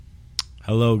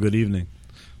Hello, good evening.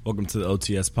 Welcome to the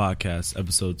OTS Podcast,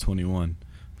 episode 21.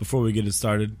 Before we get it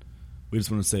started, we just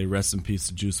want to say rest in peace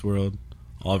to Juice Wrld.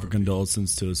 All of our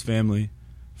condolences to his family,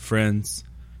 friends,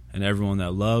 and everyone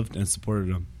that loved and supported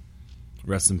him.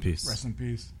 Rest in peace. Rest in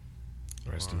peace.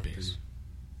 Rest in peace.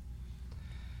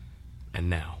 And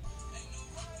now.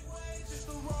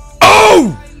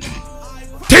 O-T-S!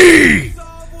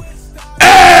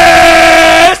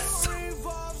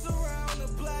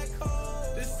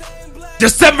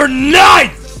 December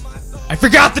 9th! I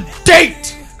forgot the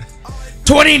date!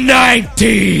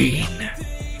 2019!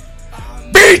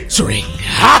 Featuring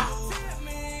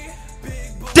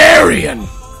Darian!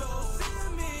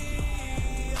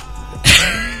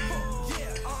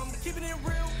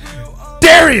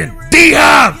 Darian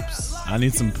D-Hobbs! I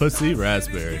need some pussy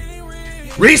raspberry.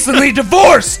 Recently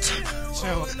divorced!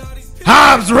 Chill.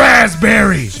 Hobbs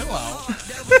Raspberry! Chill out.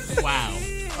 Wow.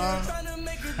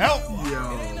 Help.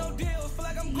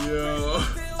 Yo.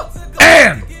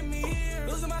 And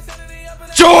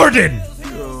Jordan!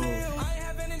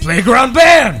 Playground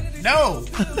band! No.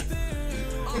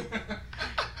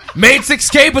 Made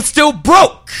 6K but still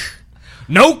broke!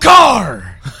 No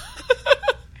car!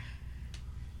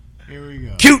 Here we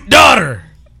go. Cute daughter!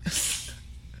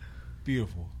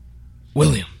 Beautiful.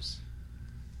 Williams.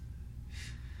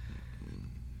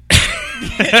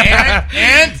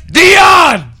 And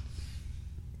Dion!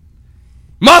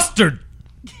 Mustard!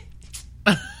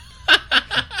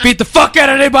 Beat the fuck out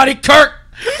of anybody, Kirk!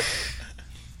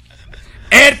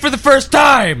 And for the first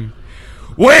time,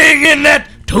 weighing in at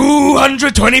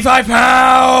 225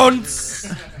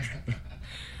 pounds,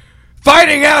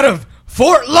 fighting out of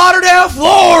Fort Lauderdale,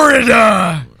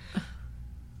 Florida,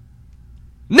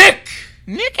 Nick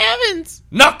Evans.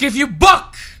 Nuck if you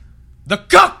buck, the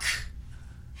cuck.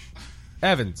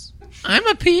 Evans. I'm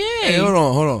a PA. Hey, hold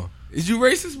on. Is you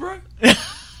racist, bro?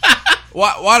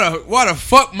 Why the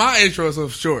fuck my intro is so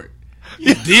short?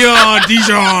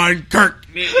 Dijon, Kirk.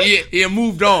 He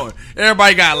moved on.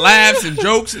 Everybody got laughs and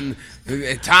jokes and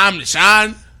time to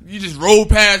shine. You just rolled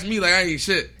past me like I ain't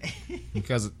shit.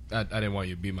 Because I didn't want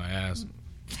you to beat my ass.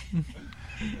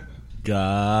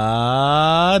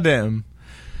 God damn.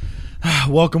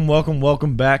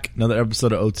 Welcome back. Another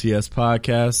episode of OTS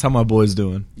Podcast. How my boys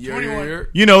doing? Yeah.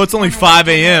 You know, it's only 5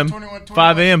 a.m. 21.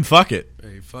 5 a.m., fuck it.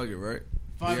 Hey, fuck it, right?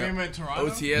 5 a.m. in Toronto.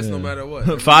 OTS no matter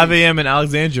what. 5 a.m. in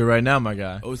Alexandria right now, my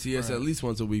guy. OTS at least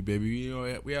once a week, baby. You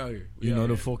know, we out here. You know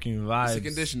the fucking vibes. It's a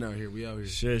condition out here. We out here.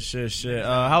 Shit.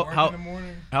 Work in the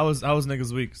morning. How was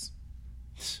niggas' weeks?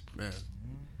 Man,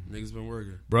 niggas been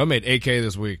working. Bro, I made 8K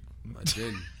this week. I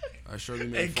didn't. I surely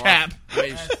made far. cap.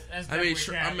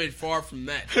 I made far from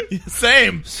that.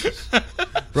 Same.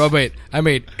 Bro, I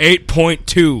made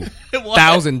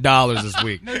 $8,200 this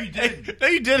week. No, you didn't. No,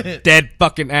 you didn't. Dead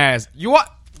fucking ass. You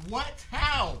what? What?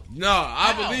 How? No,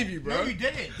 I How? believe you, bro. No, you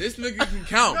didn't. This nigga can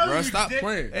count, No, bro. you Stop didn't.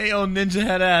 playing. Hey, old ninja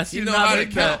head ass. You He's know not how a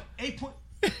to cat. count. 8 point.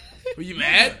 Were you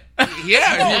mad?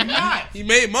 Yeah. No, I'm not. He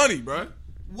made money, bro.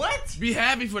 What? Be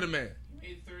happy for the man.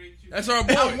 That's our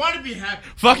boy. I want to be happy.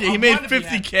 Fuck it, he I made wanna be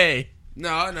happy. $50K.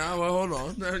 No, well, hold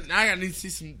on. Now I gotta need to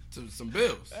see some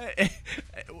bills.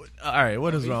 All right,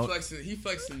 what is wrong? He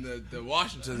flexing the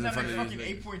Washingtons in Never front of fucking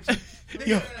these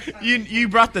niggas. 8.2. You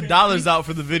brought the dollars out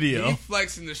for the video. He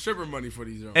flexing the stripper money for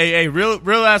these. Hey,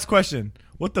 real ass question.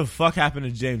 What the fuck happened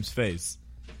to James' face?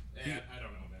 I don't know,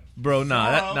 man. Bro,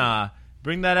 nah.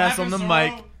 Bring that ass on the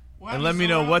mic and let me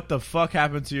know what the fuck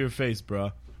happened to your face,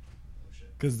 bro.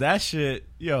 Cause that shit,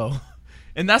 yo.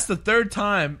 And that's the third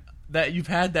time that you've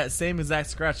had that same exact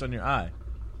scratch on your eye.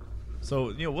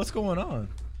 So, what's going on?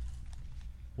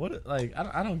 What, like,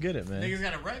 I don't get it, man. Niggas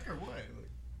got a wreck or what?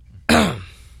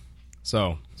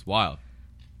 So, it's wild.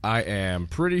 I am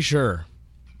pretty sure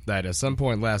that at some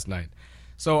point last night.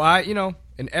 So, in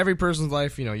every person's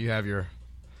life, you have your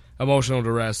emotional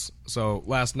duress. So,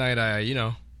 last night I,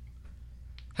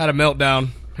 had a meltdown,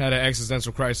 had an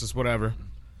existential crisis, whatever.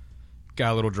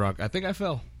 Got a little drunk. I think I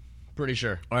fell. Pretty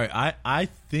sure. All right, I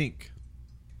think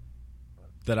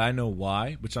that I know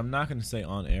why, which I'm not going to say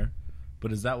on air,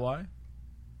 but is that why?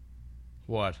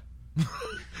 What?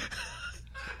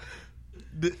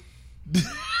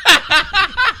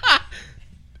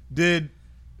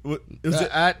 All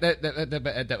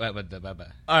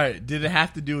right, did it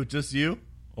have to do with just you?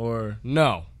 Or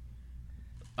No.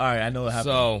 all right, I know what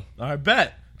happened. So, All right,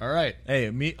 bet. all right.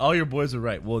 Hey, all your boys are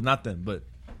right. Well, not them, but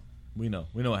we know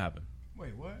what happened.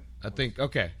 Wait, what? I think,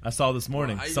 okay. I saw this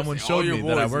morning. How you Someone gonna say all showed your me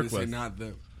that I boys work and say with. Not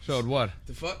them. Showed what?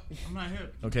 The fuck? I'm not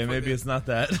here. Okay, maybe it's not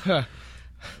that.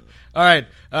 All right.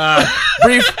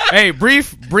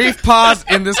 Brief pause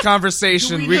in this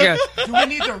conversation. Do we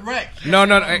need the wreck? No.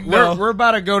 We're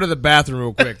about to go to the bathroom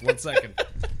real quick. 1 second.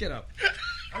 Get up.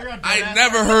 I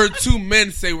never heard two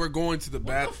men say we're going to the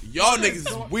bathroom. Y'all niggas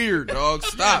is weird, dog.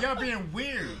 Stop. Y'all being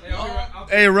weird.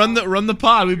 Hey, run the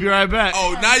pod. We'll be right back.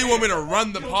 Oh, now you want me to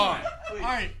run the pod? All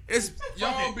right. It's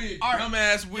y'all being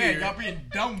dumbass weird. Yeah, y'all being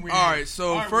dumb weird. All right,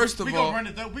 so first of we all, gonna run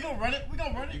it. We gonna run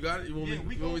it. you got it. You want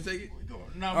me to take it?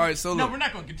 No, all right, so no, look. we're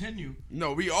not gonna continue.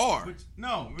 No, we are.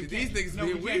 No, we These can't. niggas No,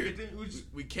 being we can't weird. continue.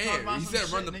 We can't. Talk He about said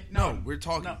some run the. shit, No, we're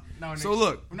talking. No, so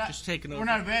look, we're not Just taking over. We're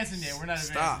not advancing yet. We're not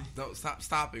advancing. stop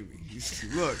stopping me.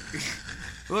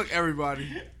 Look,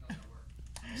 everybody.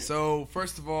 So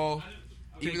first of all,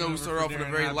 even though we started off on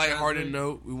a very lighthearted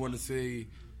note, we want to say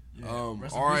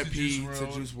R.I.P.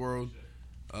 to Juice Wrld.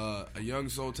 A young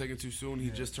soul taken too soon. He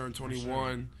just turned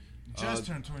 21. Just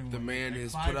turned 21. The man Like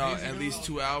has 5 put out days at ago? least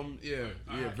 2 albums. Yeah,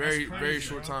 very crazy,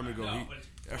 short bro. time ago.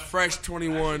 A fresh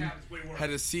 21 had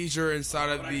a seizure inside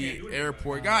of the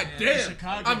airport. God damn,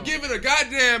 Chicago. I'm giving a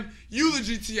goddamn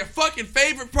eulogy to your fucking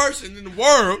favorite person in the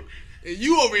world, and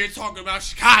you over here talking about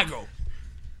Chicago.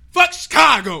 Fuck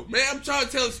Chicago, man. I'm trying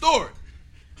to tell a story.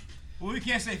 Well, we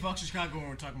can't say fuck Chicago when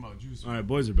we're talking about Juice. All right,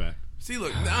 boys are back. See,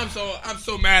 look, now I'm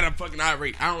so mad. I'm fucking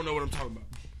irate. I don't know what I'm talking about.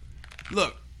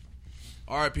 Look,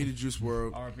 R.I.P. to Juice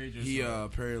Wrld. R.I.P. Juice He WRLD.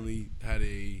 apparently had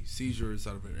a seizure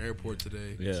inside of an airport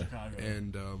today. Yeah. Chicago.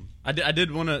 And I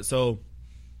did want to. So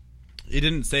it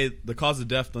didn't say the cause of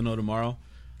death. They'll know tomorrow.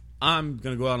 I'm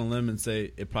gonna go out on a limb and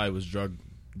say it probably was drug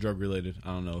related. I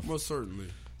don't know. most certainly,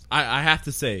 I have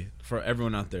to say for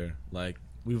everyone out there, like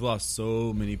we've lost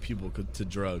so many people to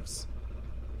drugs.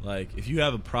 Like if you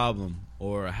have a problem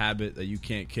or a habit that you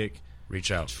can't kick,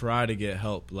 Reach out. try to get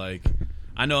help. Like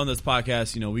I know on this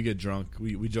podcast, we get drunk,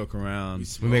 we joke around,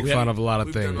 We make fun of a lot of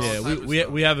We've done things. all yeah, type of we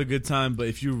stuff. we have a good time. But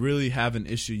if you really have an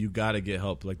issue, you gotta get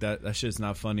help. Like that shit's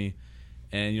not funny.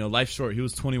 And life's short. He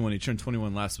was 21. He turned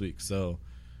 21 last week. So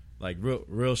like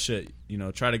real shit.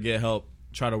 Try to get help.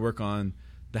 Try to work on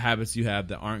the habits you have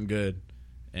that aren't good.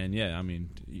 And yeah, I mean,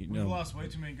 We've lost way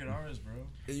too many good artists, bro.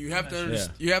 and you have to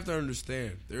you have to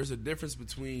understand. There's a difference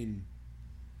between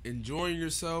enjoying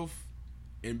yourself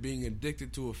and being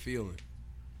addicted to a feeling.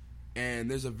 And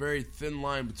there's a very thin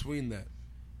line between that.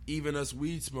 Even us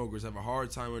weed smokers have a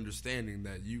hard time understanding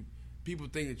that people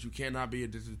think that you cannot be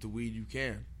addicted to weed. You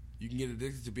can. You can get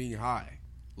addicted to being high.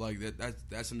 Like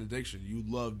that's an addiction. You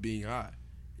love being high.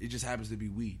 It just happens to be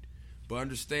weed. But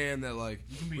understand that like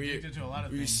You can be when addicted to a lot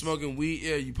of when you're things. smoking weed,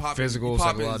 you pop Physical, you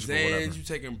popping psychological, Xans, whatever. you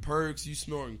taking perks, you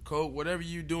snorting coke, whatever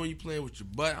you doing, you playing with your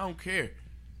butt. I don't care.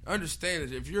 Understand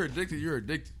that if you're addicted, you're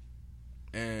addicted,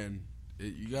 and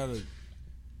you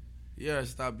gotta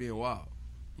stop being wild.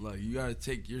 Like you gotta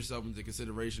take yourself into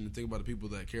consideration and think about the people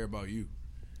that care about you.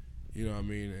 You know what I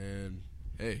mean? And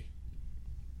hey,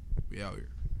 we out here.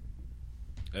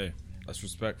 hey, that's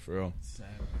respect for real. Sad.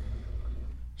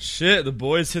 Shit, the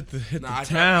boys hit the I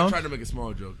town. tried to make a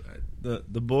small joke. The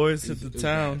boys hit the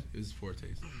town. It was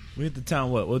foretaste. We hit the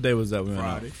town. What day was that? We went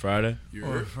out? Friday. Friday. You Or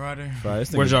heard? Friday.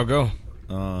 Friday. Where'd y'all go?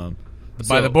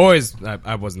 By the boys,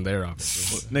 I wasn't there,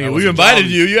 obviously. I Nigga, we wasn't invited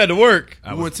Jollies. you. You had to work.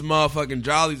 We went to motherfucking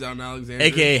Jollies out in Alexandria.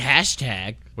 AKA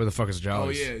hashtag. Where the fuck is Oh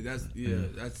Jollies?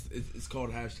 yeah, it's called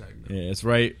hashtag now. Yeah, it's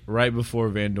right before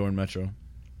Van Dorn Metro.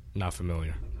 Not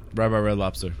familiar. Right by Red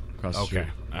Lobster. Across the Okay, street.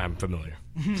 I'm familiar.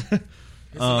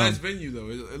 It's a nice venue though.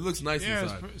 It looks nice Yeah,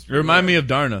 inside. it's It remind me of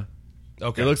Darna.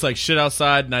 Okay. It looks like shit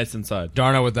outside, nice inside.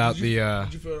 Darna without Did you the.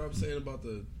 feel what I was saying about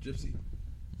the gypsy?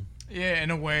 Yeah,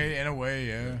 in a way,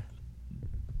 yeah.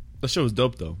 The show was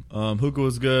dope though. Hookah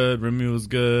was good. Remy was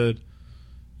good.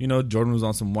 Jordan was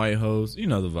on some white hose. You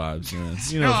know the vibes, man.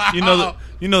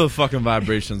 You know the fucking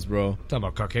vibrations, bro. Talking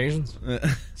about Caucasians?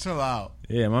 Chill out.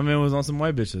 Yeah, my man was on some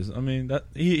white bitches. I mean, that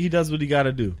he does what he got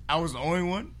to do. I was the only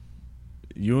one.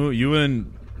 You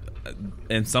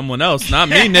and someone else, not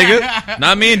me, nigga,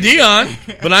 not me and Dion.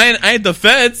 But I ain't the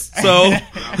feds, so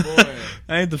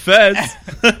I ain't the feds.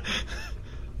 It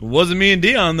wasn't me and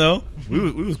Dion though. We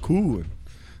was cool.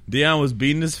 Dion was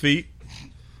beating his feet.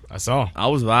 I saw. I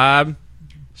was vibing.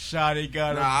 Shotty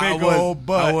got Nah, a big old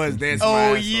butt. I was dancing my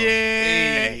Oh ass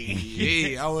yeah. off.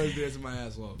 Hey, I was dancing my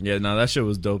ass off. Yeah, no, that shit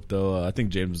was dope though. I think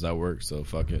James was at work, so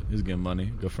fuck it. He's getting money.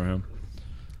 Good for him.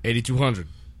 8,200.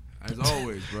 As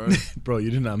always, bro. Bro,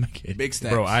 you did not make it. Big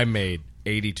stacks. Bro, I made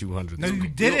 8,200. No, you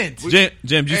didn't.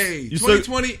 James, Hey, you still,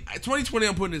 2020,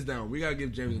 I'm putting this down. We gotta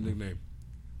give James a nickname.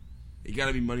 It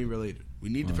gotta be money related. We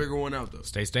need to figure one out though.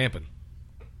 Stay stamping.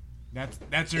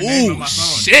 That's your name on Ooh, my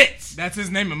phone. shit! That's his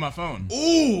name on my phone.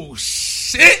 Ooh,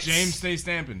 shit! James Stay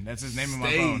Stamping. That's his name on my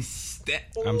Stay phone.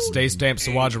 I'm stay stamped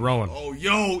Sawaja Rowan. Oh,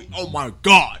 yo. Oh, my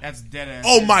God. That's dead ass.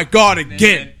 Oh, my God,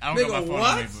 again. I don't know Nigga, my phone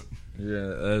what? name, Yeah,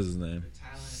 that's his name.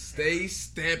 Stay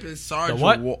stamping Sergeant. The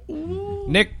what?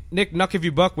 Nick Nuck if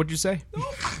you buck. What'd you say?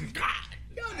 Oh, my God.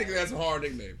 Y'all think that's a hard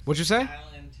nickname. What'd you say?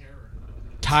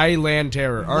 Thailand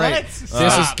Terror. All right. This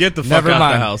is get the fuck Never out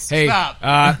mind. the house. Hey, Stop.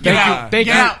 thank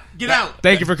you. Get out.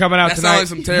 Thank you for coming out That tonight.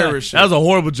 sounds like some terrorist shit. That was a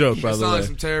horrible joke, by That the sounds way. like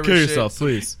some terrorist Kill shit. yourself,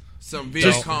 please. Some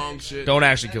Viet Cong shit. Don't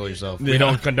actually kill yourself. We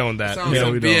don't condone that. Sounds We like don't,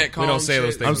 some we Viet don't. we don't say Cong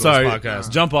those shit. things I'm on sorry. this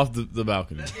podcast. Jump off the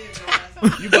balcony.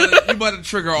 You about to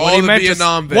trigger all the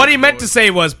Vietnam vets. What he meant to boys.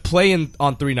 say was playing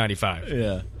on 395.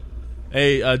 Yeah.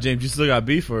 Hey, James, you still got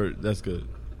beef, or that's good?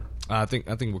 I think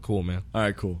we're cool, man. All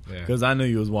right, cool. Yeah. Because I knew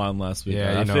you was wilding last week.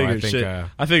 Yeah, I you know, figured I think, shit.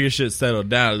 I figured shit settled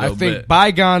down a little I think bit.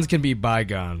 bygones can be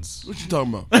bygones. What you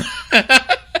talking about?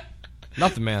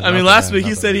 Nothing, man. I mean, Nothing, last man. week he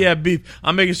Nothing, said he man. had beef.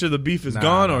 I'm making sure the beef is Nah,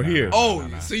 gone nah, or nah, here. nah. Oh,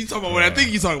 so you talking about what I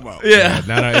think you talking about? Yeah.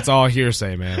 No, it's all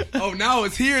hearsay, man. Oh, now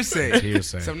it's hearsay. It's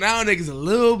hearsay. So now niggas a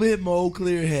little bit more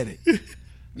clear headed.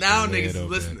 Now A niggas is little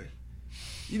bit. listening.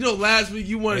 You know, last week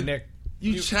you Hey, wanted Nick,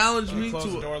 you challenged me close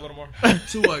the to door a little more.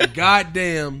 to a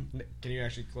goddamn Nick, can you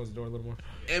actually close the door a little more?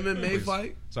 MMA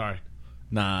fight. Sorry.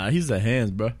 Nah, he's the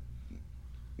hands, bro.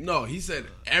 No, he said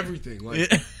everything,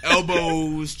 like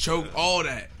elbows, choke, all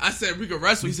that. I said we could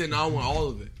wrestle. He said no, I want all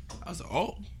of it. I was like,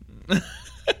 oh,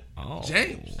 Oh.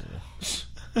 James.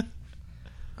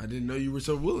 I didn't know you were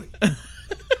so willing.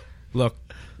 Look,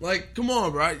 Like, come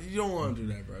on, bro. You don't want to do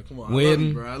that, bro. Come on. I Win, love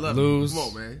you, bro. I love lose. you. Come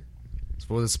on, man. it's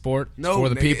for the sport. No, it's for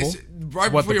the nigga, people. it's right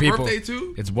It's what before the your people- birthday,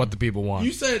 too? It's what the people want.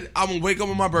 You said I'm going to wake up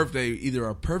on my birthday either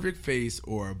a perfect face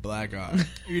or a black eye.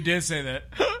 You did say that.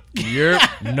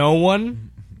 No one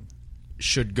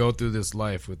should go through this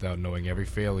life without knowing every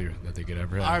failure that they could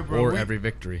ever have, All right, bro, or we- every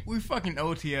victory. We fucking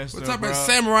OTS, What though, type bro. of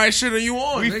samurai shit are you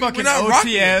on? We nigga? fucking We're not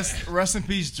rocking it. OTS. Rest in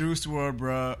peace, Juice Wrld,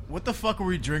 bro. What the fuck are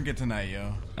we drinking tonight,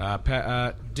 yo?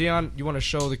 Dion, you want to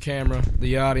show the camera,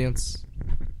 the audience,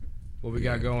 what we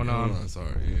got going Hold on? Sorry.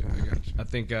 Yeah, I got you. I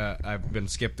think I've been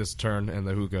skipped this turn in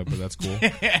the hookah, but that's cool.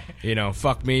 You know,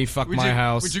 fuck me, fuck my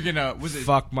house. We're drinking, was it?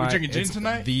 Fuck my. We're drinking gin it's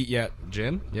tonight?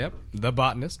 Gin. Yep, the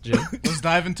Botanist Gin. Let's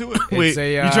dive into it. Wait, It's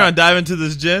a, you trying to dive into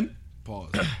this gin? Pause.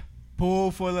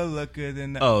 Pool full of liquor,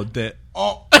 then. Oh, that.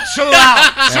 Oh, chill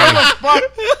out. Chill the fuck.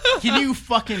 Can you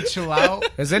fucking chill out?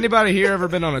 Has anybody here ever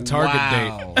been on a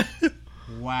Target date?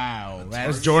 Wow.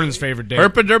 That's Jordan's favorite date.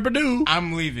 Herpa derpa doo.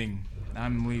 I'm leaving. All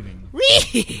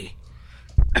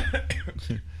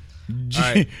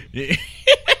right.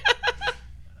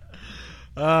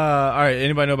 All right.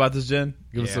 Anybody know about this gin?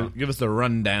 Give Yeah. give us the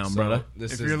rundown, So, brother.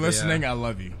 this If is you're the, listening, I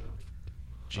love you.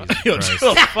 Yo, Christ.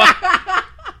 chill the fuck.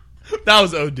 That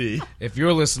was OD. if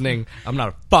you're listening, I'm not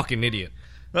a fucking idiot.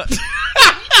 So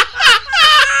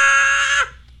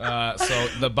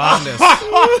the Botanist,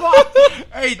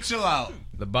 Hey, chill out.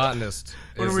 the Botanist.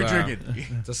 What is, are we drinking?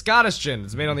 It's a Scottish gin.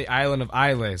 It's made on the island of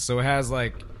Islay, so it has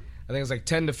like I think it's like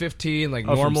 10 to 15 like Oh,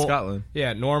 from normal Scotland.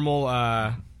 Yeah, normal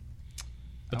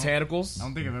botanicals. I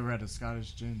don't think I've ever had a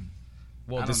Scottish gin.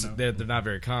 Well, I this, don't know. they're not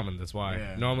very common. That's why.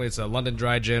 Yeah. Normally, it's a London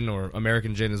dry gin or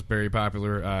American gin is very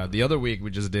popular. The other week,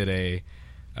 we just did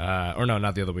or no,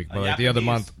 not the other week, but like the other Japanese.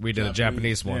 month, we did a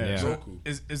Japanese one. Yeah. So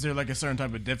is there like a certain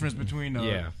type of difference between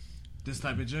Yeah. this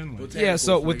type of gin? Like, Yeah.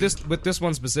 So with this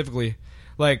one specifically,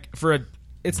 like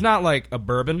it's not like a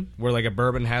bourbon where like a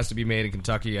bourbon has to be made in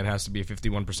Kentucky and has to be a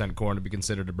 51% corn to be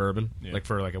considered a bourbon, like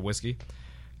for like a whiskey.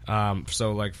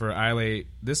 So like for Islay,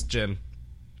 this gin,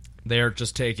 they're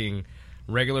just taking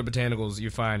regular botanicals you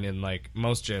find in like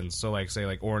most gins. So like say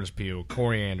like orange peel,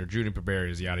 coriander, juniper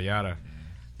berries, yada yada.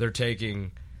 They're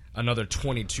taking another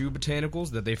 22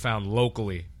 botanicals that they found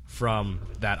locally from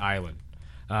that island.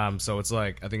 So it's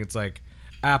like I think it's like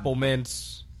apple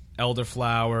mint,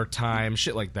 elderflower, thyme,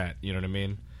 shit like that. You know what I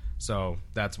mean? So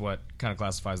that's what kind of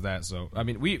classifies that. So I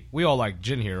mean, we all like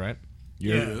gin here, right?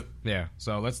 Yeah. Yeah.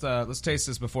 So let's taste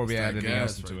this before we add anything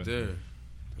else into it. There.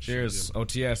 Cheers,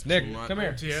 OTS. Nick, come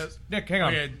here. OTS. Nick, hang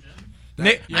on. Okay.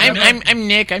 Nick, I'm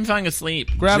Nick. I'm falling asleep.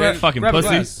 Grab a fucking grab a pussy.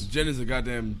 glass. Gin is a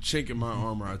goddamn chink in my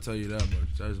armor. I tell you that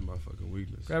much. That is my fucking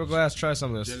weakness. Grab a glass. Try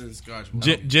some of Gin this. and scotch.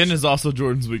 Gin is also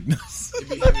Jordan's weakness.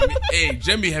 Hey,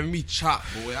 Gin be having me chopped,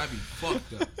 boy. I be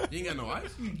fucked up. You ain't got no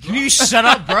ice. Can you shut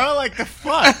up, bro? Like the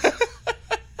fuck?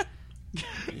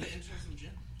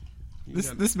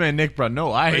 This man Nick brought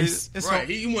no ice. It's Right,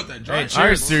 he want that dry. Hey, All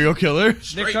right, serial killer.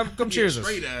 Nick, come cheers us.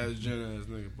 Straight ass Gin ass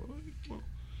nigga, boy. Come on.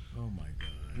 Oh my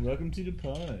god. Welcome to the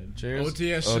pod. Cheers. OTS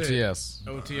shit. OTS.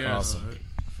 OTS. Awesome.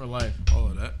 For life. All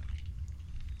of that.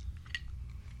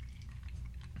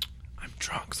 I'm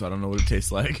drunk, so I don't know what it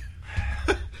tastes like.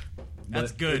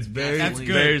 That's good. It's very, That's good.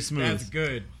 very smooth. That's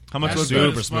good. How much That's was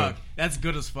good that? as fuck. That's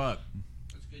good as fuck.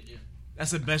 That's good, yeah.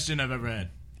 That's the best gin I've ever had.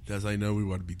 That's how you know we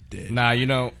want to be dead. Nah, you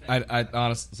know, I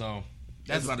honestly, so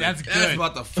That's good. good.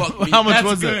 About to fuck me. How much That's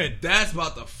was good. it? That's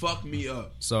about to fuck me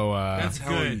up. so That's I'm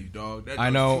telling good. you, dog. That I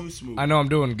goes know too smooth. I'm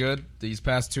doing good these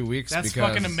past 2 weeks. That's because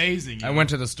fucking amazing. I yo. went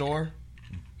to the store,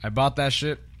 I bought that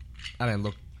shit. I didn't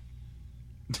look.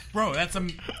 Bro, that's I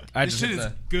this just shit hit is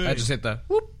the. good. I just hit the.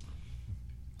 Whoop.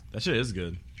 That shit is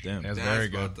good. Damn. That's That's very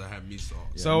about good. to have me salt.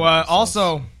 So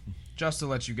also, just to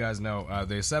let you guys know,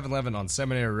 the 7-Eleven on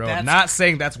Seminary Road. That's- Not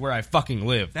saying that's where I fucking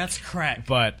live, That's crack.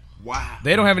 but Wow.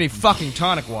 they don't have any fucking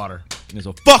tonic water Yeah,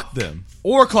 so fuck them.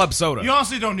 or club soda. You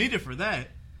honestly don't need it for that.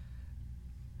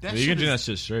 That You shit can drink that is,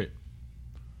 shit straight.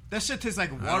 that shit tastes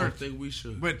like I water, don't think we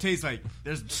should. but it tastes like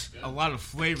there's a lot of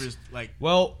flavors. Like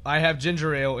Well, I have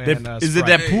ginger ale and Is it Sprite.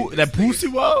 that Hey, that pussy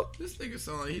wall? This nigga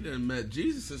sound like he done met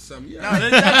Jesus or something. Yeah.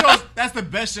 no, that's the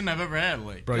best shit I've ever had.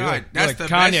 Like Bro, God, you're that's like the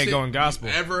Kanye best shit going gospel.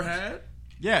 you ever had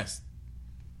yes,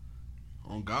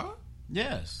 on God?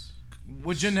 yes.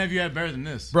 What gin have you had better than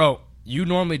this? Bro, you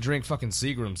normally drink fucking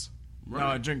Seagrams. No,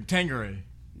 I drink Tanqueray.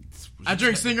 I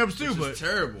drink Singers too, Which but is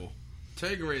terrible.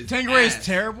 Tanqueray Tanqueray is ass.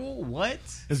 terrible. What?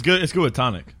 It's good. It's good with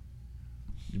tonic,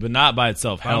 but not by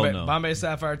itself. Hell no. Bombay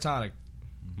Sapphire Tonic.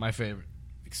 My favorite.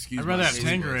 Excuse I'd me. rather have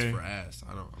Tanqueray. for ass.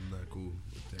 I'm not cool.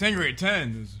 with Tanqueray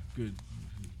 10 is good.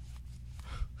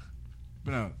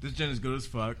 But no, this gin is good as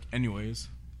fuck. Anyways,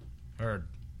 Heard.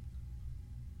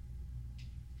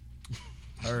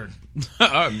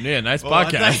 Oh man, nice I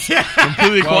podcast. thought-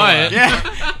 Completely quiet. yeah.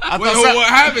 Wait, what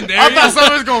happened, Darius? I thought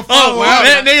someone was gonna Oh, follow up.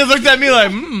 man, niggas looked at me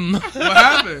like, What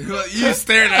happened? Like, you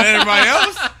staring at everybody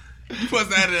else? You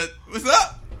supposed to have it. What's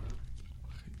up?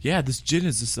 Yeah, this gin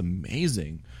is just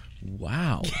amazing.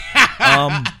 Wow.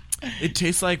 It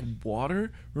tastes like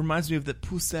water. Reminds me of that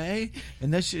pussy,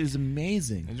 and that shit is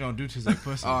amazing. And you don't do taste like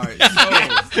pussy. All right.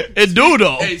 So, It do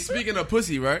though. hey, speaking of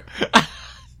pussy, right?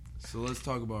 So let's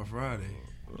talk about Friday.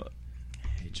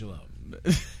 Hey, chill out.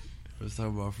 Let's talk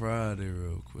about Friday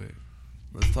real quick.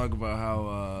 Let's talk about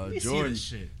how Jordan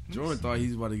thought he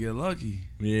was about to get lucky.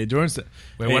 Yeah, Jordan said.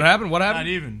 Wait, Hey, what happened? What Not happened?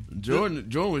 even.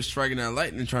 Jordan was striking that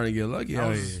lightning trying to get lucky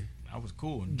out here. I was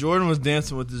cool. Jordan was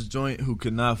dancing with this joint who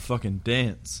could not fucking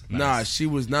dance. Nah, she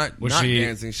was not Was not she-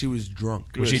 dancing. She was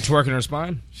drunk. Was she twerking her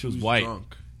spine? She was white.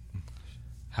 Drunk.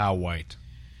 How white?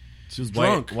 She was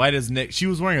Drunk. white as Nick. She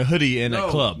was wearing a hoodie in a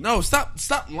club. No, stop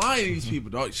lying to these people,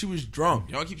 dog. She was drunk.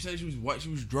 Y'all keep saying she was white. She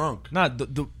was drunk. Nah,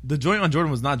 the joint on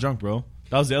Jordan was not drunk, bro.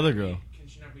 That was the other girl. Can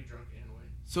she not be drunk anyway?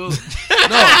 So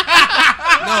no.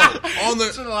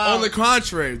 On the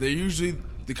contrary, they're usually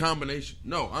the combination.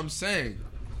 No, I'm saying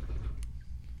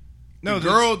No, the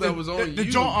girl that was on the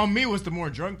you- joint on me was the more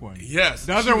drunk one. yes.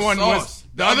 The other she one sauce. was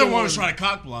the other one was trying to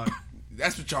cock block.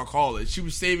 That's what y'all call it. She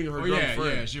was saving her Oh drunk yeah,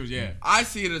 friend. yeah, she was I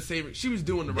see it as saving. She was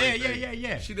doing the right thing.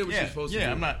 yeah. She did what she was supposed to do.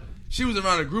 Yeah, I'm not. She was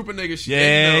around a group of niggas. She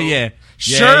Yeah, didn't know. yeah.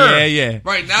 Sure. Yeah.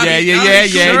 Right now, Yeah, he- yeah, now yeah,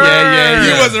 he's yeah, sure.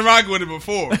 yeah. He wasn't rocking with it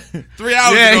before. 3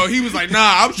 hours Yeah. ago, he was like,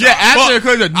 "Nah, I'm trying Yeah, to after fuck.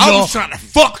 the clip, I no. was trying to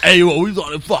fuck. Hey, well, we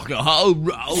on the fucking hoe,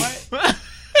 bro.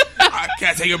 I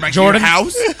can't take her back Jordan? to your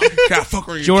house. Can I fuck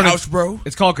her in your Jordan. couch, bro?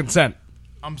 It's called consent.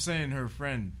 I'm saying her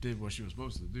friend did what she was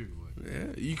supposed to do. Like, Yeah,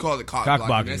 you call it cock Cock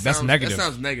blocking. blocking. That's negative. That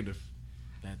sounds negative.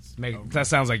 that's That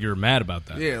sounds like you were mad about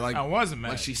that. Yeah, like I wasn't mad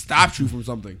like she stopped you from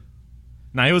something.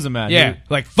 Nah, he wasn't mad. Yeah,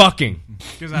 like fucking.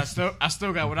 because I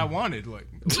still got what I wanted. Like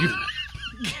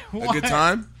A good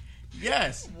time.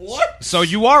 Yes. So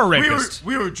you are a rapist.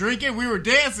 We were drinking, we were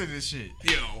dancing and shit.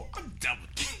 Yo, I'm done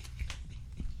with you.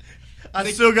 I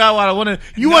still got what I wanted.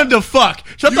 You wanted to fuck.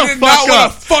 Shut You the did fuck not want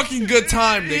up. a fucking good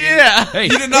time, nigga. Yeah. Hey,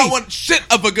 You did not want shit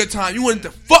of a good time. You wanted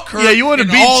to fuck her. Yeah, you wanted to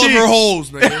in beat all of her cheeks. holes,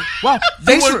 nigga. wow. You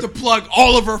Thanks wanted for, to plug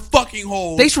all of her fucking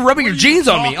holes. thanks for rubbing your jeans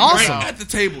on me. talking Awesome. about? At the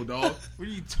table, dog. What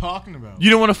are you talking about? You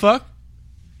didn't want to fuck?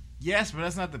 Yes, but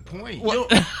that's not the point.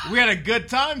 We had a good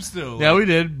time still. Yeah, we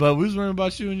did, but we was worrying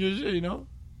about you and your shit, you know?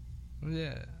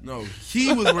 Yeah. No,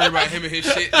 he was worried about him and his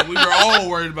shit, and we were all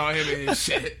worried about him and his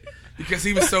shit because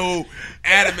he was so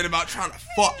adamant about trying to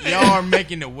fuck. Y'all are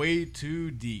making it way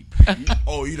too deep.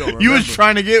 Oh, you don't remember. You was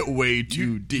trying to get way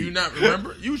too Do you deep. not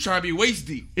remember? You was trying to be waist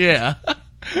deep. Yeah.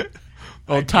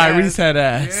 Oh, Tyrese guess. had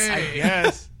ass. Yeah. I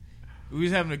guess. We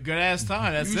was having a good ass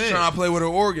time. That's You was it. trying to play with her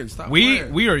organs. Stop We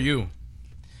playing. are you.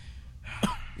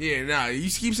 Yeah, nah. You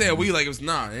keep saying we like it's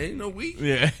nah. It ain't no we.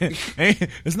 Yeah.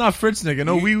 It's not Fritz nigga.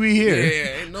 No, we Yeah,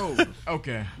 here. ain't no.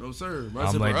 Okay. No, sir.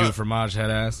 I'm like, dude, fromage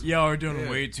head ass. Y'all are doing Yeah.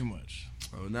 way too much.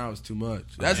 Oh, now it's too much.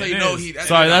 That's how It you know is. he. That's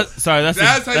Sorry, how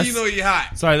that's you know he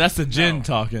hot. Sorry, that's the gin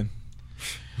talking.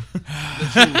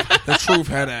 The truth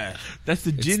had ass. That's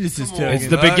the Genesis come on. talking. It's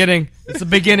the Blood. beginning. It's the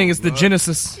beginning. It's the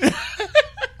genesis. Y'all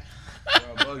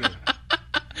bugging.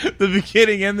 The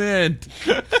beginning and the end.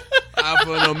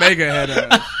 Alpha and Omega head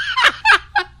ass.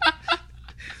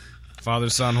 Father,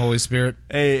 Son, Holy Spirit.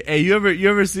 Hey, you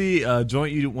ever see a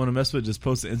joint you want to mess with? Just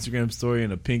post an Instagram story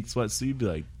in a pink sweatsuit. You'd be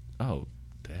like, oh,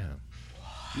 damn.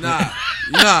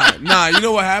 Nah. You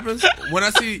know what happens when I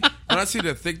see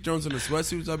the thick joints in the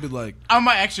sweatsuits? I'll be like, I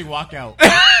might actually walk out.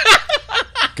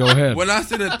 Go ahead. when I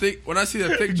see the thick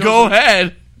joints. Go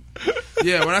ahead.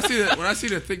 Yeah, when I see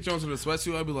the thick joints in the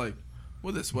sweatsuit, I'll be like,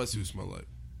 what does that sweatsuit smell like?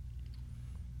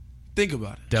 Think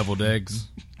about it. Deviled eggs.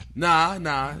 Nah.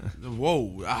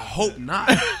 Whoa, I hope not.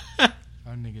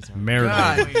 Our niggas are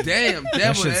Marinated. God damn,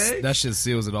 deviled eggs. That shit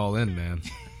seals it all in, man.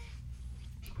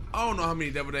 I don't know how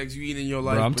many deviled eggs you eat in your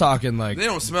life. Bro, I'm but talking like they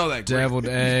don't smell that great. deviled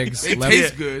eggs. They lemon-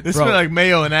 taste good. This Bro. smell like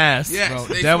mayo and ass. Yes, Bro,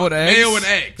 they deviled smell eggs. mayo and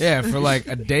eggs. Yeah, for like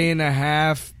a day and a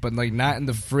half, but like not in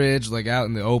the fridge, like out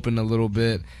in the open a little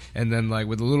bit, and then like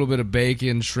with a little bit of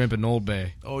bacon, shrimp, and Old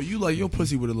Bay. Oh, you like your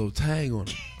pussy with a little tang on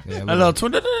it. Yeah, A little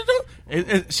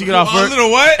she get off A work.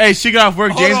 little what? Hey, she got off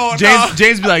work. Hold on,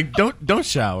 James be like, don't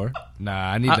shower.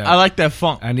 Nah, I need that. I like that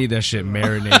funk. I need that shit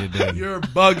marinated in. You're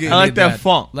bugging. I like Need that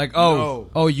funk. Like,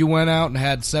 No. you went out and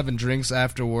had 7 drinks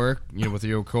after work, with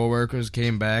your coworkers,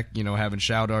 came back, having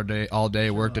showered all day,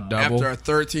 worked a double. After a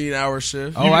 13-hour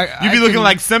shift. Oh, You be looking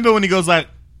like Simba when he goes like,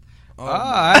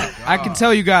 I can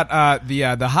tell you got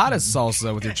the hottest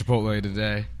salsa with your Chipotle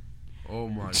today. Oh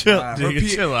my chill, god. Her nigga,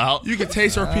 chill out. You can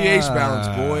taste her pH balance,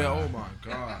 boy. Oh my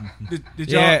god.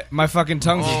 Did y'all, Yeah, my fucking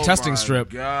tongue's a Oh testing my strip.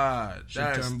 God,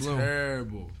 that's turned blue.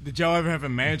 terrible. did y'all ever have a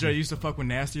manager that used to fuck with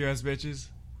nasty ass bitches?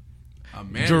 A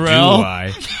man. Do Jarrell.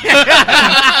 I?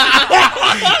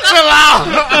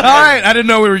 All right, I didn't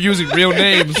know we were using real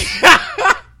names.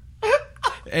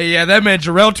 Hey, yeah, that man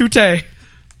Jarrell Tute.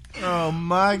 Oh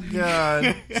my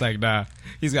god. It's like, nah,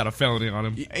 he's got a felony on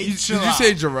him. Did you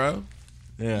say Jarrell?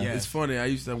 Yeah. Yeah. It's funny. I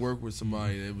used to work with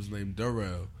somebody that was named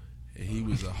Darrell, and he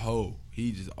was a hoe.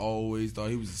 He just always thought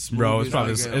he was a smooth. Bro, it's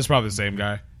probably the same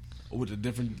guy. with a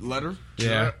different letter.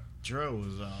 Yeah. Drew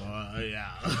was,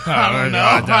 yeah. I don't know.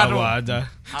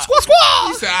 Squaw squaw.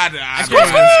 He said, I can't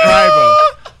describe her.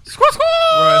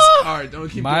 All right, don't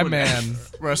keep My doing man.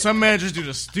 that. Bro, some managers do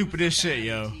the stupidest shit,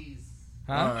 yo.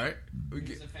 All right.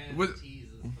 He's a fan What- of teas,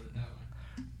 let's put it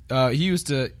that way. He used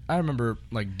to. I remember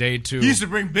like day 2. He used to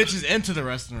bring bitches into the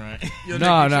restaurant. Yo,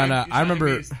 No, Nick, no, you no. trying I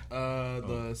remember. to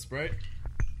the Sprite.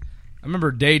 I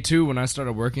remember day 2 when I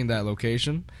started working that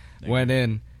location. Went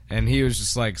in and he was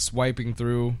just like swiping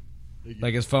through,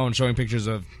 like his phone, showing pictures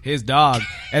of his dog,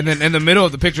 and then in the middle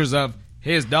of the pictures of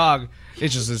his dog,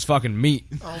 it's just his fucking meat.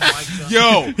 Oh my god.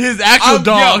 Yo, His actual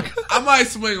dog. yo, I might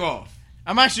swing off.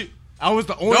 I was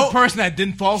the only Nope. person that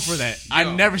didn't fall for that. I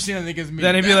Yo. never seen a nigga's meat.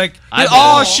 Then he'd be like, I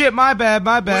 "Oh know. shit, my bad,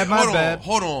 my bad, Wait, my bad."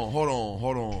 Hold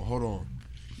on.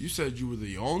 You said you were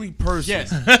the only person.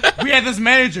 Yes. We had this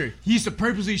manager. He used to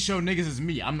purposely show niggas his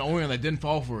meat. I'm the only one that didn't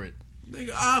fall for it.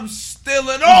 Nigga, I'm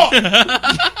stealing off.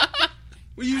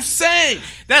 What you saying?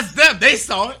 That's them. They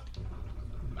saw it.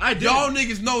 I did. Y'all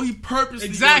niggas know he purposely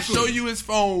Exactly. gonna show you his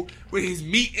phone with his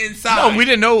meat inside. No, we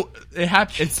didn't know it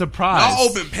happened. It's surprise. Y'all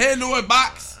open Pandora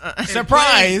box. and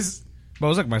Surprise. But it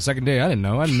was like my second day. I didn't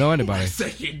know anybody. play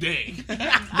Second day.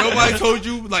 Nobody told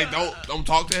you like don't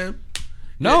talk to him.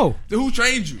 No, Then who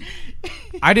trained you?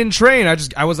 I didn't train.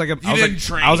 I was like didn't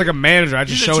train. I was like a manager. I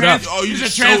just You showed up. Oh, you He's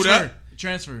just a showed transfer. up.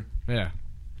 Transfer. Yeah.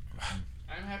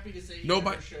 I'm happy to say you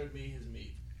Nobody- never showed me his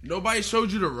meat. Nobody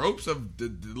showed you the ropes of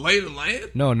the lay of the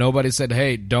land. No, nobody said,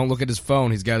 "Hey, don't look at his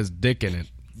phone. He's got his dick in it."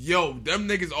 Yo, them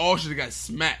niggas all should have got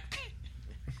smacked.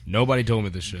 Nobody told me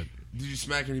this shit. Did you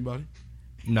smack anybody?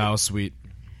 No, sweet.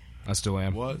 I still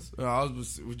am. Was?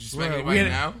 Would you smack Bro, anybody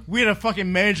now? we had a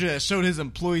fucking manager that showed his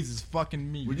employees his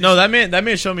fucking meat. No, that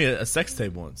man showed me a sex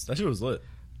tape once. That shit was lit.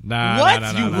 Nah, What?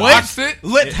 nah, nah, You nah, nah. what? Watched it?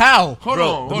 Lit how? Hold Bro,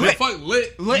 on. What lit- the fuck?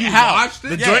 Lit? lit You how? watched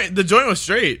The it? joint, the joint was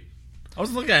straight. I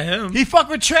wasn't looking at him. He fucked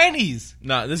with trannies.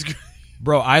 Nah, this.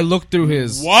 Bro, I looked through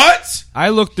his. What? I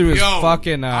looked through his Yo,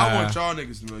 fucking. I want y'all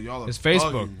niggas to know y'all are his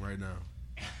Facebook. bugging right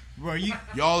now. Bro,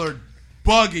 Y'all are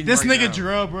bugging this right nigga now.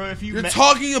 Jarrell, bro, if you You're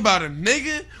talking about a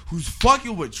nigga who's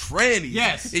fucking with trannies.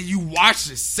 Yes. And you watch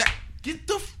the set. Get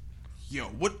the. Yo,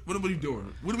 what are we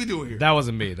doing? What are we doing here? That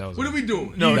wasn't me. That was. What are we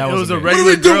doing? No, That it was a wasn't me. regular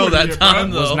What are we girl doing that here,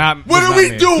 time bro? though. Was not. What was are not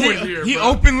we me. doing here, He bro?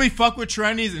 openly fucked with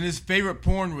trannies, and his favorite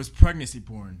porn was pregnancy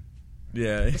porn.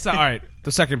 Yeah. It's not, all right.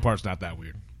 The second part's not that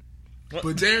weird.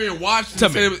 But Darian watched it Tell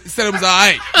and me. said it was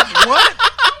alright. What?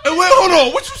 Hey, wait, hold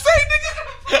on. What you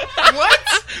say, nigga?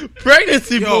 What?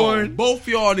 Pregnancy Yo, porn. both of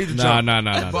y'all need to Nah, jump. nah,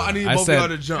 nah, nah, But I nah. need I both said- of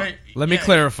y'all to jump. Hey, Let me yeah.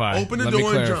 clarify. Open the Let me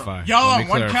door and clarify. jump. Y'all Let on me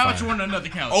one clarify. couch, or on another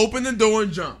couch. Open the door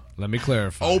and jump. Let me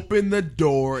clarify. Open the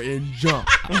door and jump.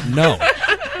 No.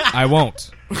 I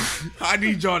won't. I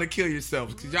need y'all to kill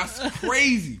yourselves because y'all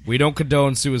crazy. We don't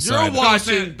condone suicide. You're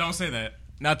watching. Don't say that.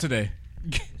 Not today.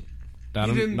 Not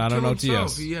He on didn't kill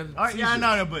himself. OTS. He had All right, yeah, I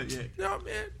know that, but yeah. No,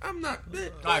 man, I'm not. Man,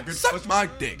 right, good. suck my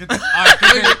dick. All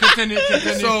right, continue.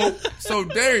 So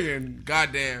Darian,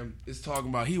 goddamn, is talking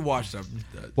about he watched that.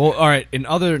 Well, all right. In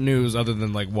other news, other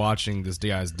than like watching this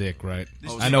guy's dick, right?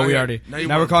 I know we already. Now, you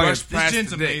Now we're wanna calling brush it. This past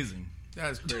gin's the dick. amazing.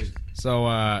 That's crazy. So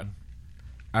I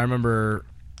remember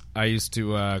I used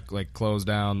to like close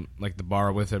down like the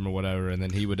bar with him or whatever, and then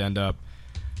he would end up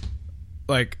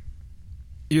like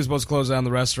he was supposed to close down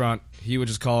the restaurant. He would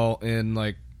just call in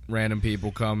like random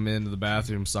people come into the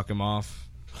bathroom, suck him off,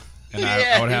 and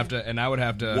I would have to. And I would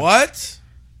have to. What?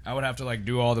 I would have to like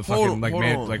do all the fucking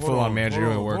full on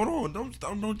managerial work. Hold on,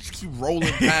 don't just keep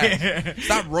rolling past.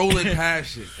 Stop rolling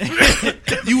past shit.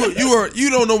 You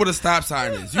don't know what a stop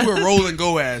sign is. You a roll and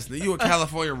go ass nigga. You a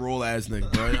California roll ass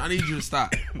nigga, bro. I need you to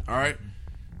stop. All right.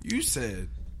 You said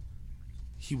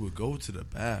he would go to the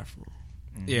bathroom.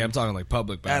 Yeah, I'm talking like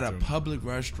public bathroom. At a public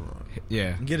restaurant.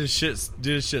 Yeah. Get his shit,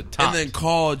 do his shit top. And then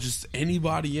call just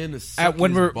anybody in to suck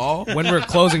When his we're ball. when we're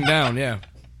closing down, yeah.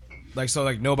 Like so,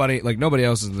 like nobody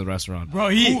else is in the restaurant. Bro,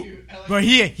 he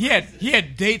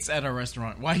had dates at a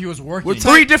restaurant while he was working. What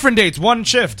 3 different dates, 1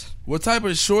 shift. What type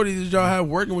of shorty did y'all have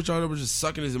working with y'all that was just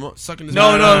sucking his No,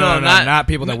 not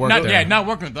people that work there. Yeah, not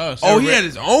working with us. Oh, he had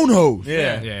his own host.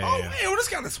 Yeah. Yeah. Oh, man, well, this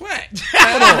kind of swag.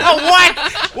 What?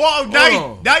 Whoa, Hold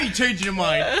on. now you changing your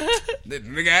mind. The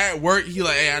nigga at work, he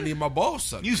like, hey, I need my balls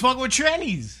sucked. You was fucking with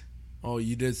trannies. Oh,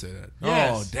 you did say that.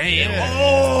 Yes. Oh, damn. Yeah.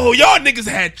 Oh, y'all niggas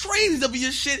had trainings of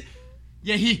your shit.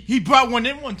 Yeah, he brought one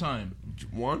in one time.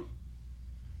 One?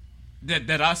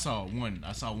 That I saw one.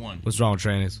 I saw one. What's wrong with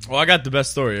trainees? Well, I got the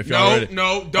best story. If y'all ready.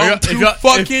 No, If don't y'all- you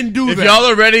fucking do If that. y'all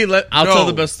are ready, I'll No, tell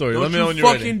the best story. Don't Let me know when you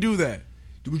you're fucking ready. do that.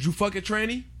 Would you fuck a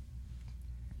tranny?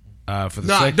 For the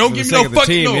Nah, sake, don't for give the me sake no of the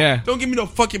fucking team, no. yeah. Don't give me no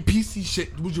fucking PC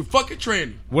shit. Would you fuck a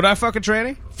tranny? Would I fuck a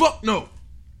tranny? Fuck no.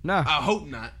 Nah. I hope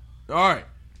not. All right.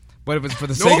 But if it's for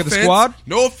the No sake offense, of the squad,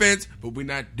 No offense, but we're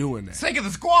not doing that. Sake of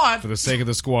the squad. for the sake of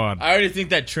the squad. I already think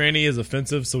that tranny is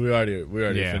offensive, so we already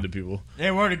Yeah. offended people. Yeah,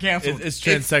 we're already canceled. It's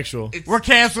transsexual. It's- We're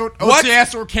canceled. What?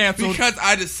 OCS, we're canceled. Because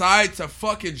I decide to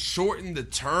fucking shorten the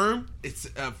term, it's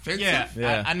offensive. Yeah,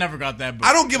 Yeah. I never got that. But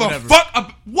I don't give whatever. a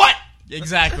fuck. What?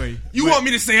 Exactly. You want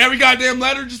me to say every goddamn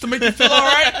letter just to make you feel all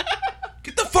right?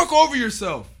 Get the fuck over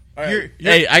yourself. You're-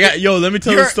 Hey, let me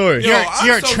tell the story. You're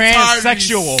I'm so transsexual. tired of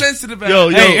these sensitive ass. Yo,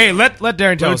 Hey, let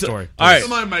Darren tell a Let me story. All right.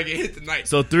 Somebody might get hit tonight.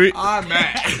 So three. I'm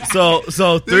mad. So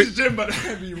three. This gym better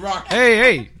have me rocking.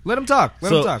 Hey, let him talk.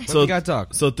 Let him talk. Let the guy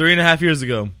talk. So 3.5 years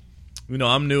ago,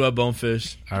 I'm new at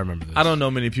Bonefish. I remember this. I don't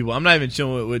know many people. I'm not even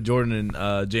chilling with Jordan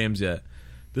and James yet.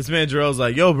 This man Jarrell's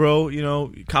like, yo, bro,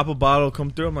 cop a bottle,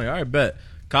 come through. I'm like, all right, bet.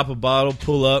 Cop a bottle,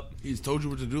 pull up. He's told you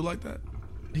what to do like that?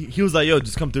 He was like, yo,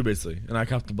 just come through, basically. And I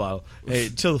copped the bottle. Hey,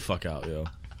 chill the fuck out, yo.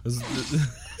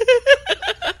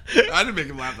 I didn't make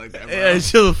him laugh like that, bro. Yeah,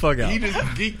 chill the fuck out. He just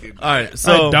geeked it. All right, All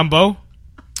so right, Dumbo.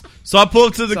 So I pull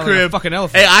up to the Sound like a crib. fucking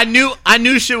elephant. Hey, I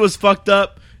knew shit was fucked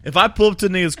up. If I pull up to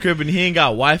the nigga's crib and he ain't got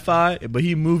Wi-Fi, but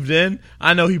he moved in,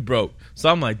 I know he broke. So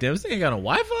I'm like, damn, this nigga ain't got no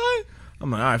Wi-Fi? I'm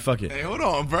like, all right, fuck it. Hey, hold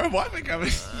on, bro. Why make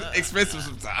it expensive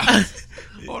sometimes?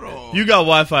 Hold on. You got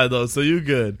Wi-Fi though, so you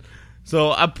good.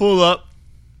 So I pull up,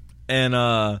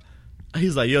 and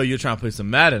he's like, yo, you're trying to play some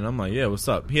Madden. I'm like, yeah, what's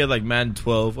up? He had like Madden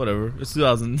 12, whatever. It's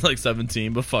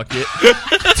 2017, but fuck it.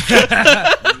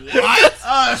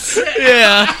 What? Shit.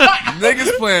 Yeah.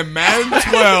 Niggas playing Madden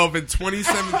 12 in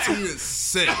 2017 is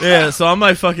sick. Yeah, so I'm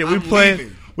like, fuck it. I'm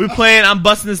leaving. We playing. I'm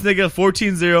busting this nigga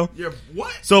 14-0. You're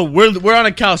what? So we're on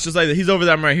a couch just like that. He's over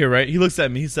there. I'm right here, right? He looks at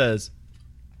me. He says,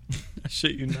 I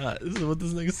shit you not. This is what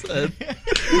this nigga said.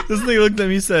 This nigga looked at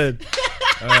me. He said,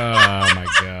 Oh my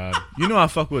god. you know I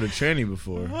fuck with a tranny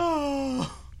before.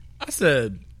 I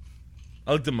said,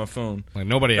 I looked at my phone. Like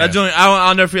nobody That asked. joint,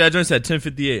 I'll never forget. That joint said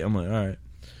 10:58. I'm like, all right.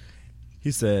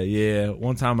 He said, yeah.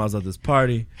 One time I was at this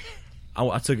party.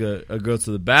 I took a girl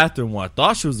to the bathroom. Well, I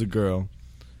thought she was a girl.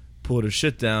 Pulled her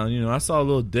shit down. I saw a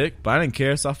little dick, but I didn't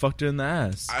care, so I fucked her in the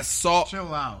ass. I saw.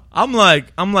 Chill out. I'm like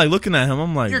looking at him.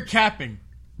 I'm like, You're capping.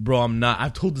 bro, I'm not.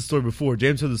 I've told the story before.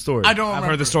 James heard the story. I don't I've remember.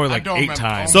 heard the story I like don't 8 remember.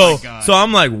 times. Oh So my God. so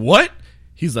I'm like, what?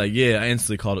 He's like, yeah. I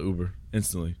instantly called an Uber.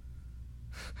 Instantly.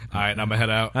 All right, I'm gonna head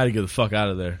out. I had to get the fuck out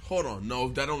of there. Hold on. No,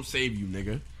 that don't save you,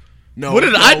 nigga. No. What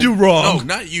did I do wrong? No,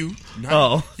 not you. Not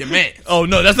Oh. your man. Oh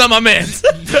no, that's not my man.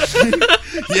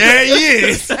 Yeah, he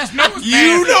is. That's no one's You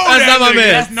man. know That's that not my nigga.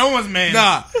 man. That's no one's man.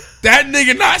 Nah, that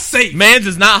nigga not safe. Man's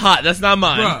is not hot. That's not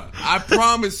mine. Bruh, I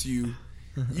promise you,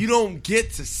 you don't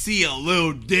get to see a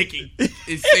little dick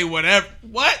and say whatever.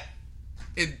 What?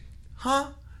 And, huh?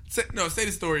 Say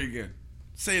the story again.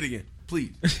 Say it again,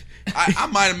 please. I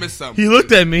might have missed something. He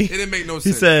looked at me. It didn't make no sense.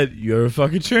 He said, "You're a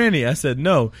fucking tranny." I said,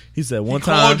 "No." He said, "One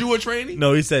time." Called you a tranny?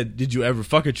 No, he said, "Did you ever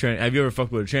fuck a tranny? Have you ever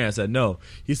fucked with a tranny?" I said, "No."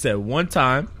 He said, "One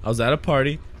time, I was at a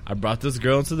party. I brought this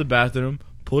girl into the bathroom,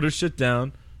 pulled her shit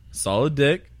down, saw a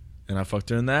dick, and I fucked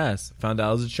her in the ass. Found out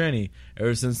I was a tranny.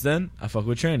 Ever since then, I fuck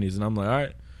with trannies." And I'm like, "All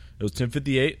right." It was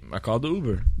 10:58. I called the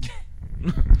Uber.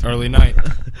 Early night.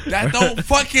 That don't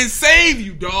fucking save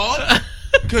you, dog.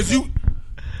 Because you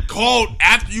called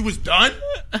after you was done.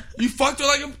 You fucked her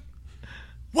like a...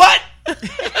 What?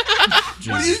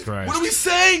 Jesus Christ. What are we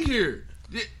saying here?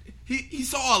 He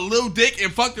saw a little dick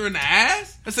and fucked her in the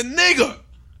ass? That's a nigga.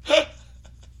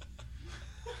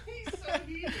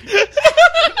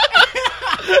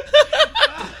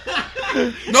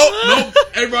 No,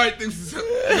 everybody thinks it's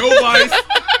nobody's.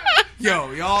 Yo,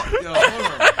 hold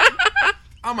on.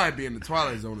 I might be in the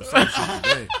Twilight Zone or some shit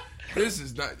today. This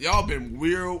is not. Y'all been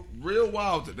real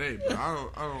wild today, but I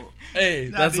don't. Hey,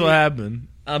 that's what happened.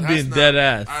 I'm being dead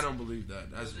ass. I don't believe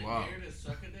that. That's wild. Is it weird to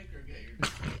suck a dick or get your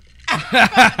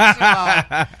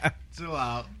dick? Chill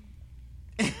out.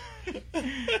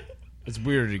 It's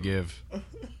weird to give.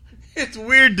 It's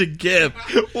weird to give.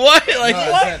 What? Like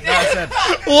what? I said,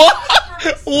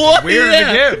 What? weird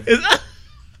to give. Is that-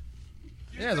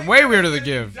 Yeah, it's way weirder to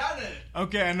give.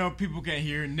 Okay, I know people can't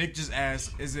hear. Nick just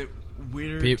asked, is it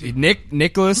weird to... Nick,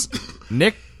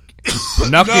 Nuck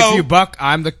No. if you buck,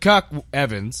 I'm the cuck,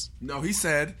 Evans. No, he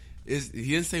said he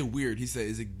didn't say weird. He said,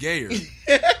 is it gayer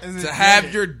to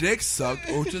have your dick sucked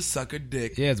or to suck a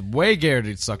dick? Yeah, it's way gayer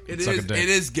to suck a dick. It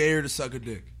is gayer to suck a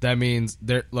dick. That means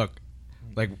look,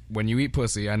 like when you eat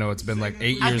pussy, I know it's been like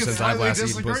 8 years since I've last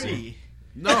eaten pussy.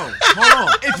 No, hold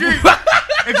on.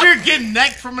 If you're getting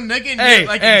necked from a nigga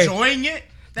and you're enjoying it,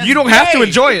 that's You don't have to gay.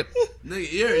 enjoy it.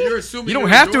 Nigga, you're assuming You don't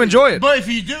have to enjoy it. But if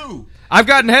you do, I've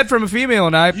gotten head from a female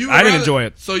and I didn't enjoy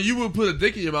it. So you would put a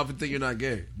dick in your mouth and think you're not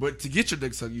gay, but to get your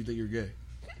dick sucked, you think you're gay.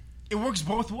 it works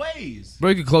both ways.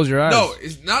 Bro, you can close your eyes. No,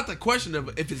 it's not the question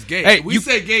of if it's gay. Hey, we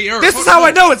say gayer. This is how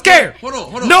I know it's gayer. Hold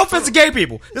on. No offense to gay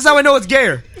people. This is how I know it's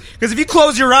gayer. Because if you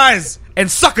close your eyes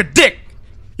and suck a dick,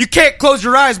 you can't close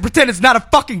your eyes and pretend it's not a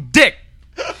fucking dick.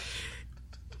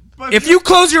 But If you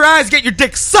close your eyes, get your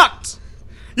dick sucked.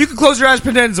 You can close your eyes and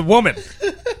pretend it's a woman.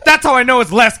 That's how I know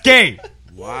it's less gay.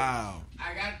 Wow.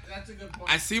 That's a good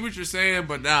point. I see what you're saying,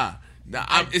 but nah,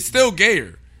 it's still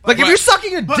gayer. Like, if you're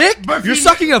sucking a dick, but if you're you-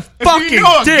 sucking a if fucking you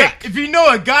know dick. if you know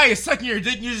a guy is sucking your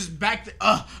dick, you're just back to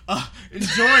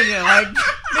enjoying it like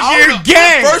I you're don't know.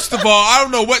 gay. First of all, I don't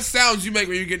know what sounds you make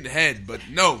when you're getting head, but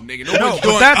no, nigga, No, nobody's but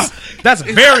doing. that's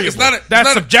variable. It's not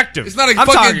That's subjective. It's not a I'm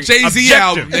fucking talking Jay-Z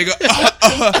album, objective.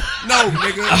 nigga. No,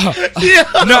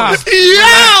 nigga. No.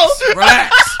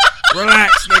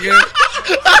 Relax, nigga.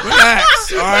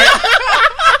 Relax, all right.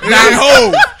 It ain't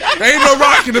Hov. There ain't no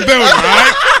rock in the building, all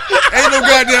right. Ain't no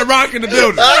goddamn rock in the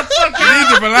building. You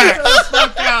need to relax.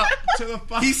 Fuck out to the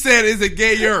fuck. He said, "Is it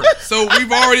gayer?" So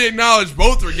we've already acknowledged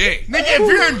both are gay. Nigga, if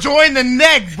you're enjoying the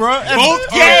neck, bro, that's Both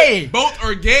gay. Both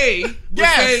are gay. We're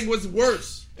Yes. saying what's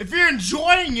worse. If you're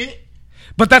enjoying it,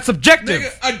 But that's subjective.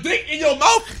 Nigga, a dick in your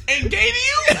mouth ain't gay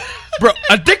to you? Bro,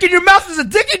 a dick in your mouth is a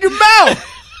dick in your mouth.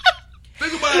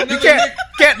 Think about it. You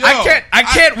nigga. I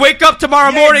can't wake up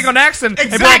tomorrow morning on accident and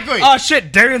be exactly. like, oh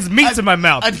shit, Darian's meat's in my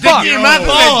mouth. a dick Fuck. in your mouth.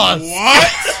 What?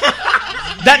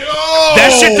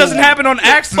 That shit doesn't happen on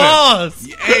accident.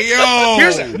 Pause. Hey, yo.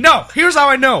 Here's how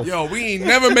I know. Yo, we ain't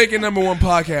never making #1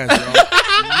 podcast,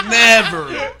 yo.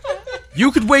 Never.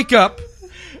 You could wake up.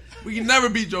 We can never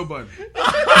beat Joe Budden. Dead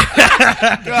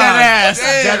ass.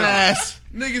 damn. Dead ass.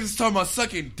 Niggas is talking about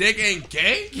sucking dick ain't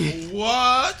gay?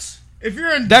 What? If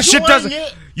you're enjoying That shit doesn't.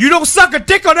 it, You don't suck a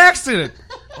dick on accident.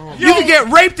 You can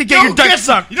get raped to get your dick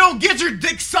sucked. You don't get your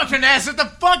dick sucked in ass. Get the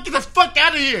fuck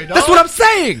out of here, dog. That's what I'm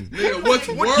saying. Nigga, what's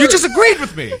worse? You just agreed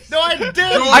with me. No, I did.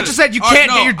 I just said you can't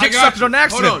get your dick sucked on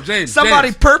accident. Hold on, James. Somebody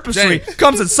James, purposely James.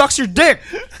 comes and sucks your dick.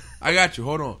 I got you.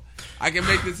 Hold on. I can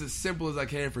make this as simple as I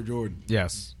can for Jordan.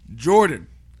 Yes. Jordan,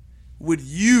 would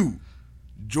you,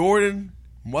 Jordan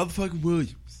motherfucking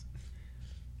Williams,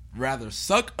 rather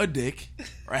suck a dick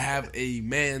or have a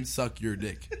man suck your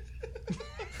dick?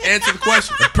 Answer the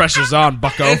question. The pressure's on,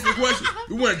 bucko. Answer the question.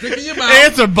 You want a dick in your mouth?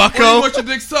 Answer, bucko. Or you want your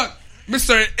dick sucked?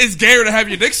 Mister, it's gayer to have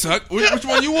your dick sucked. Which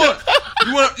one you want?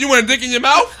 You want a dick in your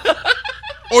mouth?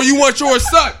 Or you want yours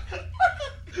sucked?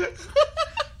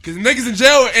 Because niggas in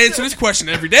jail answer this question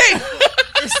every day.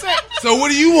 So what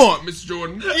do you want, Mr.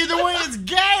 Jordan? Either way, it's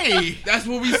gay. That's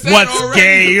what we said What's already.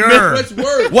 gayer? What's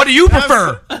worse? What do you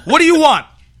prefer? What do you want?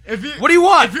 What do you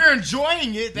want? If you're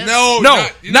enjoying it, that's No,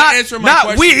 you're not answering my not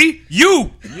question. we,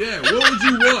 you. Yeah, what would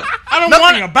you want? I don't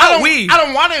Nothing want about we. I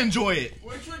don't want to enjoy it.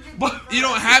 You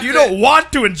don't have You to. don't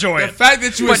want to enjoy The it. fact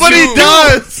that you But assume, he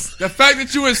does. The fact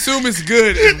that you assume it's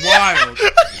good is wild.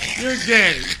 You're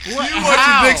gay. You want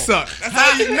How? your dick sucked. That's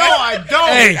how you No, I don't.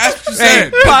 Hey, That's what you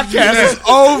hey, said. podcast is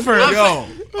over. Yo,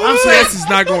 I'm saying this is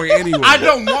not going anywhere. I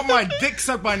don't want my dick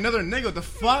sucked by another nigga. What the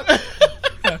fuck?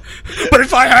 But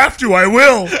if I have to, I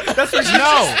will.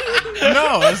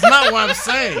 No, that's not what I'm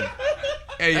saying.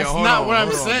 Hey, yo, That's hold not on, what I'm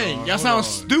hold on, saying. hold Y'all on. sound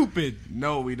stupid.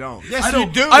 No, we don't. Yes, you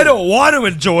do. I don't want to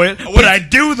enjoy it, but I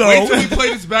do though. Wait till we play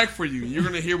this back for you. You're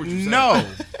gonna hear what you said. No,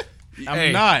 I'm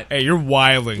Hey, not. Hey, you're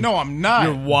wiling. No, I'm not.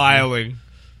 You're wiling.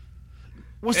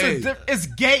 What's Hey. the difference? It's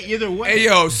gay either way. Hey,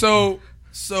 yo, so,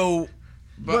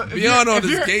 but if beyond you're- all if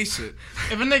this you're- gay shit,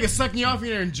 If a nigga sucking you off and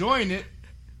you're enjoying it,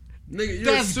 nigga, you're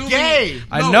that's assuming gay.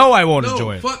 I know I won't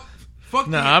enjoy it. Fuck.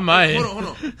 Nah, I might. Hold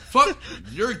on. Fuck,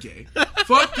 you're gay.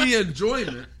 Fuck the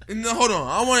enjoyment. And hold on,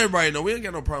 I want everybody to know we ain't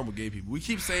got no problem with gay people. We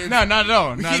keep saying no, not at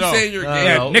all. We Not keep at all. saying you're No,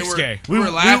 gay. no. and Nick's we're- gay. We're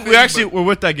laughing. We actually but- we're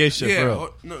with that gay shit, Yeah,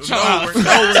 bro.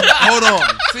 hold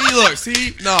on.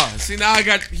 See, now he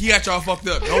got y'all fucked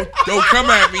up. Don't come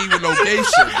at me with no gay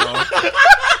shit, bro.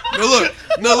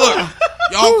 No, look.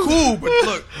 Y'all cool, but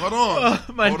look, hold on.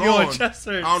 My hold new on. chest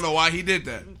hurts. I don't know why he did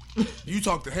that. You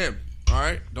talk to him, all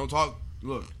right? Don't talk.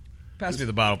 Look, Pass me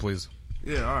the bottle, please.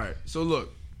 yeah, all right. So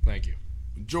look, Thank you.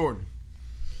 Jordan,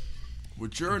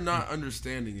 what you're not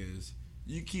understanding is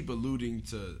you keep alluding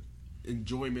to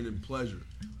enjoyment and pleasure.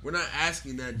 We're not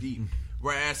asking that deep.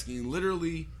 We're asking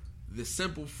literally the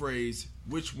simple phrase,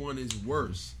 which one is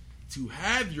worse? To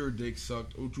have your dick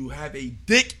sucked or to have a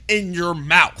dick in your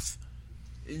mouth?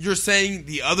 And you're saying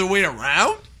the other way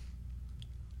around?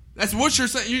 That's what you're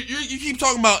saying. You keep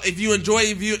talking about if you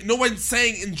enjoy, no one's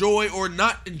saying enjoy or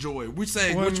not enjoy. We're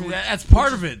saying Well, which one. that's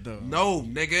part of it, though. No,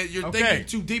 nigga, you're Okay. thinking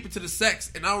too deep into the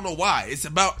sex, and I don't know why. It's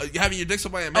about having your dick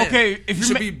sucked by a man. Okay, you if you're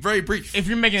should ma- be very brief. If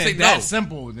you're making Say it that no.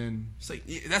 simple, then Say,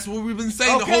 yeah, that's what we've been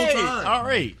saying the whole time. All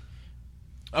right.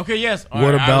 Okay, yes. All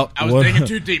What right, about- I was what- thinking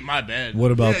too deep. My bad.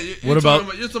 What about Yeah, what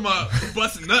about? you're talking about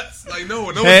busting nuts? Like no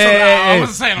one's Hey, talking hey, about. hey,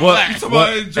 wasn't saying all what, that. You talking what,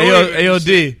 about enjoying it and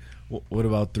AOD. What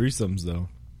about threesomes though?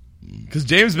 Because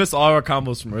James missed all our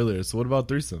combos from earlier. So what about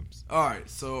threesomes? All right,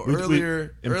 so We-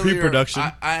 earlier in pre-production.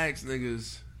 I asked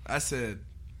niggas. I said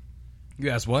You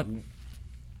asked what?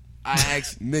 I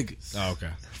asked niggas. Oh, okay.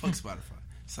 Fuck Spotify.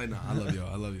 Say no. I love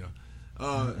y'all.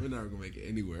 We're never gonna make it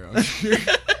anywhere.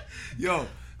 Yo,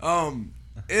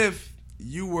 if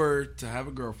you were to have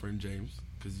a girlfriend, James,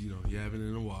 because you haven't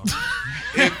in a while.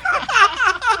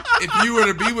 if you were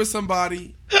to be with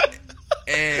somebody,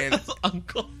 and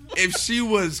if she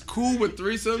was cool with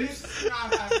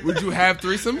threesomes, would you have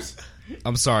threesomes?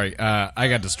 I'm sorry. I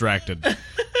got distracted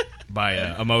by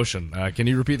emotion. Can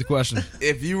you repeat the question?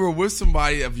 If you were with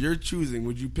somebody of your choosing,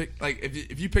 would you pick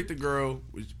if you picked a girl,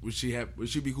 would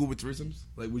she be cool with threesomes?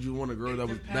 Like, would you want a girl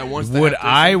that wants to Would have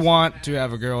I threesomes? want to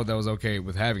have a girl that was okay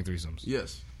with having threesomes?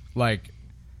 Yes, Like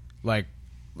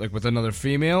with another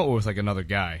female or with like another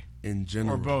guy? in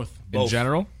general Or both. In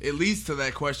general? It leads to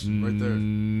that question right there.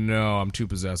 No, I'm too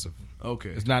possessive. Okay,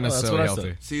 It's not that's necessarily what I healthy.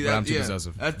 said. see but that? I'm too Yeah,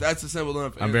 possessive. that's a simple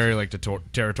enough. I'm answer. very like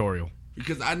territorial.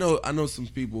 because I know some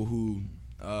people who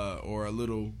are a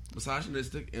little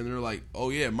misogynistic, and they're like,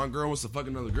 "Oh yeah, my girl wants to fuck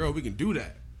another girl. We can do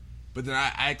that." But then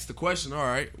I ask the question, "All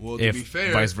right, well to If be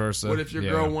fair, vice versa, what if your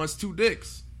yeah. girl wants two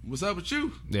dicks? What's up with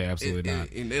you?" Yeah, absolutely not.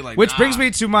 And they're like, Which nah. brings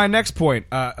me to my next point.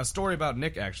 A story about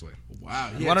Nick, actually.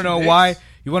 Wow, You want to know why?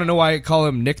 You want to know why I call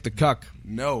him Nick the Cuck?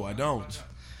 No, I don't.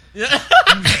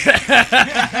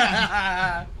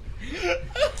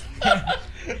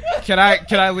 Can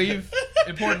I leave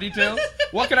important details?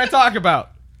 What can I talk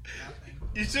about?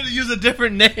 You should have used a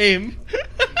different name.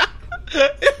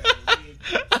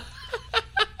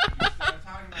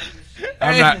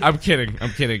 I'm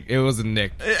kidding. It wasn't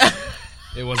Nick.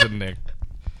 It wasn't Nick.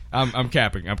 I'm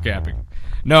capping.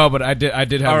 No, but I did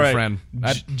have All a right, friend.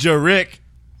 Jarick.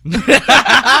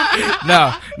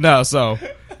 No. So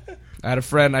I had a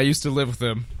friend. I used to live with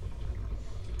him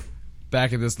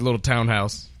back in this little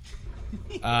townhouse.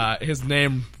 His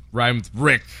name rhymed with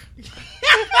Rick,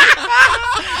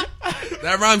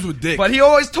 That rhymes with dick. but he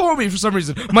always told me for some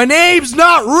reason, "My name's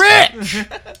not Rick."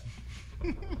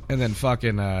 And then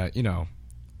fucking,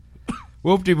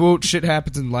 whoop-de-whoop, shit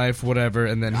happens in life, whatever,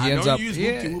 and then he I ends know up, you use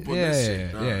whoop-de-whoop on this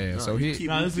shit. yeah. So you he, keep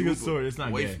Nah, this is a good whoop-de-whoop story. It's not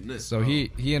away gay. from this, so bro.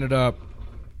 he ended up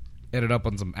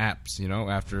on some apps,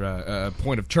 after a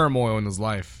point of turmoil in his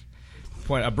life,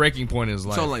 a breaking point in his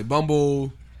life. Something like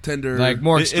Bumble. tender. Like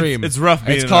more extreme. It's rough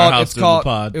being It's in our called. house It's during the called.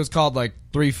 pod. It was called like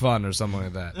 3 Fun or something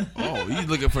like that. Oh, he's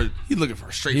looking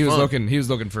for straight. He was fun. looking. He was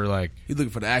looking for like He's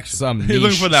looking for the action. some. He's niche,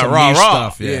 looking for that some rah, niche rah.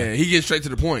 stuff. Yeah, he gets straight to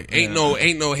the point. Ain't no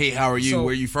hey, how are you? So-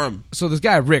 Where you from? So this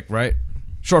guy Rick, right?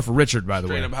 Short for Richard, by the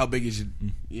Straight way. up, how big is your?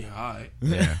 Yeah, all right.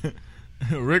 Yeah.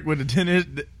 Rick with the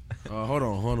 10-inch. Hold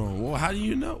on. Well, how do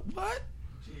you know? What?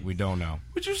 We don't know.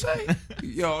 What you say?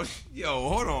 yo,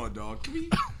 hold on, dog. Can we?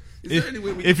 Is there any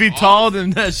way we If can he pause? tall,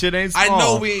 then that shit ain't small. I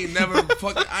know we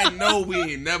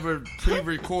ain't never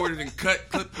pre-recorded and cut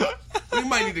clip. We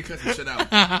might need to cut some shit out.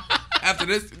 After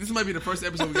this might be the first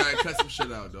episode we gotta cut some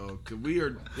shit out, dog. Cause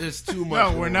there's too much. No,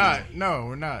 we're going not. on. No,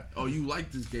 we're not. Oh, you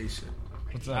like this gay shit?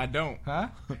 What's up? I don't. Huh?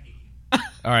 All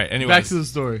right. Anyways. Back to the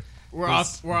story. We're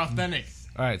authentic.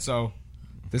 All right. So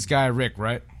this guy Rick,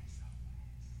 right?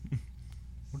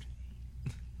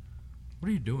 What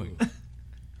are you doing?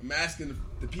 I'm asking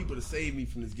the people to save me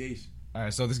from this gay shit. All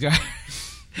right. So this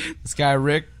guy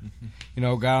Rick,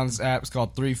 got on this app. It's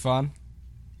called 3 Fun.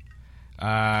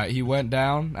 He went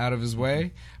down out of his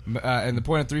way, and the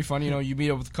point of 3 Fun, you meet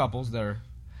up with couples that are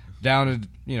down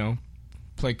to,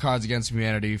 play Cards Against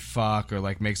Humanity, fuck, or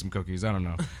like make some cookies. I don't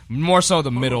know. More so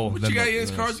the middle. What than you got the-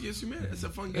 against Cards Against Humanity? It's a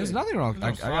fun game. There's nothing wrong.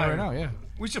 I got it right now. Yeah.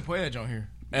 We should play that joint here.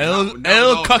 L.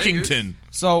 No, Cuckington.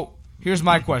 So here's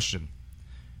my question: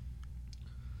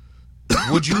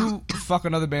 would you fuck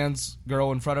another band's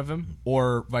girl in front of him,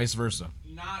 or vice versa?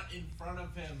 Not in front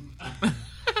of him.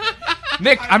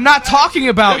 Nick, I'm not talking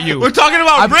about you. We're talking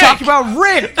about I'm Rick. talking about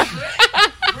Rick.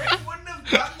 Rick wouldn't have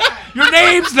done that. Your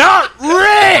name's not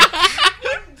Rick, He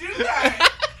wouldn't do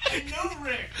that. I know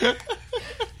Rick.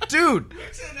 dude.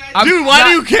 Rick said that. I'm Dude, why not-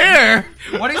 do you care?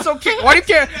 Why do you so? Why do you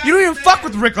care? You don't even fuck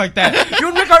with Rick like that. You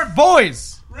and Rick aren't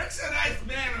boys. Rick's a nice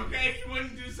man, okay? He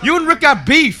wouldn't do something. You and Rick got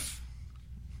beef,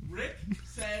 Rick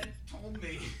told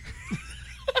me.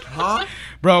 Huh?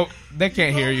 bro. They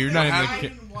can't hear you. You're not I even.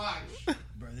 didn't watch.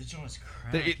 Bro, this joint's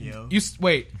crack, yo.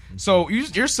 Wait. So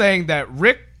you're saying that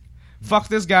Rick fucked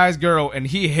this guy's girl and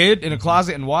he hid in a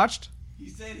closet and watched? He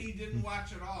said he didn't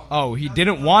watch at all. Oh, he Nothing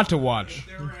didn't else. want to watch. If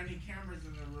there were any cameras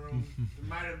in the room, it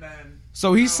might have been.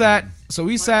 So he sat. So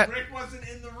he But sat. Rick wasn't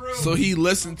in the room. So he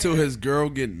listened to his girl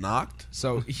get knocked?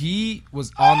 So he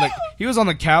was on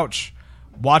the couch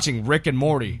watching Rick and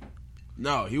Morty.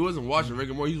 No, he wasn't watching Rick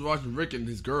and Morty. He was watching Rick and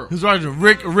his girl. Who's watching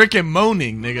Rick and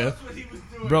moaning, nigga? That's what he was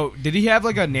doing. Bro, did he have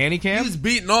like a nanny He cam? was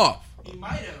beating off. He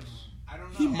might have. I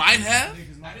don't know. He might have.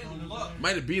 I didn't look.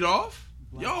 Might have beat off.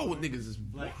 Y'all niggas is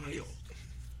wild.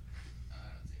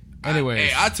 Anyways.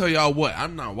 Hey, I tell y'all what.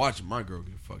 I'm not watching my girl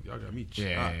get fucked. Y'all got me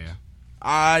Yeah.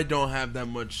 I don't have that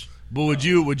much But would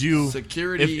you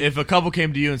security. if a couple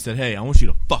came to you and said, "Hey, I want you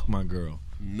to fuck my girl,"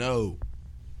 No.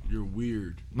 You're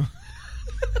weird.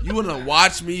 You want to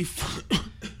watch me?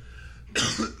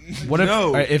 What if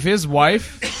No. if his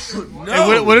wife? No.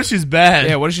 Hey, what if she's bad?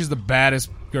 Yeah. What if she's the baddest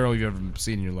girl you've ever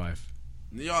seen in your life?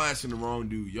 Y'all asking the wrong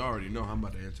dude. Y'all already know how I'm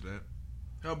about to answer that.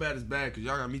 How bad is bad? Because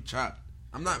y'all got me chopped.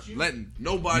 I'm not letting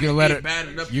nobody You gonna let get her? bad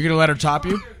enough. You gonna let her top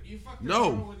you? You fucked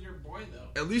No. the girl with your boy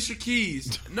though. Alicia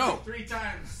Keys. No. 3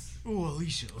 times. Ooh,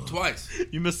 Alicia. Twice.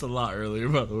 You missed a lot earlier,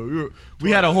 by the way.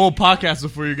 We had a whole podcast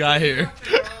before you got You here. fucked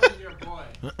the girl with your boy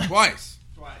Twice.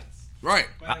 twice. Right.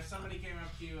 But if somebody came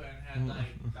up to you and had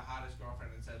like the hottest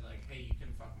girlfriend and said like, "Hey, you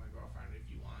can fuck my girlfriend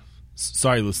if you want,"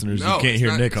 Sorry, listeners, No. you can't it's hear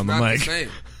not- Nick it's on the not mic. same.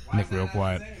 why Nick is that real not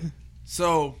quiet. the same?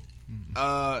 So,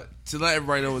 to let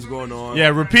everybody know what's going on. Yeah,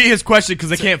 repeat his question because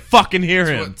they can't fucking hear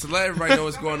him. To let everybody know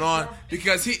what's going on,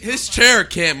 because his chair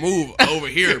can't move over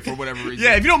here for whatever reason.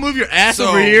 Yeah, if you don't move your ass So-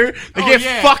 over here, they can't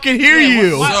yeah. fucking hear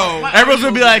you. So, Everyone's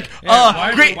gonna be like,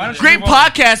 why great don't you move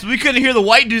podcast, but we couldn't hear the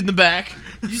white dude in the back."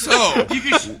 so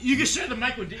You can share the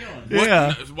mic with Dion. what,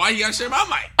 Yeah. why you gotta share my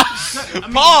mic?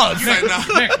 Pause. Like,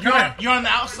 nah, Nick, come here. You're on the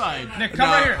outside. Nick, come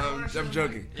nah, right here. I'm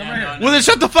joking. Come right here. Well, then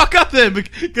shut the fuck up then,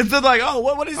 because they're like, "Oh,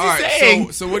 what is he All right,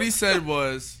 saying?" so what he said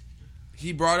was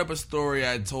he brought up a story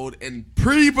I told in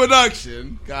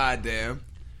pre-production. Goddamn.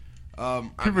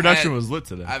 Pre-production was lit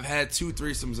today. I've had 2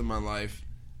 threesomes in my life,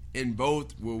 and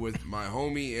both were with my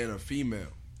homie and a female.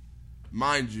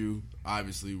 Mind you,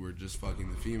 obviously we're just fucking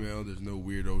the female. There's no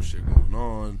weirdo shit going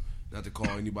on. Not to call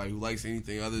anybody who likes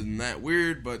anything other than that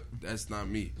weird, but that's not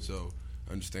me. So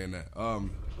understand that.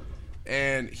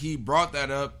 And he brought that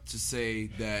up to say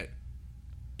that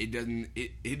it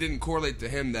didn't correlate to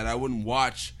him that I wouldn't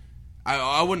watch.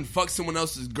 I wouldn't fuck someone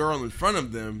else's girl in front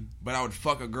of them, but I would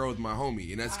fuck a girl with my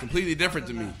homie, and that's completely different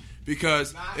to me.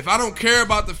 Because if I don't care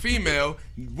about the female,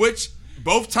 which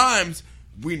both times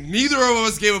neither of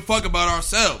us gave a fuck about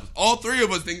ourselves. All 3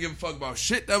 of us didn't give a fuck about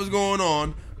shit that was going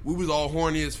on. We was all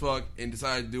horny as fuck and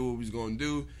decided to do what we was going to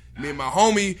do. Me and my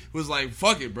homie was like,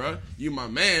 fuck it, bro. You my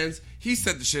mans. He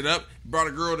set the shit up, brought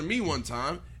a girl to me one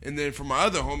time. And then for my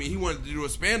other homie, he wanted to do a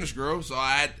Spanish girl. So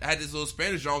I had this little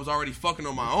Spanish girl I was already fucking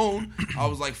on my own. I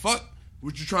was like, fuck,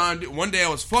 what you trying to do? One day I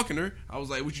was fucking her. I was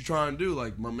like, what you trying to do?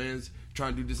 Like, my man's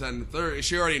trying to do this, that, and the third. And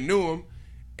she already knew him.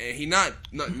 And he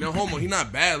no homo, he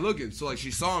not bad looking. So like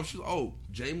she saw him, she was oh,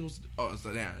 James was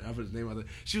so damn, I put his name out there.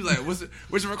 She was like,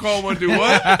 which McCall wanna do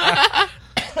what?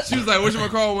 She was like, which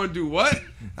McCall wanna do what?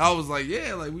 I was like,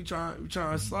 yeah, like we trying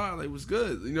to slide, like what's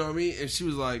good? You know what I mean? And she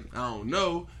was like, I don't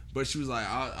know. But she was like,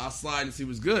 I'll slide and see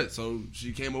what's good. So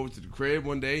she came over to the crib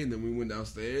one day and then we went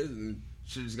downstairs and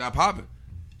she just got popping.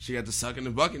 She got the sucking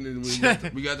and bucking and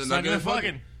we got the nugget and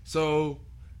fucking. So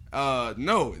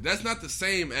no, that's not the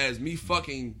same as me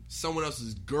fucking someone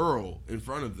else's girl in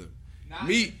front of them.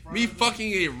 Me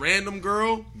fucking a random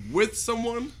girl with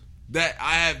someone that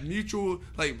I have mutual,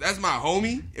 like, that's my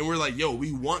homie, and we're like, yo,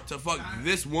 we want to fuck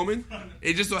this woman.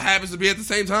 It just so happens to be at the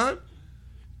same time.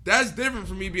 That's different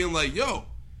from me being like, yo,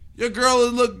 your girl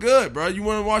look good, bro. You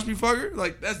want to watch me fuck her?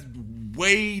 Like, that's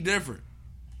way different.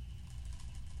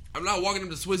 I'm not walking up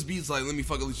to Swiss Beats like, let me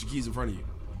fuck Alicia Keys in front of you.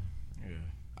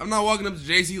 I'm not walking up to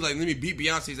Jay-Z like, let me beat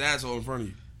Beyonce's asshole in front of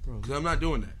you. Because I'm not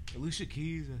doing that. Alicia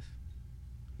Keys.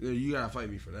 Yeah, you gotta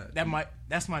fight me for that.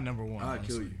 That's my number one. I'll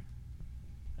kill you.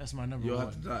 That's my number You'll one.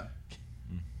 have to die.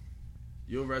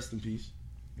 You'll rest in peace.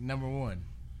 Number one.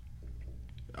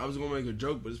 I was gonna make a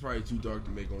joke, but it's probably too dark to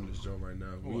make on this joke right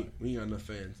now. We ain't got enough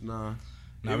fans. Nah.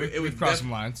 We've crossed some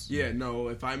lines. Yeah, no.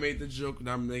 If I made the joke,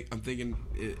 I'm thinking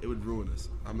it would ruin us.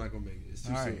 I'm not gonna make it. It's too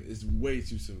soon. Right. It's way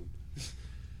too soon.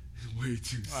 Way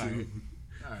too soon.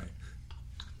 All right.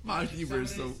 My humor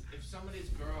is so. If somebody's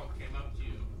girl came up to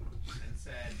you and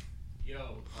said,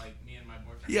 "Yo, like me and my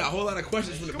boyfriend." Yeah, a whole lot of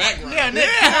questions from the background. Yeah,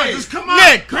 Nick. Come on,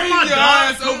 Nick. Come on,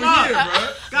 dog. over here,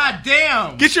 bro. God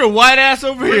damn. Get your white ass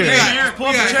over here. Pull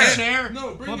up a chair.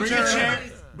 No, bring a a chair. chair.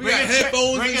 We got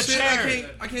headphones Bring and a shit. chair.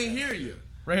 I can't hear you.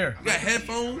 Right here. You got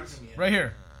headphones. Right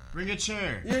here. Bring a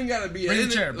chair. You ain't gotta be Bring in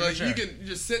a chair, it. bring a Like chair. you can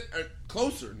just sit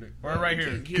closer, Nick. Or right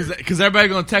here. Because everybody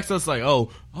gonna text us like, oh,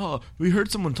 we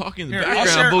heard someone talking in the Here,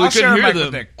 background, but we couldn't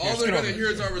hear them. All they're gonna hear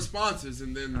is our responses,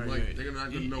 and then like they're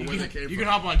not gonna know where they came from. You can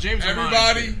hop on James.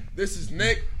 Everybody, this is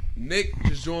Nick. Nick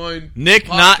just joined. Nick,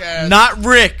 podcast not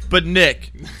Rick, but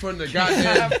Nick. from the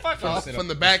goddamn from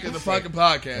the back of the fucking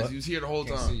podcast. He was here the whole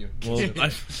time. Well,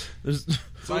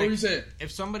 So what are you saying? If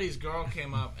somebody's girl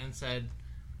came up and said,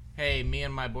 "Hey, me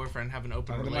and my boyfriend have an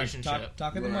open relationship,"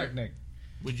 Talk in the mic, Nick.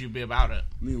 would you be about it?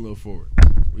 Lean a little forward.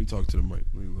 When you talk to the mic,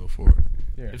 lean a little forward.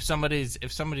 If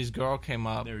somebody's girl came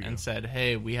up and said,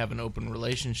 "Hey, we have an open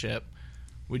relationship,"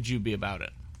 would you be about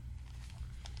it?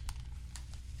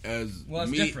 As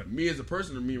it's me, different. me as a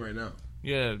person, or me right now?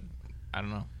 Yeah, I don't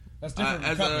know. That's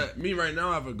different. Me right now,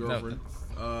 I have a girlfriend.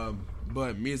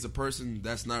 But me as a person,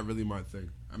 that's not really my thing.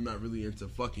 I'm not really into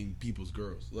fucking people's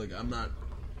girls. Like I'm not.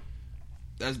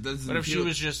 But if she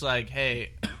was just like,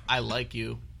 "Hey, I like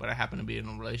you, but I happen to be in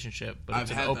a relationship, but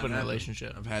it's an open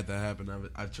relationship." I've had that happen.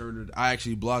 I've turned her. I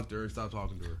actually blocked her and stopped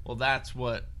talking to her. Well, that's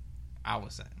what I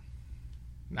was saying,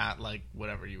 not like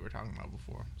whatever you were talking about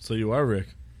before. so you are Rick.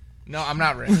 No, I'm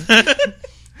not Rick.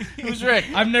 Who's Rick?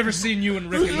 I've never seen you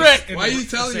and Rick. Who's Rick? Why are you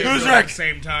telling me? Who's Rick? At the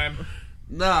same time.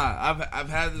 Nah, I've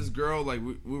had this girl, like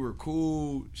we were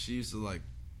cool. She used to like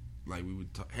we would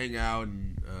hang out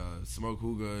and smoke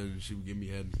hookah, and she would give me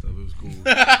head and stuff. It was cool.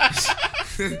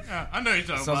 I know you're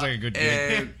talking Sounds about. like a good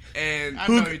gig. and I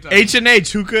know you're talking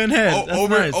H&H, hookah and head. That's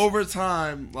nice. over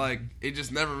time, like it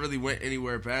just never really went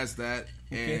anywhere past that,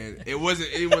 and it wasn't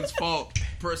anyone's fault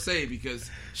per se because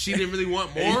she didn't really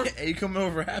want more. Hey, you coming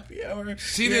over happy hour?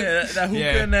 She didn't. That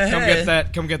hookah and that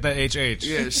head. Come get that HH.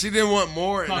 Yeah, she didn't want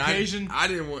more. Caucasian? And I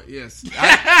didn't want. Yes,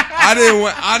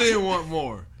 I didn't want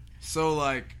more. So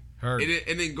like, it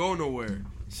didn't go nowhere.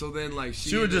 So then like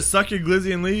She would just suck your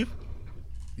glizzy and leave?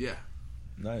 Yeah.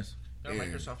 Nice. Don't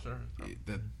make yourself sir.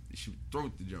 That she would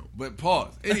throw the jump. But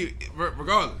pause. Anyway,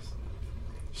 regardless,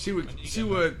 she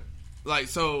would like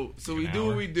so we do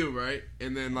what we do, right?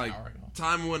 And then like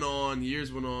time went on,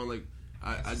 years went on. Like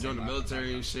I joined the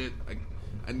military and shit.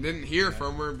 I didn't hear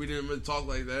from her. We didn't really talk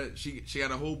like that. She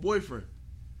got a whole boyfriend.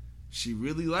 She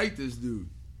really liked this dude,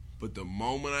 but the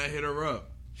moment I hit her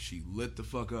up, she lit the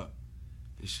fuck up.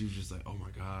 And she was just like, "Oh my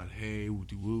god, hey, woo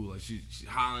woo!" Like she's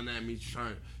hollering at me. She's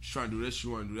trying to do this. She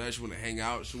want to do that. She want to hang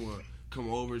out. She want to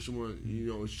come over. She want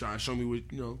she's trying to show me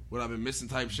what I've been missing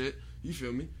type shit. You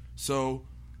feel me? So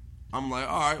I'm like,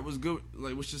 all right, what's good?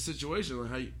 Like, what's your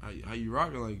situation? Like, how you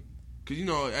rocking? Like,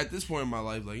 cause at this point in my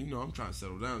life, like I'm trying to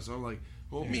settle down. So I'm like,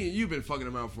 well, me and you've been fucking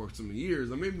around for some years.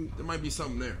 Like maybe there might be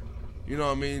something there. You know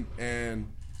what I mean?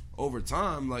 And over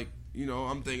time, like, you know,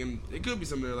 I'm thinking it could be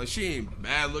something there. Like, she ain't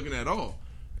bad looking at all.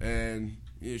 And,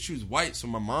 you know, she was white, so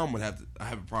my mom would have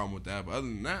a problem with that. But other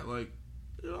than that, like,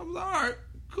 you know, I was like, all right,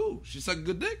 cool. She sucked a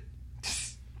good dick.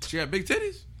 She had big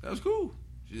titties. That was cool.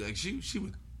 She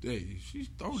would, hey, she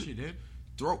throat. She did.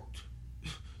 Throat.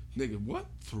 Nigga, what?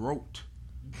 Throat.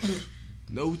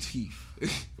 No teeth.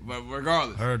 But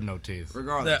regardless. Heard no teeth.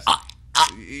 Regardless.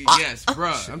 Yes,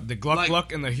 bruh. The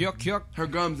gluck and the yuck. Her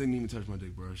gums didn't even touch my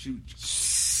dick, bro.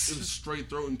 It was straight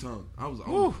throat and tongue. I was like,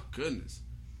 oh my goodness.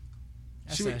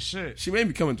 That's that shit. She made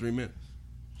me come in 3 minutes.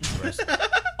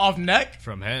 Off neck?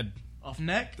 From head. Off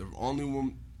neck? The only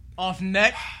one. Off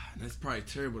neck? That's probably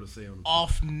terrible to say on the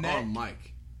Off neck? on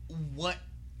mic. What?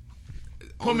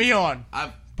 Put me on.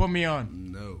 Put me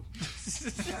on. No.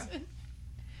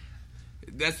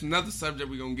 That's another subject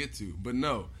we're going to get to. But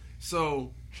no.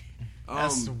 So.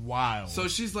 That's wild. So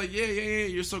she's like, yeah,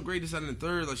 you're so great, this, that, and the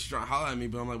third. Like, she's trying to holler at me,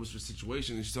 but I'm like, what's your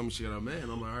situation? And she told me she got a man.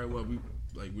 I'm like, all right, well,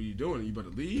 what are you doing? Are you about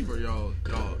to leave? Or y'all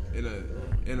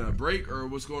in a break? Or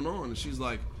what's going on? And she's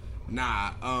like,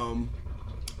 nah,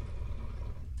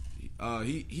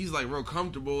 he's like real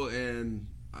comfortable, and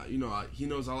you know, he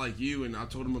knows I like you, and I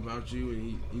told him about you, and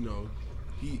he, you know,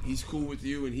 he's cool with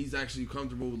you, and he's actually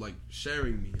comfortable with, like,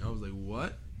 sharing me. I was like,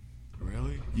 what?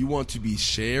 Really? You want to be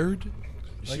shared?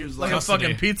 She was like a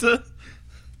fucking pizza?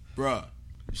 Bruh,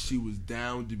 she was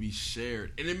down to be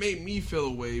shared. And it made me feel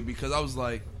a way because I was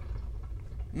like,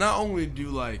 not only do,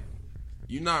 like,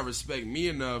 you not respect me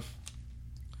enough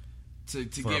to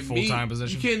For give a full-time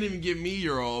position? You can't even give me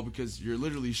your all because you're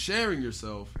literally sharing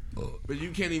yourself. But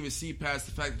you can't even see past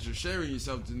the fact that you're sharing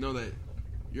yourself to know that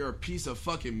you're a piece of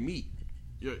fucking meat.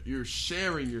 You're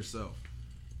sharing yourself.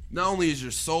 Not only is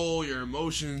your soul, your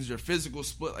emotions, your physical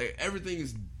split, like, everything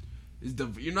is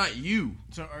you're not you.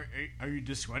 So are you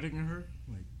discrediting her?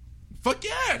 Like, fuck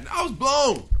yeah! I was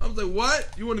blown. I was like,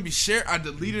 what? You want to be shared? I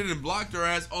deleted and blocked her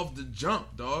ass off the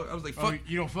jump, dog. I was like, fuck.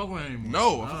 You don't fuck with her anymore?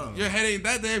 No. Your head ain't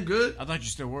that damn good. I thought you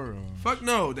still were. Fuck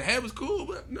no. The head was cool,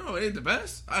 but no, it ain't the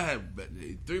best. I had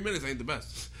 3 minutes ain't the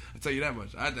best. I'll tell you that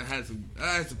much. I had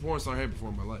some porn star head before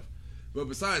in my life. But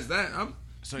besides that,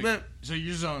 So you're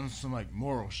just on some, like,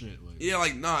 moral shit. Like. Yeah,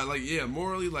 like, nah, like, yeah,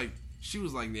 morally, like, she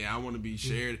was like, yeah, I want to be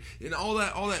shared. And all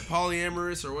that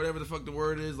polyamorous or whatever the fuck the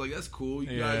word is, like, that's cool.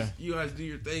 You guys do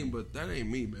your thing, but that ain't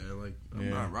me, man. Like,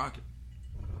 I'm not rocking.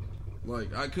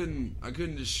 Like, I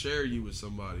couldn't just share you with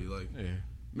somebody. Like,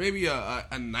 maybe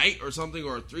a night or something,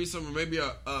 or a threesome, or maybe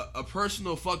a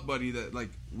personal fuck buddy that,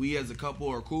 like, we as a couple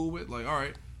are cool with. Like, all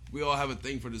right, we all have a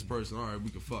thing for this person. All right, we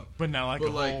can fuck. But not like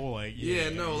whole, like, you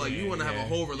want to have a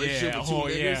whole relationship with two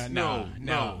niggas? No.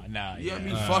 You got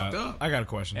me fucked up. I got a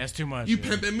question. That's too much. You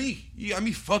pimping me. You got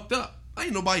me fucked up. I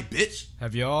ain't nobody, bitch.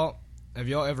 Have y'all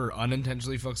ever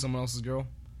unintentionally fucked someone else's girl?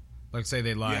 Like, say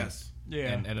they lied. Yes.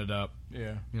 And ended up,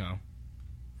 you know,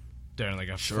 during like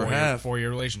a Sure four-year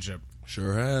relationship.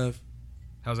 Sure have.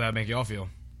 How's that make y'all feel?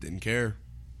 Didn't care.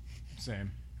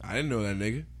 Same. I didn't know that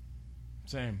nigga.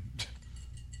 Same.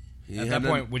 At that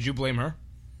point, would you blame her?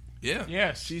 Yeah.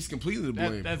 Yes. She's completely to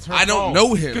blame. That's her I don't fault.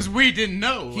 know him. Because we didn't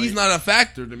know. He's not a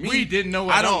factor to me. We didn't know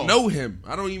I don't know him.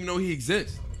 I don't even know he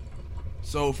exists.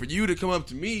 So for you to come up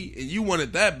to me and you want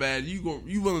it that bad, you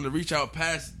willing to reach out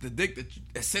past the dick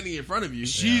that's sitting in front of you.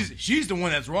 She's the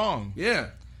one that's wrong. Yeah.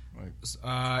 But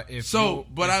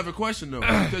I have a question though,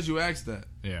 because you asked that.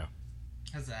 Yeah.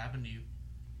 Has that happened to you?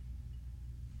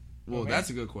 Well, that's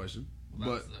a good question. That's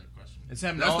but the question. It's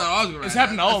happened. That's not what I was going to ask. It's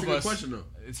happened to all of That's a us. good question though.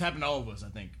 It's happened to all of us, I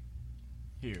think.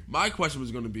 Here. My question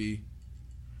was going to be,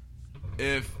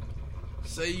 if,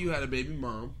 say you had a baby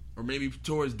mom, or maybe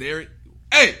towards Derek.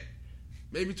 Hey!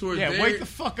 Maybe towards Derek. Yeah, wake the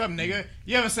fuck up, nigga.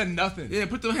 You haven't said nothing. Yeah,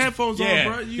 put the headphones on,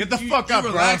 bro. Get the fuck up,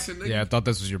 bro. Nigga. Yeah, I thought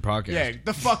this was your podcast. Yeah,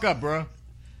 the fuck up, bro.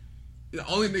 The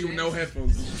only nigga with no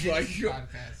headphones. Like,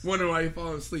 wondering why you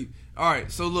falling asleep.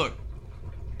 Alright, so look.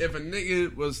 If a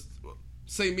nigga was,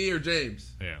 say me or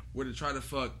James, would have tried to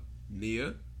fuck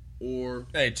Nia, or...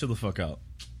 Hey, chill the fuck out.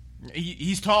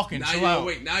 He's talking. Now chill you out.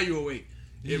 awake. Now you awake.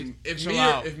 If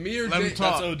me or let him James,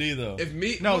 talk. That's OD though. If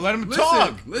me, no, let him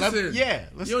talk. Listen,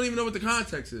 listen. You don't even know what the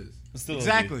context is. It's still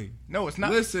Exactly. OD. No, it's not.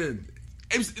 Listen,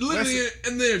 it's literally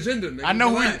in the agenda. Nigga.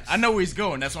 I know where he's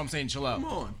going. That's what I'm saying. Chill out.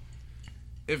 Come on.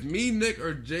 If me, Nick,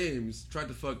 or James tried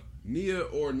to fuck Nia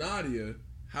or Nadia,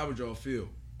 how would y'all feel?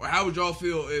 Or how would y'all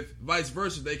feel if vice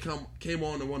versa they came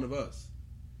on to one of us?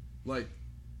 Like,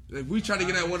 if we try to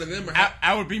get at one of them, or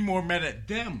I would be more mad at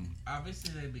them.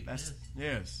 Obviously, they'd be pissed.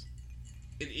 Yes.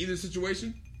 In either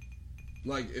situation,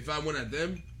 like if I went at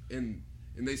them and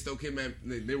they still came at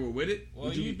they were with it.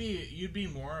 Well, you'd be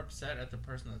more upset at the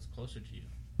person that's closer to you.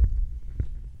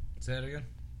 Say that again.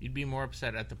 You'd be more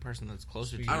upset at the person that's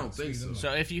closer to you. I don't think so.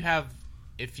 So if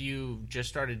you just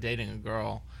started dating a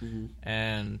girl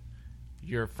and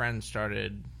your friend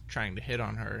started trying to hit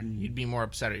on her, you'd be more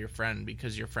upset at your friend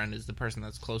because your friend is the person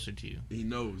that's closer to you. He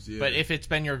knows, yeah. But if it's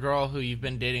been your girl who you've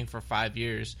been dating for 5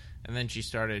 years and then she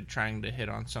started trying to hit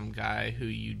on some guy who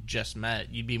you just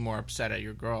met, you'd be more upset at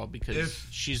your girl because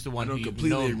she's the one who you've known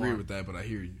more. I don't completely agree with that, but I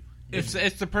hear you. It's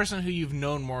the person who you've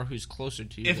known more who's closer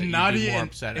to you. If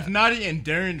Nadia and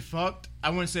Darian fucked, I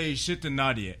wouldn't say shit to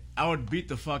Nadia. I would beat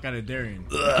the fuck out of Darian.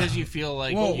 Because you feel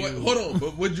like... Hold on.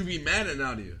 But would you be mad at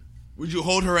Nadia? Would you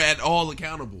hold her at all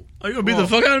accountable? Are you going to beat the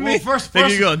fuck out of me? First,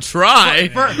 you're going to try.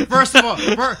 First of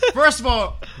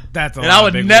all... That's a and lot I would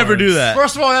of big never words. do that.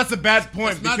 First of all, that's a bad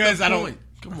point That's because not the I point.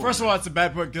 don't... Come on, First of all, it's a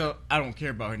bad point because I don't care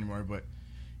about her anymore, but...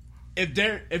 If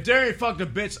Darian fucked a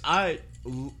bitch,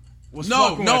 No,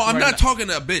 I'm not talking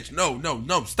to a bitch.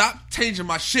 No. Stop changing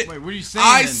my shit. Wait, what are you saying?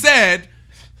 I said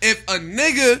if a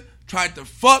nigga tried to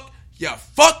fuck your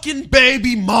fucking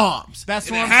baby moms. That's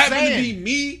and what it I'm happened saying. to be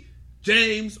me,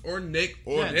 James, or Nick,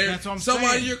 or that's what I'm somebody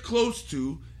saying. you're close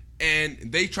to, and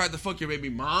they tried to fuck your baby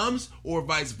moms, or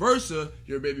vice versa,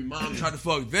 your baby mom tried to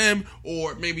fuck them,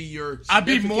 or maybe your I'd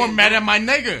be more mad at my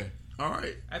nigga. All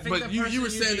right, I think but the you person were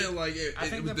you'd saying be- that like I it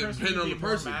think was the person dependent on the you'd be more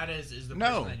person. mad is the No.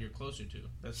 person that you're closer to.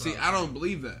 That's See, what I don't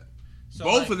believe that. So,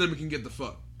 Both like- of them can get the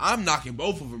fuck. I'm knocking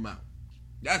both of them out.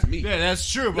 That's me. Yeah, that's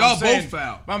true. But Y'all I'm saying, both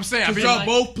foul. But I'm saying, I Because mean, y'all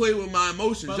both play with my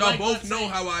emotions. But Y'all like, both let's know say-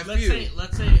 how I let's feel.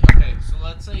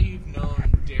 Let's say you've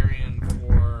known Darian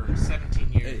for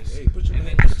 17 years. Hey, put your and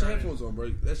then you started- headphones on, bro.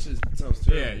 That shit sounds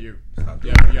terrible. yeah, you're. Stop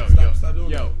Yo, doing yo, that. yo, Stop doing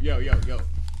yo, that. yo.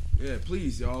 Yeah,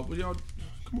 please, y'all. But y'all,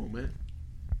 come on, man.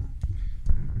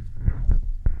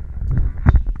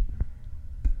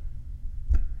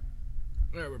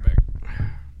 All right, we're back.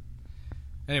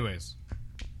 Anyways,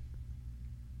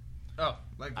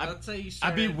 let's say you I'd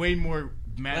started. be way more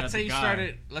mad Let's at say the you guy.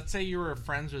 started. Let's say you were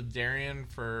friends with Darian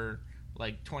for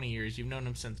like 20 years. You've known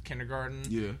him since kindergarten.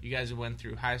 Yeah. You guys went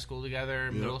through high school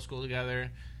together, middle school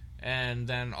together, and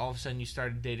then all of a sudden you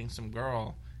started dating some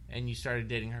girl, and you started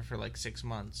dating her for like 6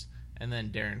 months, and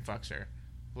then Darian fucks her.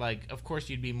 Like, of course,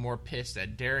 you'd be more pissed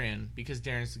at Darian because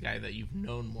Darian's the guy that you've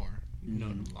known more. You've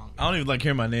known him longer. I don't even like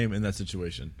hearing my name in that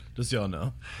situation. Just so y'all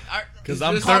know. Because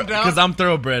Just calm down. I'm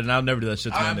thoroughbred and I'll never do that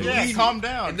shit to my niggas. Yeah, calm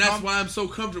down. And that's why I'm so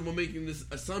comfortable making this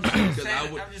assumption. Because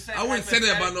I'm just saying, I wouldn't say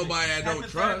that about nobody I don't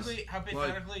trust.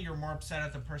 Hypothetically, you're more upset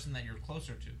at the person that you're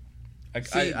closer to.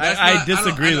 See, I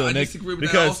disagree though, I Nick. disagree with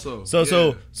because that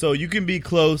also. so you can be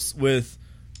close with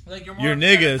Like you're more your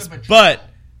upset at niggas, the betrayal. but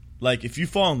like if you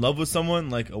fall in love with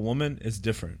someone like a woman, it's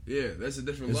different. Yeah, that's a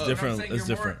different It's love. different. I'm saying It's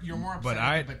different. You're more upset But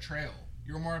at the betrayal.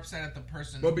 You're more upset at the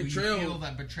person But who betrayal- you feel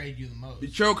that betrayed you the most.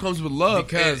 Betrayal comes with love.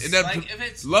 Because, and that like, if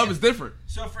it's- love if- is different.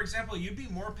 So, for example, you'd be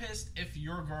more pissed if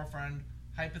your girlfriend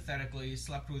hypothetically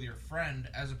slept with your friend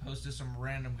as opposed to some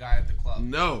random guy at the club.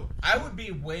 No. I would be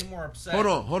way more upset. Hold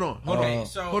on. Okay,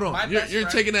 so Hold on. my You're best you're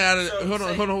friend- taking it out of. so Hold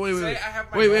on. say Wait. I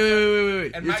have my Wait.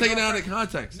 girlfriend, and You're my taking it out of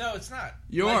girlfriend- context. No, it's not.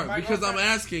 You Like, are my because I'm girlfriend-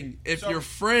 asking if So- your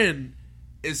friend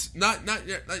is not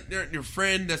your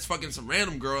friend that's fucking some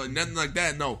random girl and nothing like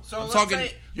that. No, So I'm let's talking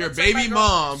say- your let's say baby my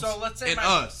moms so let's say and my-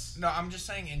 us. No, I'm just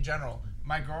saying in general.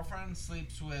 My girlfriend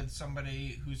sleeps with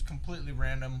somebody who's completely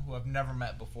random who I've never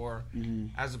met before,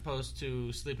 as opposed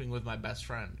to sleeping with my best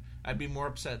friend. I'd be more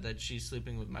upset that she's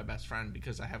sleeping with my best friend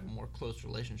because I have a more close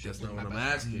relationship That's with not my what I'm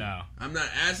best asking. No. I'm not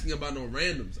asking about no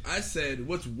randoms. I said,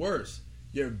 what's worse,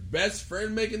 your best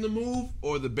friend making the move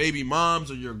or the baby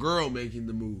moms or your girl making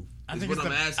the move? I Is think what it's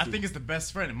I'm asking. I think it's the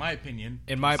best friend in my opinion.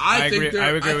 I agree think with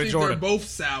they're Jordan. both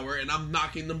sour, and I'm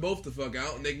knocking them both the fuck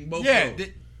out, and they can both Yeah, go.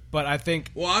 But I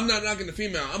think Well, I'm not knocking the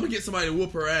female. I'm gonna get somebody to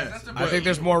whoop her ass. I think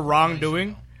there's more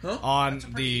wrongdoing Huh? on That's a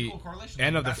pretty the equal correlation.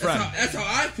 end of the That's friend. That's how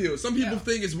I feel. Some people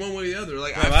think it's one way or the other.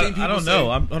 Like Bro, I've seen people I don't say, know.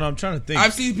 I'm trying to think.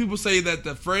 I've seen people say that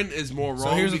the friend is more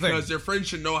wrong here's the because thing. their friend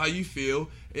should know how you feel,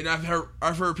 and I've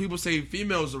heard people say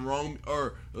females are wrong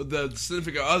or the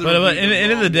significant other. but would be in the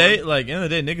end of the wrong day, one. like end of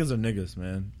the day, niggas are niggas,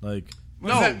 man. Like What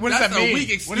does that that's mean? a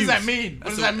weak What does that excuse. mean? What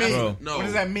That's does that mean? Bro. No, What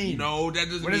does that mean? No, that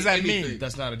doesn't. What does that mean? anything.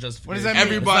 That's not a justification. What does that mean?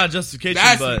 Everybody, it's not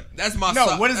justification, but that's my No,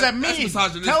 side. what does that That's mean?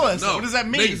 misogynistic. Tell us. No, What does that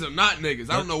mean? Niggas are not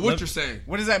niggas. I don't know what you're saying.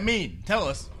 What does that mean? Tell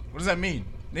us. What does that mean?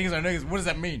 Niggas are niggas. What does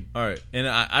that mean? all right. And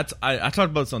I talked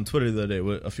about this on Twitter the other day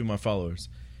with a few of my followers.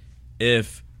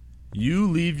 If you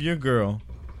leave your girl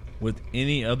with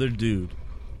any other dude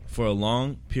for a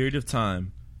long period of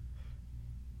time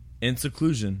in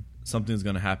seclusion, something's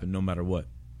gonna happen no matter what.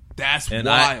 That's And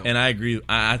wild. I agree.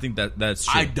 I think that's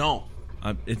true. I don't.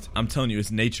 I'm telling you,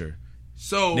 it's nature.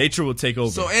 So Nature will take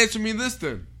over, So answer me this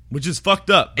then. which is fucked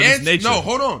up. But it's nature. No,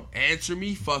 hold on. Answer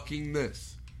me fucking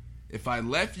this. if I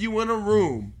left you in a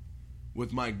room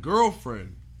with my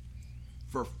girlfriend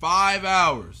for 5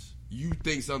 hours, you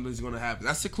think something's going to happen.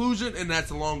 That's seclusion, and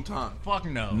that's a long time. Fuck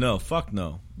no. No, fuck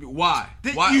no. Why?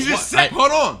 You just said...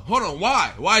 Hold on.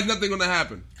 Why? Why is nothing going to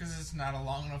happen? Because it's not a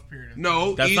long enough period of time.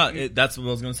 No. That's what I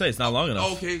was going to say. It's not long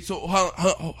enough. Okay, so how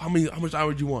much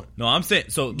hours do you want? No, I'm saying...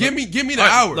 So Give me the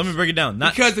hours. Let me break it down.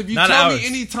 Because if you tell me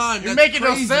any time, you're that's making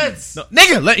crazy. no sense. No,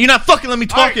 nigga, you're not fucking let me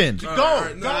talk in. Go.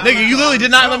 Nigga, you literally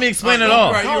did not let me explain at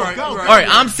all. You're right. All right,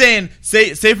 I'm saying...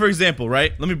 Say for example,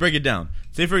 right? Let me break it down.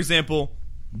 Say for example...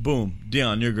 Boom,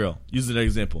 Dion, your girl. Use that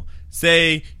example.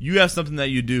 Say you have something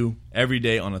that you do every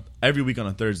week on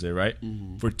a Thursday, right?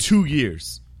 Mm-hmm. For 2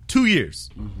 years. 2 years.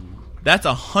 Mm-hmm. That's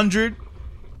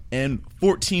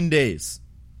 114 days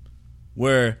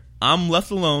where I'm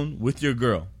left alone with your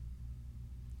girl.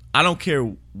 I don't care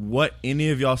what any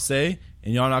of y'all say,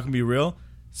 and y'all not gonna be real.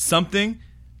 I'm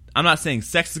not saying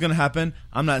sex is gonna happen.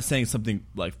 I'm not saying something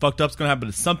like fucked up's gonna happen.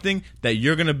 It's something that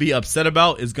you're gonna be upset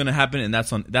about is gonna happen, and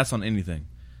that's on anything.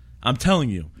 I'm telling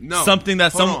you, something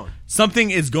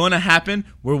is going to happen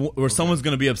where someone's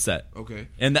going to be upset. Okay,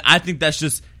 and I think it's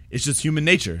just human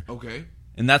nature. Okay,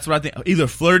 and that's what I think. Either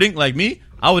flirting, like me,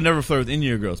 I would never flirt with any of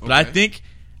your girls, but I think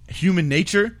human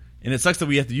nature, and it sucks that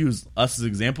we have to use us as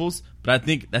examples, but I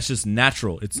think that's just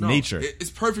natural. It's nature. It's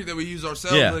perfect that we use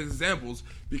ourselves as examples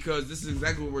because this is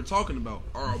exactly what we're talking about.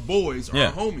 Our boys,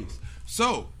 our homies.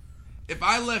 So, if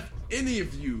I left any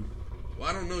of you, well,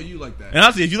 I don't know you like that. And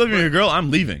honestly, if you leave me with your girl,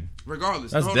 I'm leaving.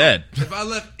 Regardless, that's dead. If I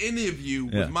left any of you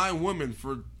with my woman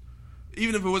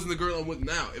even if it wasn't the girl I'm with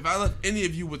now, if I left any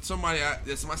of you with somebody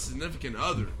that's my significant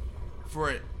other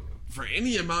for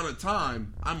any amount of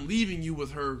time, I'm leaving you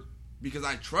with her because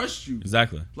I trust you.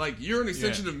 Exactly. Like, you're an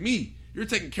extension of me. You're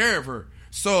taking care of her.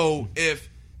 So if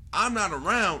I'm not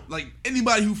around, like,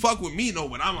 anybody who fuck with me know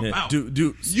what I'm about.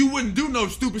 You wouldn't do no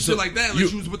stupid shit like that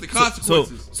unless you was with the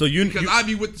consequences. Because I'd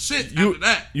be with the shit after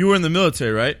that. You were in the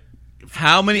military, right?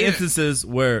 How many instances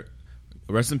where,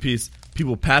 rest in peace,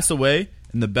 people pass away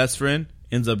and the best friend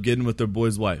ends up getting with their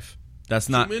boy's wife? That's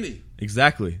not too many.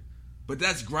 Exactly. But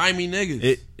that's grimy niggas.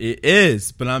 It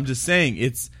is, but I'm just saying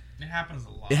it happens a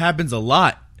lot. It happens a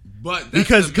lot. But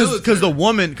because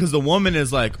the woman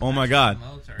is like, oh my god,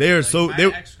 they are so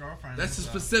they. That's a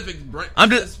specific.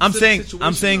 I'm saying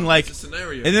like at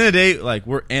the end of the day, like,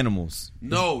 we're animals.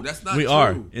 No, that's not. We true.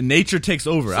 are, and nature takes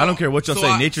over. I don't care what y'all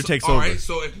say. Nature takes over. All right.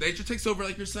 So if nature takes over,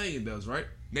 like you're saying it does, right?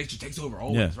 Nature takes over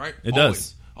always, right? It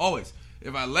does. Always.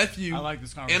 If I left you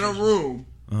in a room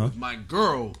with my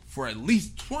girl for at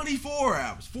least 24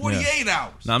 hours, 48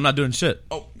 hours. No, I'm not doing shit.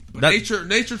 Oh. But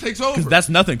nature takes over. Because that's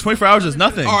nothing. 24 hours is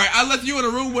nothing. All right, I left you in a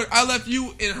room with. I left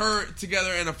you and her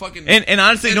together in a fucking. And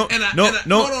honestly, no.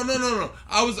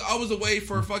 I was away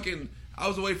for fucking. I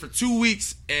was away for 2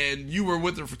 weeks, and you were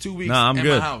with her for 2 weeks. Nah, I'm at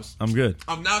good. my house. I'm good.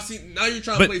 Now you're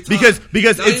trying to play time.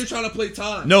 Because now you're trying to play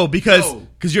time. No, because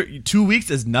 2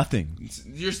 weeks is nothing.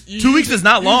 2 weeks is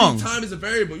not long. Time is a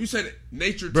variable. You said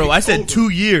nature. Bro, I said 2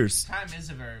 years. Time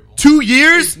is a variable. 2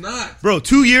 years? It's not. Bro,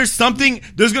 2 years,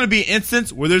 there's going to be an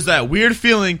instance where there's that weird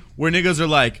feeling where niggas are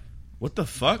like, what the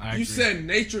fuck? You said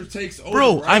nature takes over.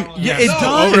 Bro, right? it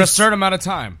does. Over a certain amount of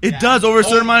time. It does over a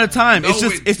certain amount of time. It's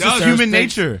just human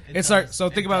nature. It's like,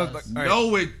 so think about it. Like,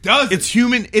 no, it doesn't. It's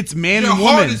human. It's man Your and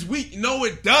woman. Your heart is weak. No,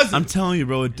 it doesn't. I'm telling you,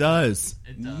 bro, it does.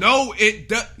 No, it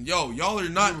does. Yo, y'all are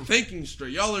not thinking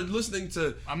straight. Y'all are listening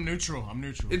to. I'm neutral.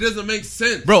 It doesn't make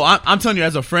sense. Bro, I'm telling you,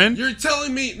 as a friend. You're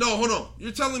telling me. No, hold on.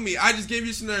 You're telling me I just gave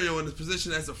you a scenario in this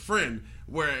position as a friend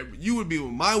where you would be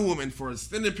with my woman for an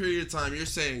extended period of time. You're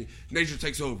saying nature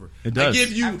takes over. It does. I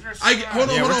give you. Hold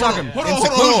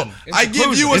on. I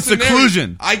give you a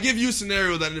scenario. I give you a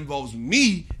scenario that involves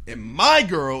me and my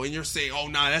girl, and you're saying, "Oh,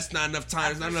 nah, that's not enough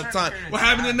time. It's not enough time." What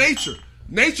happened to nature?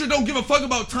 Nature don't give a fuck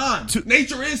about time.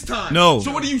 Nature is time. No.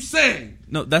 So what are you saying?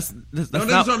 No, that's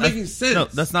not making sense. No,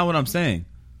 that's not what I'm saying.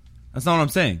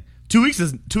 2 weeks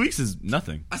is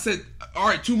nothing. I said, all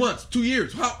right, 2 months, 2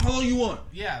 years. How long you want?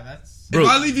 Yeah, that's. Bro, if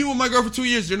I leave you with my girl for 2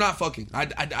 years, you're not fucking.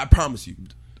 I promise you.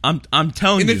 I'm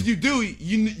telling you. And if you do,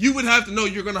 you would have to know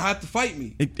you're gonna have to fight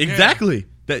me. Exactly.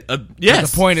 That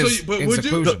yes. The point is in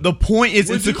seclusion. The point is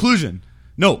in seclusion.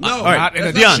 No, all right. Not in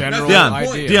a general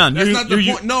idea. Dion, that's not the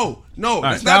point. No,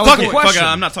 that's not fuck the it. point. Fuck it.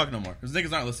 I'm not talking no more because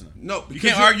niggas aren't listening. No, you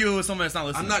can't argue with someone that's not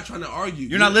listening. I'm not trying to argue.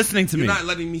 You're not listening to me. You're not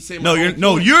letting me say my whole point.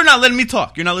 You're not letting me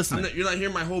talk. You're not listening. You're not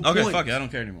hearing my whole point. Okay, fuck it. I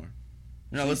don't care anymore.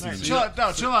 You're not listening. Chill out.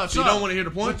 You don't want to hear the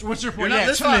point? What's your point? You're not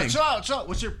listening. Chill out.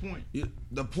 What's your point?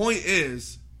 The point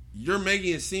is, you're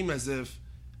making it seem as if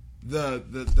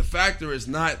the factor is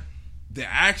not the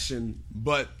action,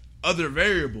 but other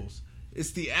variables.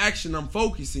 It's the action I'm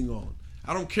focusing on.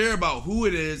 I don't care about who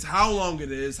it is, how long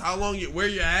it is, where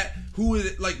you're at, who is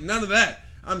it, like none of that.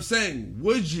 I'm saying,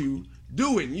 would you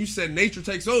do it? And you said nature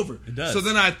takes over. It does. So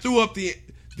then I threw up the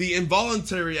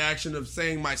involuntary action of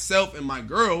saying myself and my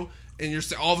girl, and you're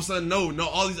saying all of a sudden, no,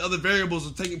 all these other variables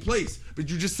are taking place. But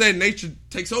you just said nature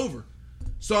takes over.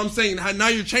 So I'm saying now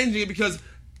you're changing it because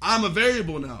I'm a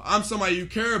variable now. I'm somebody you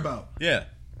care about. Yeah.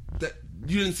 That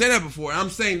you didn't say that before. I'm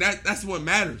saying that's what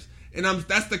matters. And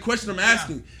that's the question I'm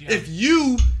asking. Yeah. If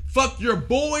you fuck your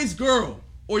boy's girl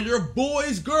or your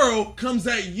boy's girl comes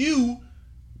at you,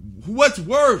 what's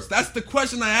worse? That's the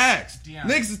question I asked. Yeah.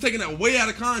 Niggas is taking that way out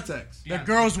of context. The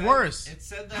girl's worse. It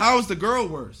said that. How is the girl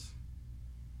worse?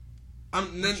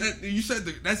 You said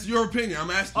that's your opinion.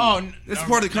 I'm asking. Oh, you. That's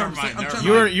part of the conversation.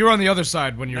 You're on the other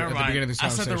side when you're at the beginning of this I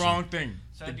conversation. said the wrong thing.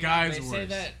 So the Dion, guy's they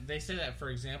worse. They say that, for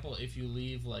example, if you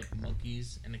leave like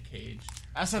monkeys in a cage.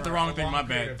 I said the for wrong a thing. long My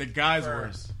period bad. of- The guy's for-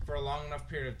 worse. For a long enough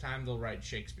period of time, they'll write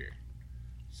Shakespeare.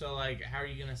 So, like, how are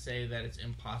you gonna say that it's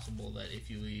impossible that if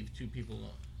you leave two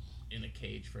people in a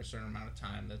cage for a certain amount of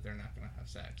time that they're not gonna have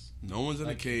sex? No one's in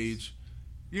a cage.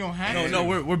 You don't have No,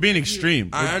 we're being extreme.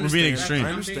 I We're being understand. extreme. I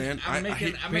understand. I'm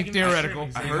making Being theoretical.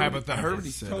 an I example. heard what he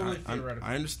said. Totally theoretical.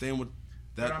 I understand what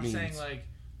But that I'm means. saying, like,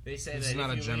 they say This that is not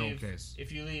if a you general leave, case.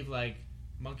 if you leave like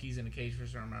monkeys in a cage for a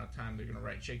certain amount of time, they're gonna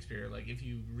write Shakespeare. Like if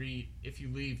you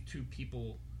leave two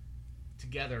people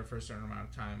together for a certain amount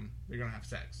of time, they're gonna have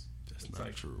sex. That's It's not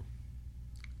like- true.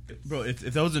 Bro, if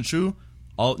that wasn't true,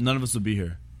 none of us would be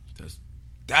here.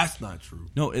 That's not true.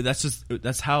 No,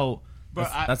 that's how But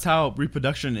that's how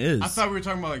reproduction is. I thought we were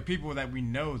talking about like people that we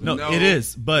know. no, No. it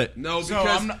is, but No, So,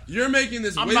 because I'm not- you're making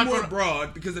this I'm way not more gonna-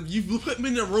 broad. Because if you put me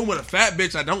in a room with a fat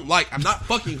bitch I don't like, I'm not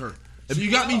fucking her. If you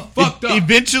got me fucked up,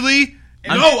 eventually,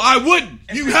 no, I wouldn't.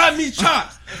 You had me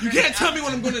chopped. You can't tell me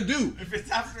what I'm gonna do. If it's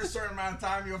after a certain amount of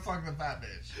time, you'll fuck the fat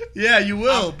bitch. yeah, you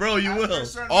will, bro, you will.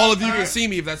 All of you can see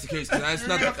me if that's the case. 'Cause that's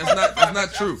not true. I'm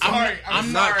not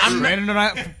sorry. true.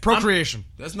 Random procreation.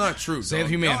 That's not true. Save dog.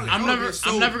 humanity. Y'all- I'm y'all never. get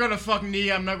so- I'm never gonna fuck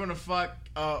Nia. I'm not gonna fuck.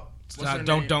 What's her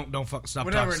name? Don't fuck. Stop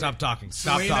Whatever talking. Stop name. talking.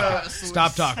 Stop Selena- talking.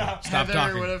 Stop talking. Stop Heather,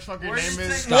 talking. whatever the fuck her Where name you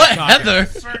is. think- What, Stop talking. Heather?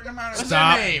 Certain amount of What's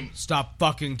Stop. her name? Stop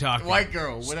fucking talking. White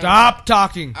girl. Whatever. Stop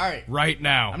talking. All right. Right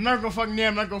now. I'm not gonna fuck Nia.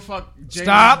 I'm not gonna fuck James'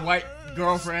 Stop. white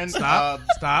girlfriend. Stop.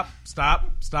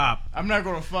 Stop. I'm not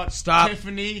gonna fuck Stop.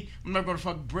 Tiffany. I'm not gonna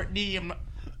fuck Brittany. I'm not.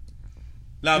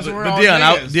 Nah, Because we're but all Dion,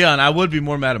 niggas. I would be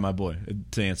more mad at my boy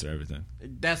to answer everything.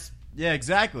 That's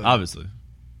exactly. Obviously,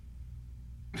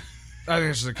 I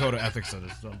think it's just a code of ethics of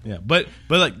this. yeah. But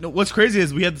like, no, what's crazy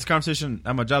is we had this conversation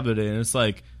at my job the other day, and it's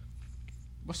like,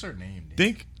 What's her name?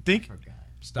 Dude? think,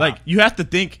 Stop. like you have to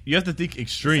think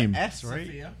extreme. S, right?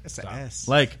 Sophia. It's an S.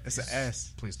 Like, It's an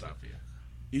S. Please stop.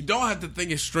 You don't have to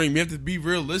think extreme. You have to be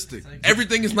realistic.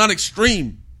 Everything is not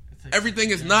extreme. Everything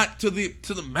is not to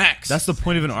the max. that's the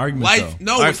point of an argument. Life- though.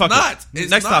 no, All right, it's fuck it. not. It's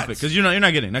Next not. topic, because you're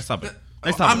not getting. Next topic.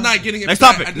 Next topic. I'm not getting it. Next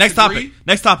because topic. I Next disagree. topic.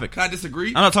 Next topic. Can I disagree?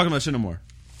 I'm not talking about shit no more.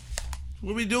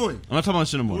 What are we doing? I'm not talking about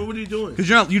shit no more. What are you doing? Because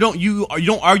you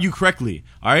don't argue correctly.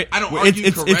 All right. I don't Well, argue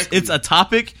it's correctly. It's a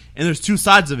topic, and there's two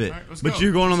sides of it. All right, let's but go.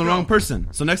 you're going on the Let's wrong go. person.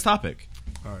 So next topic.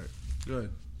 All right,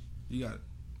 good. You got it.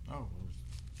 Oh,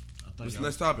 What's the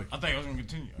next topic? I thought I was gonna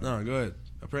continue. No, go ahead.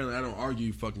 Apparently, I don't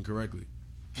argue fucking correctly.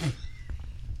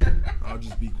 I'll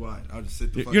just be quiet. I'll just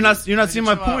sit the fuck You're not down. seeing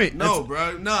my chill out. point. No,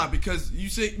 bro. Nah, because you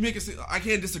make it. I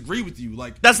can't disagree with you.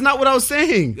 Like That's not what I was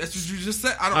saying. that's what you just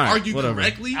said. I don't All right, argue whatever.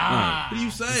 correctly. Ah. What are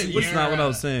you saying? That's not what I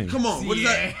was saying. Come on. What is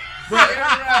that? Sierra. Bro, if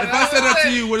I said that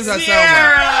to you, what does that sound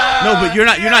like? No, but you're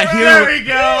not There hearing. we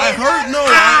go. I heard. No,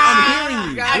 I'm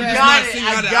hearing you. I We're just got not it. seeing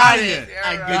I eye to got eye it. yet.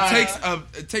 I got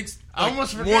It takes I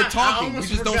almost more forgot. I talking. We almost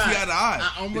just don't see forgot. eye to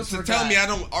eye. I almost To forgot. tell me I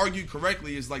don't argue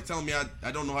correctly is like telling me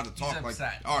I don't know how to talk. Like,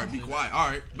 upset. all right, be quiet. All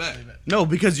right, bet. No,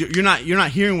 because you're not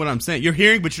hearing what I'm saying. You're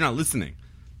hearing, but you're not listening.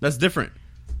 That's different.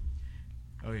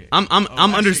 Oh, yeah. I'm actually,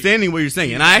 understanding what you're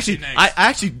saying, and I actually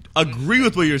next. agree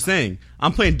with what you're saying.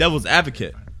 I'm playing devil's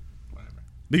advocate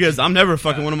because I'm never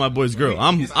fucking one of my boys' girl.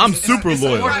 I'm super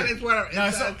loyal.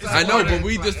 I know,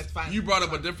 but you brought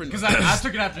up a different Because I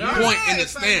took it after you. point in the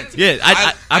stance. Yeah,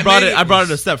 I brought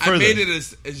it a step further. I made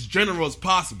it as general as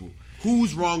possible.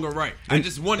 Who's wrong or right? I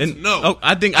just wanted to know. Oh,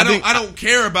 I don't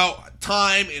care about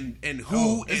time and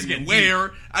who it's and getting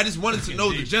where. I just wanted to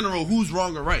know the general who's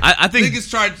wrong or right. I think- niggas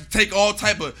tried to take all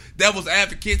type of devil's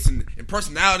advocates and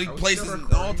personality places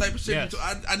and all type of shit. Yes.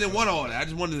 I didn't want all that. I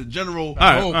just wanted the general. All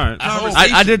right, all right.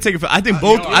 Conversation. I did take it. I think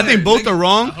both. know. I think both are I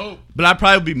wrong. hope. But I'd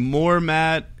probably be more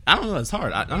mad. I don't know. It's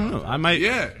hard. I don't know. I might.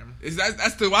 Yeah.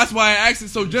 That's why I asked it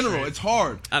so general. It's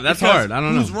hard. That's hard. I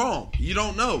don't know. Who's wrong? You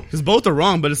don't know. Because both are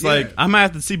wrong, but it's like, I might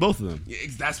have to see both of them. Yeah,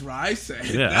 that's what I say.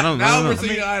 Yeah, I don't know. Now we're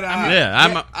seeing eye to eye.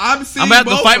 Yeah, I'm seeing I'm about to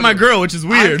both fight of my them. girl, which is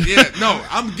weird.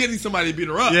 I'm getting somebody to beat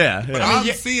her up. Yeah. But I'm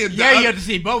seeing. Yeah, you have to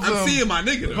see both of them. I'm seeing my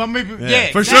nigga. But maybe,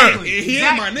 for exactly. sure. He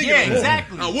ain't my nigga. Yeah, no more.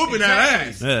 exactly. I'm whooping that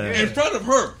ass Yeah. in front of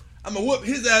her. I'm gonna whoop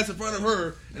his ass in front of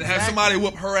her and have somebody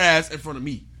whoop her ass in front of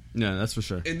me. Yeah, that's for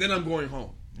sure. And then I'm going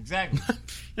home. Exactly.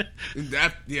 And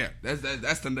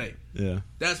that's the day. Yeah.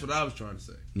 That's what I was trying to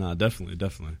say. Nah, definitely.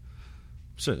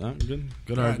 Shit, good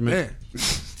God, argument. man.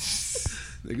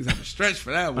 Niggas have to stretch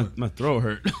for that one. My throat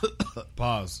hurt.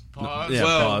 Pause. Yeah,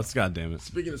 Well, pause. God damn it.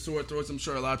 Speaking of sore throats, I'm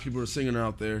sure a lot of people are singing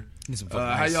out there. Need some fucking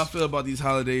How ice. y'all feel about these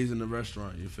holidays in the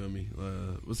restaurant? You feel me?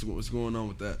 What's going on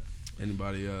with that?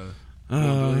 Anybody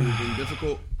doing anything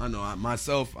difficult? I know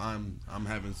myself. I'm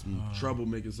having some trouble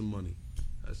making some money.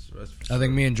 That's for sure. I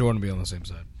think me and Jordan will be on the same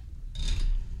side.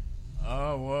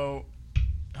 Well,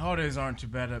 holidays aren't too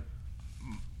bad at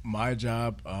my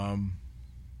job.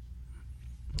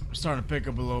 Starting to pick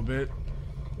up a little bit.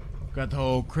 Got the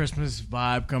whole Christmas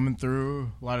vibe coming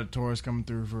through. A lot of tourists coming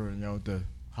through for the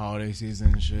holiday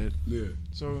season and shit. Yeah.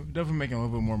 So definitely making a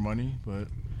little bit more money, but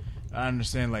I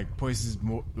understand like places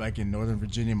like in Northern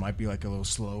Virginia might be like a little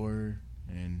slower,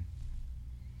 and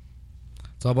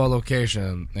It's all about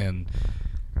location, and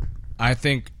I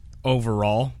think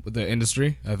overall with the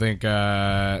industry, I think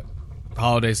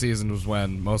holiday season was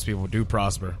when most people do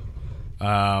prosper.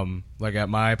 Like at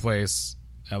my place,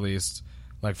 at least,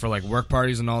 like for like work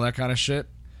parties and all that kind of shit,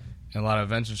 and a lot of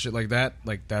events and shit like that.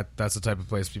 Like that's the type of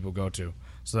place people go to.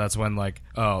 So that's when like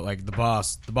the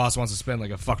boss wants to spend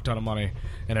like a fuck ton of money,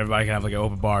 and everybody can have like an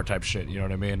open bar type shit. You know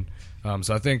what I mean?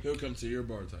 So I think He'll come to your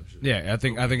bar type shit. yeah, I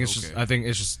think it's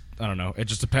just I don't know. It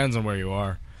just depends on where you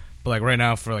are. But like right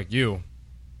now for like you,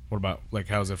 what about like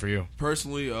how's it for you?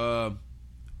 Personally,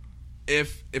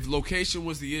 if location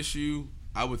was the issue,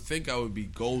 I would think I would be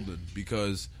golden,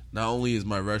 because not only is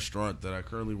my restaurant that I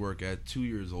currently work at 2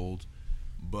 years old,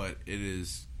 but it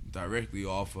is directly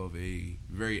off of a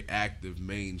very active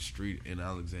main street in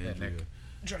Alexandria.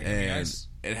 And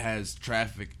it has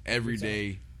traffic every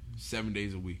day, 7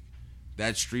 days a week.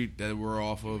 That street that we're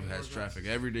off of has traffic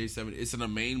every day, 7 days. It's in a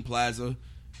main plaza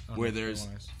where there's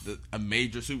a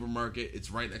major supermarket.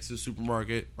 It's right next to the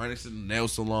supermarket, right next to the nail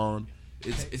salon.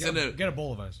 Get a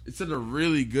bowl of ice. It's in a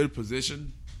really good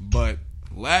position, but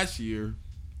last year,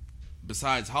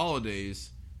 besides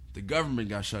holidays, the government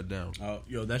got shut down. Oh,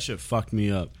 yo, that shit fucked me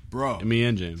up, Bro. Me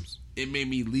and James. It made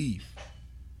me leave.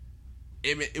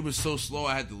 It was so slow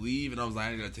I had to leave, and I was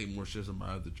like, I gotta take more shifts on my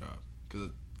other job, because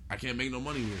I can't make no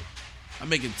money here. I'm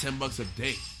making $10 a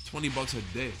day, $20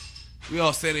 a day. We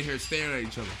all standing here staring at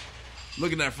each other,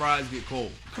 looking at fries get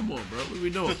cold. Come on, bro. What are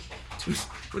we doing?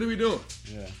 What are we doing?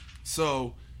 Yeah.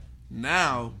 So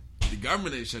now the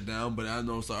government ain't shut down, but I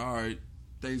know it's like, all right,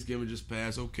 Thanksgiving just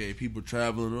passed. Okay, people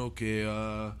traveling. Okay,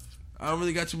 I don't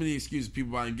really got too many excuses.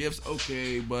 People buying gifts.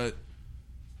 Okay, but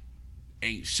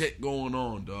ain't shit going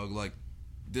on, dog. Like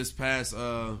this past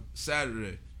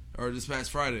Saturday or this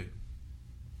past Friday.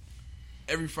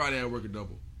 Every Friday I work a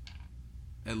double,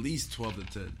 at least 12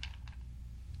 to 10.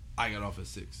 I got off at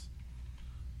 6.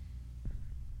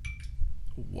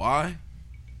 Why?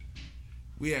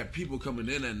 We had people coming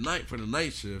in at night for the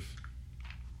night shift.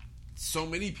 So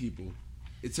many people.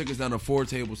 It took us down to 4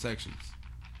 table sections.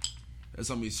 That's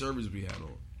how many servers we had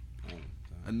on.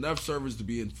 Enough servers to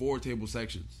be in 4 table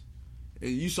sections.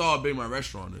 And you saw how big my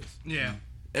restaurant is. yeah.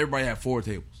 Everybody had 4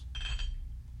 tables.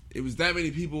 It was that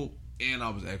many people, and I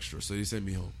was extra, so they sent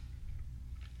me home.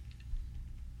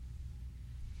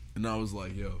 And I was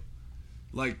like, yo.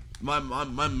 Like, my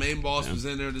main boss was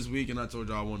in there this week, and I told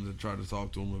you I wanted to try to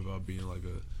talk to him about being, like,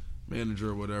 a manager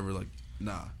or whatever. Like,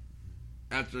 nah.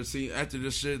 After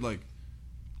this shit, like,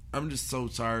 I'm just so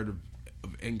tired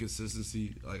of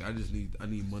inconsistency. Like, I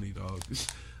need money, dog.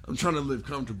 I'm trying to live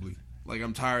comfortably. Like,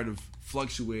 I'm tired of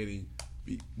fluctuating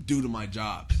due to my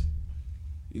jobs.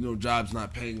 You know, jobs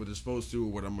not paying what they're supposed to or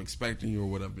what I'm expecting or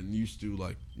what I've been used to.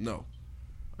 Like, no.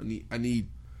 I need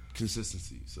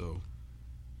consistency. So,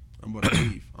 I'm about to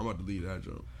leave. I'm about to leave that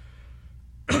job.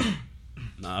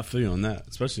 Nah, I feel you on that.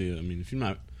 Especially, I mean, if you're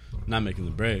not making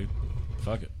the break,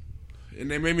 fuck it. And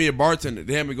they made me a bartender.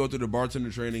 They had me go through the bartender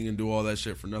training and do all that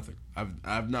shit for nothing.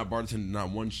 I've not bartended not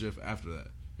one shift after that.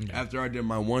 Okay. After I did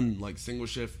my one like single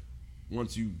shift,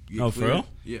 once you get cleared, for real?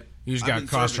 Yeah. You just got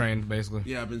cross trained basically.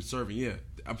 Yeah, I've been serving. Yeah,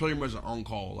 I'm pretty much on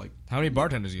call. Like, how many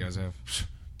bartenders you guys have?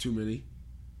 Too many.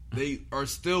 They are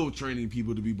still training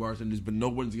people to be bartenders, but no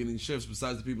one's getting shifts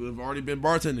besides the people that have already been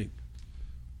bartending.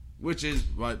 which is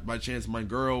by chance my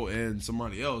girl and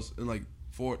somebody else, and like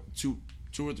two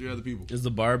or three other people. Is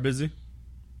the bar busy?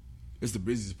 It's the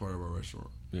busiest part of our restaurant.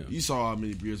 Yeah. You saw how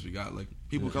many beers we got. Like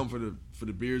people come for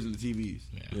the beers and the TVs.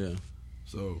 Yeah.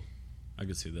 So I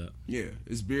can see that. yeah,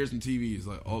 it's beers and TVs,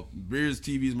 like all beers,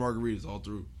 TVs, margaritas, all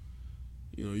through.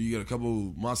 You know, you get a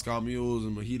couple Moscow mules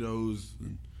and mojitos,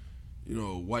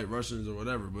 and White Russians or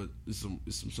whatever. But it's some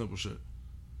simple shit.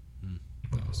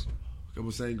 Nice. A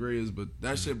couple sangrias, but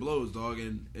that shit blows, dog.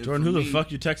 And Jordan, who the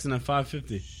fuck you texting at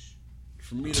 5:50?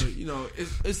 For me to,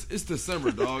 it's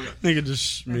December, dog. Nigga,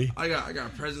 just me. I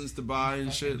got presents to buy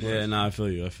and shit. Yeah, nah, I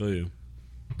feel you.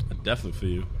 I definitely feel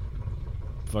you.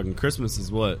 Fucking Christmas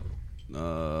is what?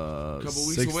 Couple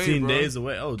weeks 16 away, bro. days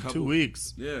away. Oh, 2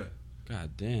 weeks. Yeah.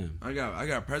 God damn. I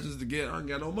got presents to get. I ain't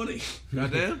got no money.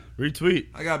 Goddamn. Retweet.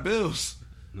 I got bills.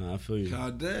 Nah, I feel you.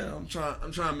 Goddamn. I'm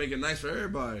trying to make it nice for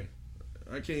everybody.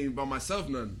 I can't even buy myself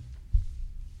nothing.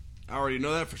 I already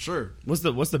know that for sure. What's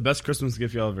the best Christmas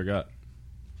gift y'all ever got?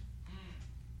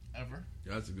 Ever?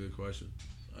 Yeah, that's a good question.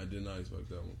 I did not expect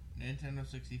that one. Nintendo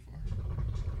 64.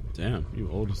 Damn, you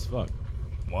old as fuck.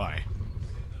 Why?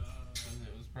 Because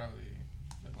it was probably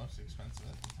the most expensive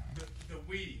at the time. The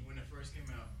Wii when it first came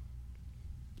out.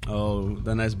 Oh,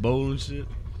 that nice bowl and shit.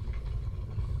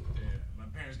 Yeah, my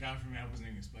parents got it for me. I wasn't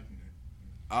even expecting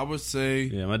it. I would say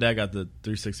Yeah, my dad got the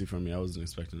 360 from me. I wasn't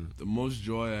expecting it. the most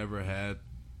joy I ever had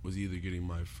was either getting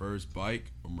my first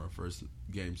bike or my first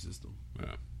game system.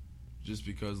 Yeah. Just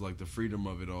because, like, the freedom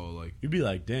of it all, like, You'd be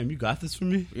like, damn, you got this for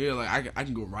me? yeah, like, I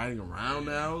can go riding around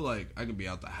now. Like, I can be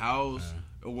out the house.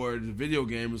 Or the video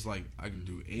game is like, I can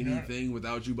do anything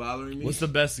without you bothering me. What's the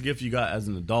best gift you got as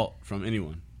an adult from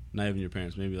anyone? Not even your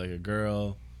parents. Maybe like a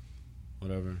girl,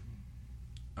 whatever.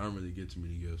 I don't really get too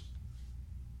many gifts.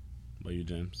 What about you,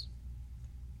 James?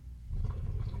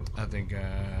 I think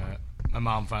my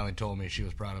mom finally told me she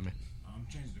was proud of me. I'm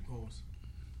changing the course.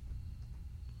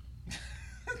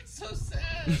 It's so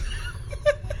sad.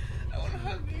 I want to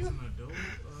hug you. As an adult,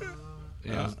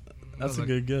 Yeah, That's a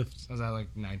good gift. I was at like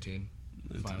 19.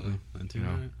 Finally. 19, You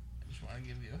know. right? I just want to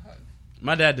give you a hug.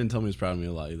 My dad didn't tell me he was proud of me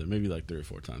a lot either. Maybe like 3 or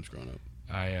 4 times growing up.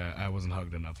 I wasn't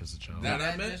hugged enough as a child. That- My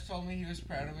dad meant- just told me he was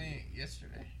proud of me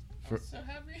yesterday. I was so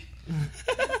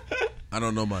happy. I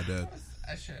don't know my dad.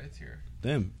 I shed a tear.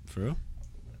 Damn, for real?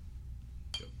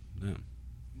 Damn.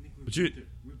 But you...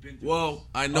 we've been through Well,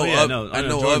 I know Oh, yeah, of, no. I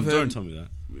know Jordan, of him. Jordan told me that.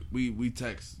 We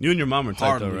text. You and your mom are tight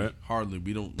Hardly, though, right? hardly.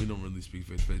 We don't really speak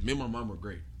face to face. Me and my mom are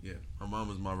great. Yeah, my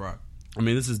mom is my rock. I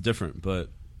mean, this is different, but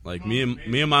like me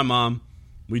and my mom,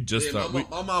 we just Yeah, started.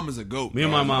 my mom is a goat. Me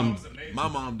and my mom. My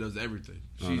mom does everything.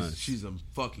 nice. She's a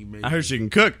fucking amazing. I heard she can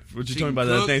cook. What you She talking can about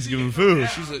that cook. Thanksgiving food?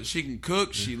 She can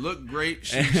cook. She look great.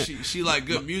 She like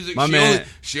good music. My man-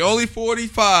 She only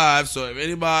 45. So if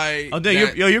anybody, Oh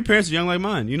damn, your parents are young like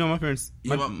mine. You know my parents.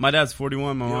 Yeah, My dad's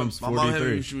 41. My mom's my mom had me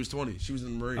 43. when she was 20. She was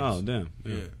in the Marines. Oh damn.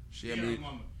 yeah. She had me.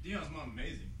 Dion's mom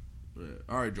amazing. Yeah.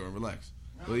 All right, Jordan, relax.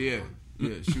 But yeah, she.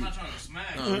 I'm not trying to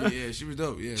smack. Yeah, she was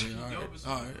dope. Yeah,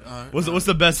 all right. What's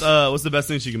the best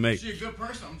thing she can make? She's a good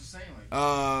person. I'm just saying,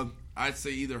 like, I'd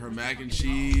say either her mac and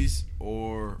cheese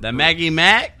or That Maggie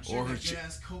Mac? or her. good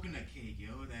ass coconut cake,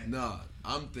 yo. That Nah,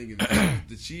 I'm thinking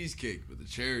the cheesecake with the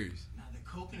cherries. nah, the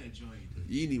coconut joint.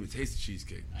 You didn't even taste the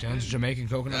cheesecake. Jen's Jamaican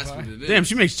coconut That's pie. what it is. Damn,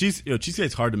 she makes cheese. Yo,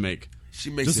 cheesecake's hard to make. She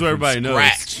makes Just it so from everybody knows,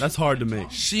 scratch. that's hard to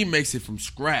make. She makes it from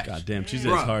scratch. God damn,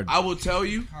 cheesecake's Bruh, hard. I will tell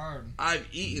you, Hard. I've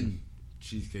eaten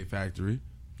Cheesecake Factory.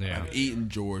 Yeah, I've eaten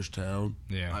Georgetown.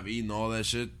 Yeah. I've eaten all that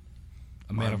shit.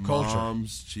 a man My of culture.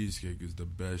 mom's cheesecake is the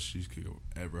best cheesecake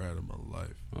I've ever had in my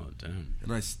life. Oh damn.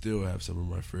 And I still have some in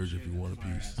my fridge if you want a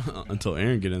piece. Until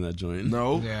Aaron get in that joint.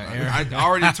 No. Yeah, I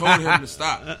already told him to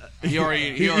stop. He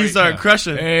already He started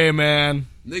crushing. Hey man,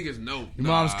 Niggas know. your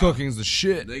mom's cooking's the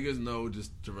shit. Niggas know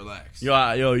just to relax.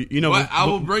 Yo, you know. But I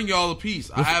will bring y'all a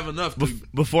piece. I have enough to.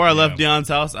 Before I left Dion's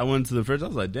house, I went to the fridge. I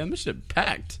was like, damn, this shit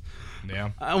packed.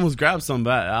 Yeah, I almost grabbed some,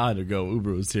 but I had to go.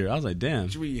 Uber was here. I was like, damn.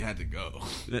 What you mean you had to go?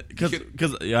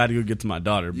 Because I had to go get to my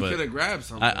daughter. You But could have grabbed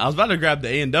something. I was about to grab the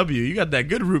A&W. You got that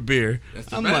good root beer. That's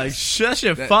the I'm best. like, shit, that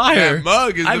shit That- fire. that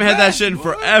mug is I haven't the had that best, shit in boy.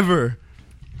 forever.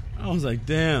 I was like,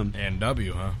 damn. and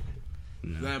W, huh?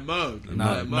 That mug. That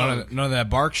None mug. of that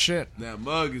bark shit. That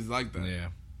mug is like that.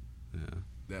 Yeah,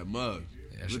 That mug.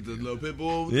 Yeah, With shit the good. little pit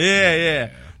bull. Yeah.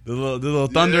 The little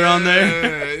thunder on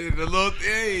there. Yeah, the little,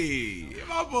 hey,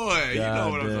 my boy. You know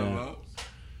what I'm God talking damn. about.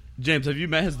 James, have you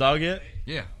met his dog yet?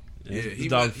 yeah. Yeah, his he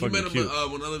dog met fucking him cute.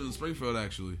 when I lived in Springfield,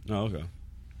 actually. Oh, okay.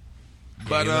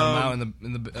 But you let him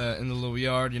out in the little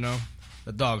yard, you know.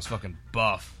 The dog's fucking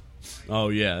buff. Oh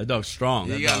yeah, that dog's strong.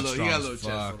 he That got a dog's little strong chest as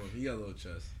on fuck. him. He got a little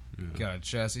chest. got a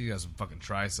chest. He got some fucking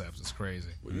triceps. It's crazy.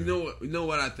 Well, you know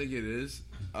what I think it is.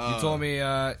 You told me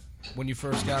when you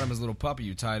first got him as a little puppy,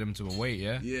 you tied him to a weight,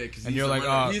 yeah? Yeah, because and you're like,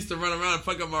 he used to run around and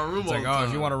fuck up my room it's all like, the time.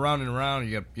 if you want to run and around,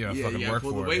 you got fucking work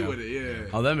pull for the weight it. with it. Yeah.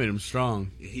 Oh, that made him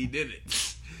strong. He did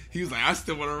it. He was like, I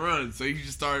still want to run, so he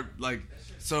just started like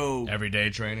so everyday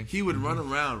training. He would run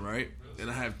around, right? And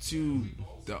I have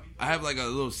I have like a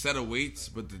little set of weights,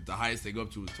 but the highest they go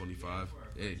up to is 25.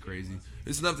 It ain't crazy.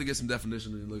 It's enough to get some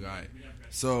definition and look alright.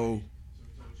 So,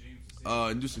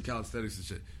 and do some calisthenics and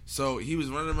shit. So he was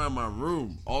running around my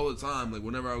room all the time. Like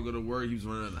whenever I would go to work, he was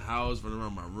running around the house, running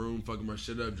around my room, fucking my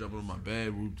shit up, jumping on my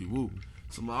bed, whoop-de-whoop.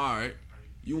 So I'm like, all right,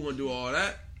 you want to do all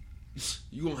that?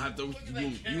 You gonna have to.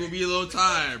 You gonna be a little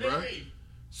tired, bro.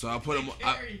 So I put him.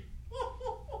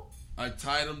 I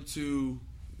tied him to.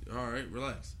 All right,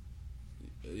 relax.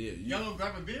 Yeah, Y'all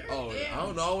grab a beer? Oh, damn. I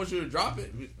don't know. I want you to drop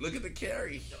it. Look at the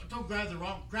carry. Don't grab the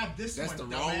wrong. Grab this That's one.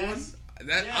 the dumbass. wrong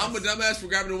one. I'm a dumbass for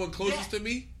grabbing the one closest to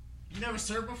me. You never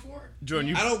served before?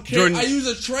 Jordan, I don't care. Jordan, I use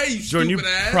a tray. You Jordan, stupid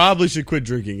ass. probably should quit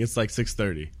drinking. It's like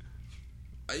 6:30.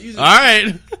 I use. All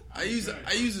right. I use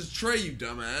a tray. You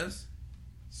dumbass.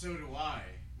 So do I.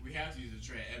 We have to use a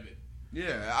tray, Ebbet.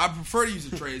 Yeah, I prefer to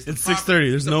use a tray. It's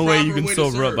 6:30. There's no way you can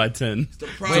sober up by 10.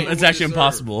 It's actually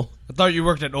impossible. I thought you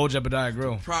worked at Old Jebediah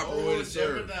Grill. Proper way to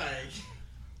serve.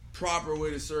 Proper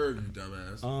way to serve, you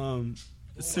dumbass.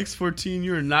 6:14.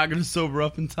 You're not gonna sober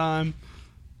up in time.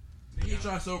 He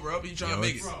trying to sober up. He trying to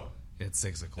make it. Bro, It's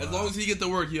 6 o'clock. As long as he get to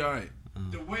work, he all right.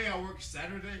 the way I work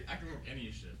Saturday, I can work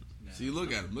any shit. Nah. See,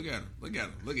 look at him. Look at him. Look at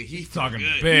him. Look at he's talking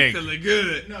good. big. He feeling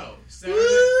good. No, Saturday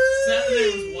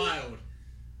was wild.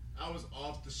 I was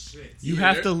off the shit. You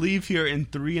have to leave here in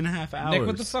 3.5 hours. Nick,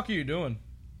 what the fuck are you doing?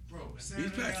 Bro, Saturday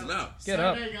He's passing out. Get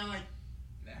up. Saturday got like,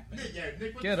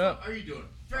 Nick, what Get the up. fuck are you doing?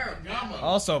 Ferragamo.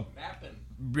 Also, Napping.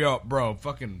 bro,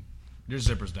 fucking, your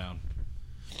zipper's down.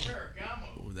 Ferragamo.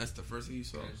 Oh, that's the first thing you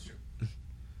saw.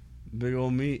 Big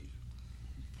old meat.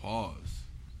 Pause.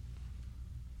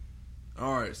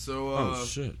 All right, so Oh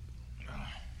shit!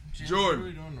 Jordan. What are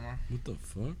we doing tomorrow? What the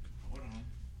fuck? Hold on.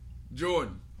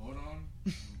 Jordan. Hold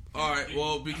on. All right,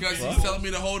 well, because he's telling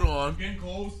me to hold on, Getting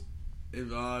close. if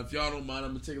y'all don't mind,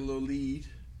 I'm gonna take a little lead.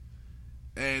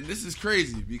 And this is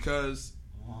crazy because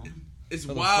it's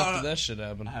How the fuck wild. did that shit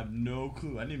happen? I have no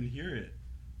clue. I didn't even hear it.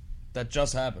 That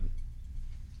just happened.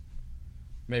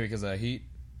 Maybe because of that heat.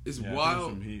 It's Yeah, I think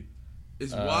wild. some heat.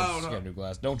 It's Just wild. get a new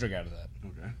glass. Don't drink out of that.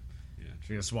 Okay.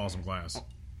 You gotta swallow some glass.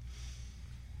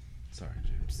 Sorry,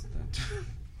 James.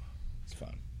 It's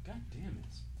fine. God damn it.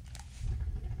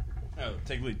 Oh,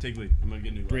 take lead. I'm gonna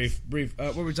get a new glass. Brief.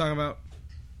 What were we talking about?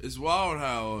 It's wild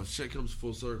how shit comes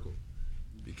full circle.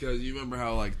 Because you remember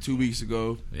how like 2 weeks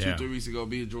ago, Yeah. 3 weeks ago,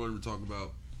 me and Jordan were talking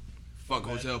about fuck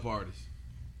hotel parties.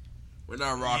 We're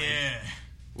not rocking. Yeah.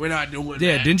 We're not doing that.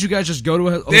 Yeah, didn't you guys just go to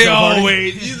a hotel They party?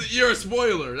 always. You're a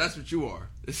spoiler. That's what you are.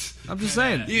 I'm just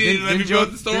saying. You didn't let me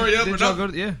build the story up or didn't y'all nothing.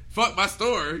 go to, yeah. Fuck my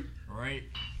story. Right.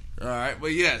 All right,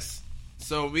 but yes.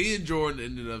 So me and Jordan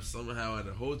ended up somehow at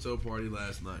a hotel party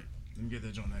last night. Let me get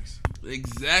that joint next.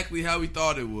 Exactly how we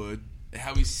thought it would,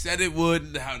 how we said it would,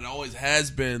 and how it always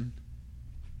has been.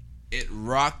 It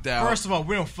rocked out. First of all,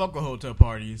 we don't fuck with hotel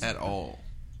parties. at all.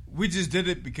 We just did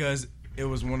it because it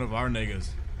was one of our niggas.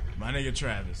 My nigga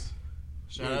Travis.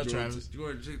 Shout out Travis.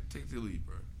 Jordan, take the lead,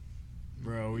 bro.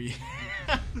 Bro, we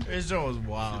this show was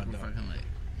wild, Super though. fucking late.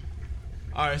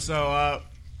 Alright, so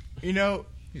you know,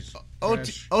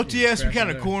 Crash- OTS we crashing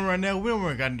kinda there. cool right now. We don't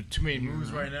really got too many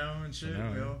moves right now and shit. I know,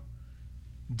 You know?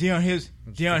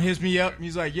 Dion hits me up and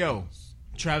he's like, yo,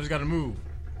 Travis gotta move.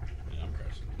 Yeah, I'm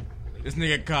crashing. This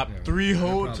nigga copped Yeah, 3 they're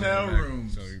probably hotel back,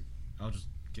 rooms. So I'll just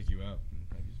kick you out.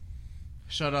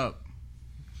 Shut up.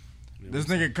 This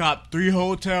nigga copped 3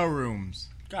 hotel rooms.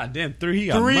 God damn, 3. He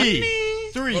got 3. money.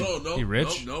 3. Hold on, no, He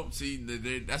rich? Nope. See,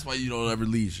 that's why you don't ever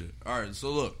lead shit. All right,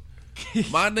 so look,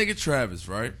 my nigga Travis,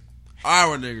 right?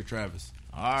 Our nigga Travis.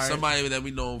 Alright. Somebody that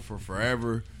we known for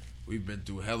forever. We've been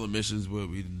through hella missions with.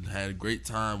 We had a great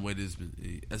time with.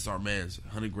 That's our man's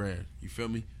 $100,000. You feel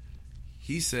me?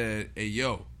 He said, "Hey,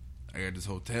 yo, I got this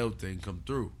hotel thing come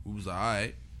through." We was like, "All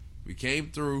right." We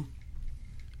came through.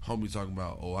 Homie talking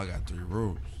about, "Oh, I got 3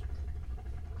 rooms."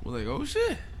 We're like, "Oh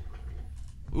shit."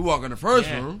 We walk in the first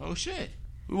room. Oh shit.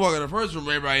 We walk in the first room.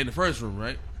 Everybody in the first room,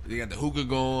 right? They got the hookah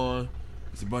going.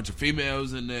 There's a bunch of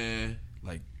females in there,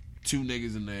 like 2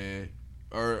 niggas in there,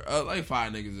 or like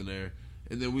 5 niggas in there.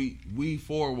 And then we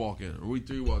 4 walk in, or we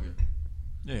 3 walk in.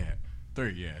 Yeah.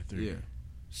 3, yeah, 3. Yeah.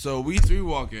 So we 3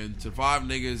 walk in to 5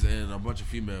 niggas and a bunch of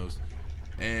females.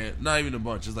 And not even a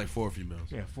bunch, it's like 4 females.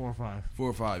 Yeah, 4 or 5. 4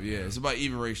 or 5, yeah. It's about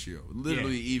even ratio.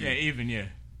 Literally even. Yeah, even, yeah.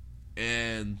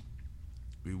 And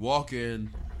We walk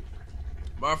in.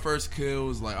 My first kill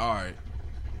was like, all right,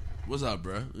 what's up,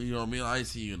 bro? You know what I mean? I ain't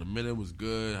seen you in a minute. What's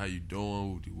good? How you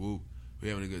doing? Whoop-de-whoop. We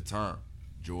having a good time.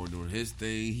 Jordan doing his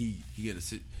thing. He getting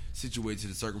situated to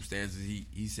the circumstances.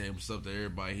 He saying stuff to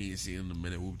everybody he ain't seen in a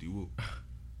minute. Whoop-de-whoop.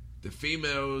 The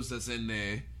females that's in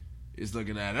there is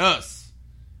looking at us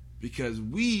because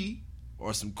we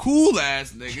are some cool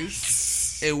ass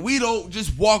niggas, and we don't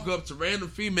just walk up to random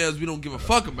females we don't give a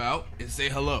fuck about and say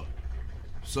hello.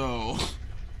 So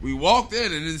we walked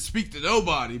in and didn't speak to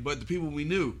nobody but the people we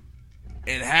knew,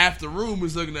 and half the room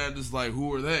was looking at us like,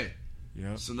 who are they?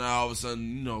 Yep. So now all of a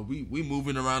sudden, you know, we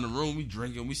moving around the room, we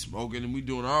drinking, we smoking, and we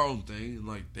doing our own thing, and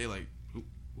like they like,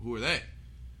 who are they?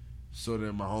 So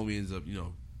then my homie ends up, you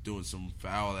know, doing some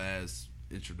foul ass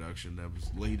introduction that was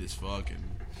late as fuck,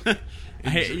 and I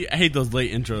hate those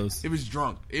late intros. it was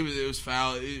drunk. It was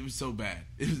foul. It was so bad.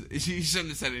 He shouldn't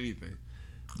have said anything.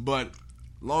 But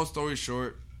long story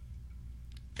short,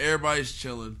 everybody's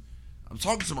chilling. I'm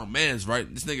talking to my mans, right?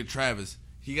 This nigga Travis,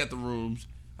 he got the rooms.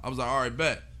 I was like, all right,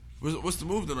 bet. What's the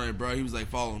move tonight, bro? He was like,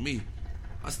 follow me.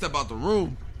 I step out the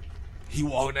room. He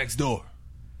walked next door.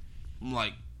 I'm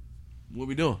like, what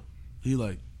we doing? He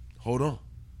like, hold on.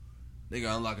 They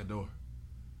gotta unlock a door.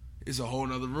 It's a whole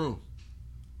nother room.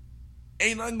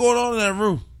 Ain't nothing going on in that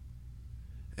room.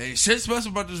 Ain't shit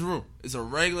special about this room. It's a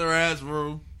regular ass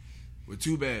room with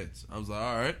 2 beds. I was like,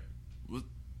 all right,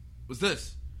 what's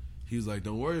this? He was like,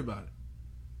 don't worry about it.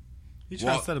 You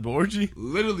trying to set up an orgy?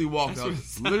 Literally walked out.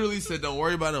 Literally said, don't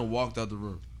worry about it, and walked out the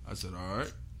room. I said, all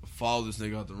right. Follow this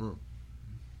nigga out the room.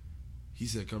 He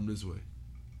said, come this way.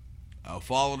 I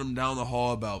followed him down the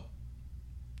hall about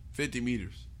 50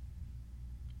 meters.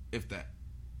 If that.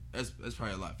 That's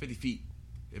probably a lot. 50 feet.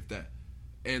 If that.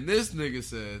 And this nigga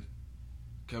said,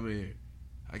 come in here.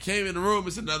 I came in the room.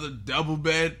 It's another double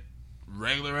bed,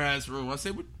 regular ass room. I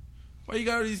said, why you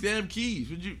got all these damn keys?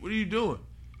 What are you doing?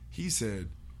 He said,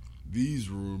 these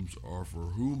rooms are for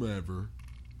whomever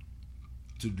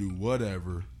to do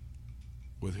whatever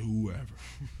with whoever.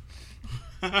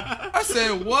 I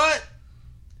said, what?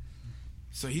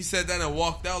 So he said that and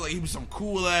walked out like he was some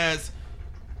cool ass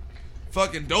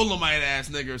fucking Dolomite ass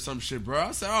nigga or some shit, bro.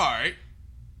 I said, all right.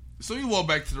 So we walked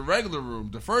back to the regular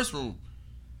room, the first room.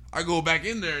 I go back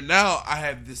in there, and now I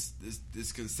have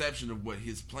this conception of what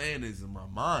his plan is in my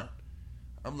mind.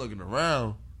 I'm looking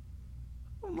around.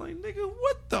 I'm like, nigga,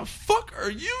 what the fuck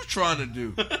are you trying to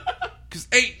do? Because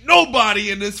ain't nobody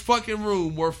in this fucking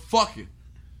room worth fucking.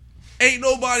 Ain't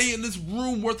nobody in this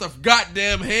room worth a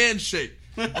goddamn handshake.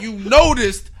 You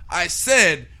noticed I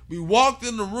said we walked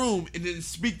in the room and didn't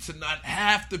speak to not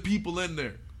half the people in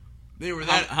there. They were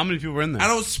that. How many people were in there? I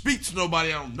don't speak to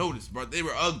nobody I don't notice, bro. They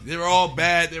were ugly. They were all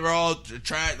bad. They were all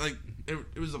trash. Like,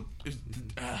 it was oh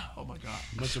my God.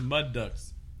 Bunch of mud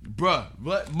ducks. Bruh,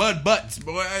 mud butts,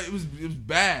 boy. It was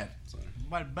bad.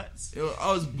 Mud butts.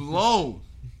 I was blown.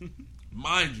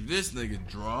 Mind you, this nigga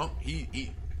drunk.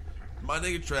 My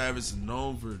nigga Travis is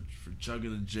known for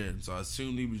chugging the gin, so I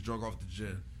assumed he was drunk off the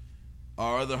gin.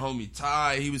 Our other homie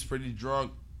Ty, he was pretty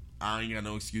drunk. I ain't got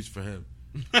no excuse for him.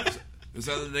 This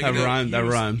other nigga that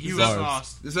rhymed. He was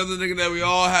lost. This other nigga that we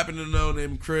all happen to know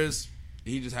named Chris,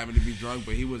 he just happened to be drunk,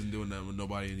 but he wasn't doing that with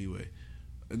nobody anyway.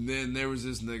 And then there was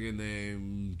this nigga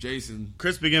named Jason.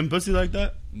 Chris began pussy like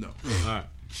that? No. All right.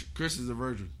 Chris is a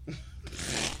virgin.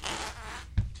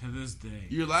 To this day.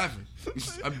 You're laughing.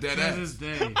 I'm dead To ass. this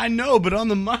day. I know, but on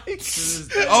the mic. To this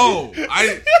day. Oh,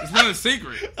 it's not a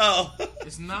secret. Oh.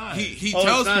 It's not. He Oh,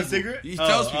 tells it's not a people. secret? He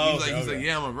tells people. Oh, He's okay, like, okay.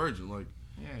 yeah, I'm a virgin. Like,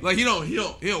 Yeah. like he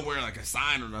don't wear like a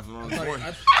sign or nothing on his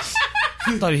forehead.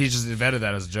 I thought he just invented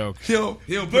that as a joke. He'll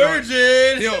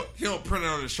Virgin! He don't print it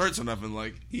on his shirts or nothing.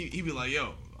 Like he be like,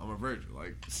 yo, I'm a virgin.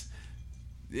 Like,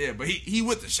 yeah, but he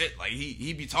with the shit. Like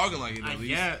he be talking like it. At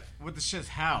least. Yeah, with the shit's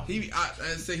how?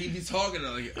 I say he be talking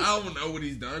like I don't know what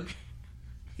he's done.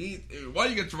 Why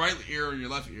you got your right ear on your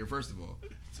left ear? First of all,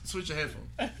 switch your headphone.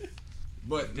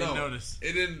 But Didn't no, notice.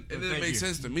 it didn't Thank make you.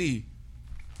 sense to me.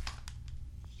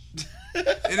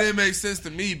 It didn't make sense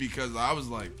to me because I was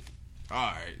like,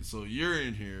 all right, so you're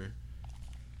in here.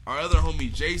 Our other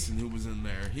homie Jason, who was in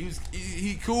there,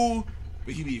 he cool,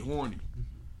 but he be horny.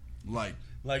 Like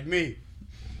me.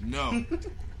 No.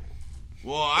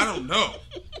 Well, I don't know.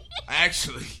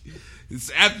 Actually,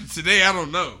 it's after today. I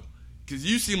don't know because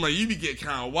you seem like you be getting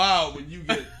kind of wild when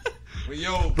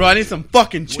Bro, I need some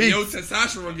fucking when your cheeks.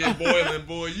 testosterone get boiling,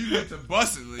 boy. You get to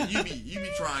busting. Like, you be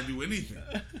trying to do anything.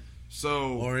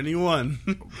 So Or anyone.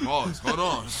 pause. Hold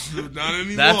on. Not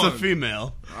anyone. That's a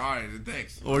female. All right.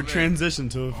 Thanks. Or Man. transition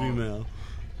to a female.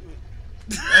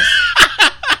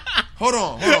 Hold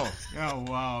on. Oh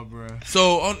wow, bro.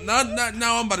 So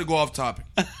now I'm about to go off topic,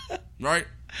 right?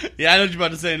 Yeah, I know what you're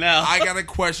about to say now. I got a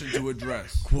question to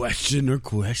address.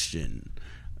 Question.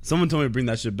 Someone told me to bring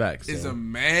that shit back. So. Is a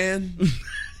man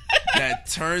that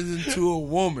turns into a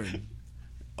woman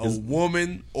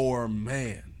or a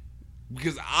man?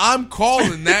 Because I'm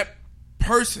calling that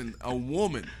person a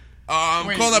woman. I'm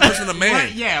calling that person a man.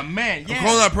 What? Yeah, man. Yeah. I'm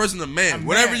calling that person a man.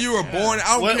 Whatever you were born,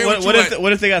 I don't care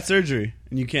what if they got surgery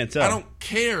and you can't tell? I don't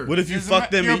care. What if you fuck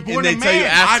them you're and born they a tell you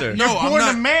man. after? You're I'm born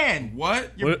not- a man.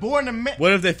 What? You're born a man.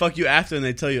 What if they fuck you after and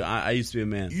they tell you I used to be a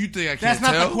man? You think I can't That's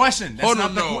not tell? the question. That's Hold not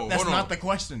on, the no. That's hold not on. the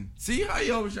question. See how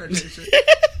you always try to take shit?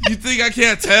 You think I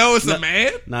can't tell it's a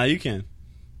man? Nah, you can.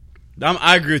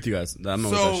 I agree with you guys. I'm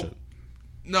not with that shit.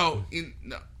 No,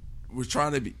 we're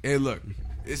trying to be. Hey, look,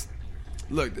 this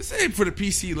ain't for the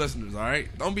PC listeners, all right?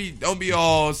 Don't be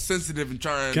all sensitive and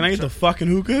trying. Can I get the fucking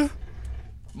hookah?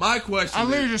 My question? I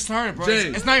literally is, just started, bro.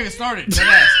 James. It's not even started.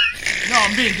 Deadass. No,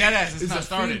 I'm being deadass. It's not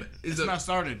started. It's not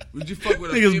started. Would you fuck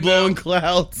with a Niggas blowing female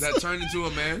clouds. that turned into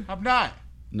a man? I'm not.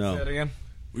 No. Say it again.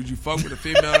 Would you fuck with a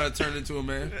female that turned into a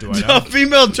man? Do I know? A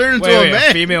female turned into Wait, a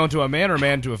man. a female into a man or a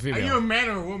man to a Are you a female? man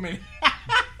or a woman?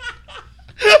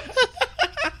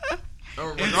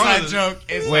 Or Inside regardless, joke.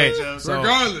 Inside Wait, joke. so-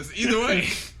 regardless, either way.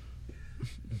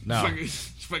 No. You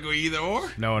fuck with either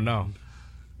or? No. No.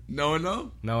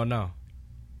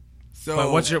 So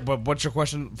But what's your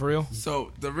question for real?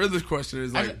 So the realest question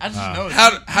is like, I just noticed.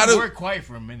 how do- we're quiet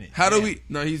for a minute? how do Yeah. we?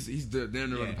 No, he's there. They're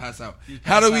going to pass out. He's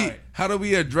How do passed we? out. How do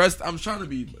we address? I'm trying to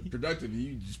be productive.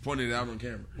 You just pointed it out on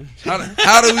camera.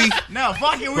 How do we? No,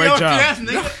 fuck it. We Great job. OTS,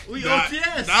 nigga. We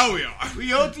OTS. Now we are.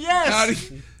 We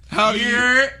OTS. How do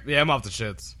you? Yeah, I'm off the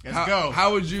shits. Let's go.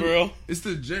 How would you? For real? It's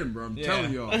the gin, bro. I'm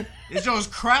telling y'all. This show's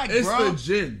crack, It's bro. the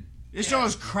gin. This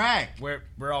show's crack.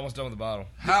 We're almost done with the bottle.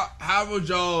 How would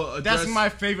y'all address? That's my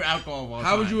favorite alcohol of all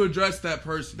How would time. you address that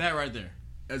person That right there.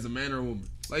 as a man or a woman?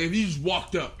 Like if you just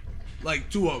walked up, like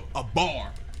to a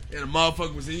bar, and a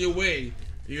motherfucker was in your way,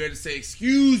 and you had to say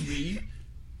 "excuse me,"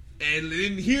 and they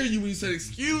didn't hear you when you said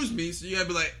 "excuse me," so you had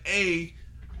to be like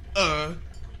and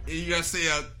you gotta say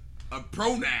a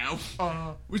pronoun.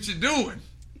 What you doing?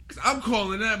 'Cause I'm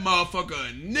calling that motherfucker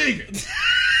a nigga.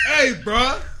 Hey,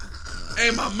 bruh. Hey,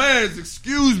 my mans,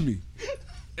 excuse me.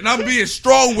 And I'm being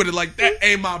strong with it like that.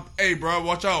 Hey, bro,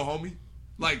 watch out, homie.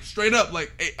 Like, straight up,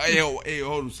 like, hey, hold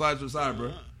on, slide to the side,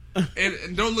 bro.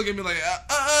 And don't look at me like,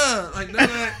 like none of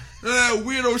that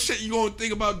weirdo shit you gonna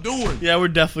think about doing. Yeah, we're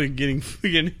definitely getting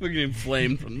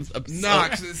flamed from this episode. Nah,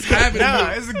 'cause it's happened to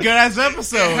me. It's a good ass It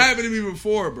episode. happened to me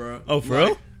before, bro. Oh, for Like,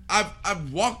 real?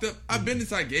 I've walked up. I've been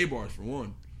inside gay bars for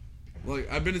one.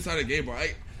 Like I've been inside a gay bar.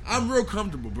 I'm real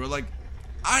comfortable, bro. Like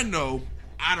I know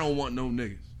I don't want no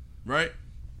niggas, right?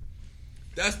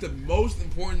 That's the most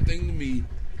important thing to me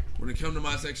when it comes to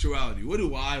my sexuality. What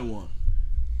do I want?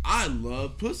 I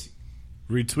love pussy.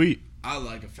 Retweet. I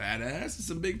like a fat ass and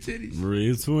some big titties.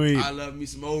 Retweet. I love me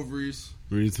some ovaries.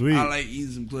 Retweet. I like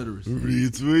eating some clitoris.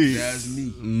 Retweet. That's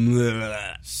me.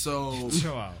 Hey, So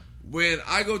Chill out. when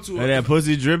I go to that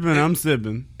pussy dripping, I'm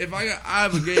sipping. if I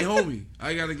have a gay homie,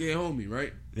 I got a gay homie,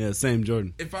 right? Yeah, same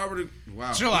Jordan. If I were to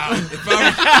Chill out. if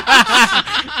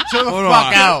I Chill the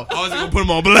fuck out. were, I wasn't gonna put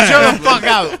him on blast. Chill the fuck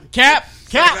out. Cap.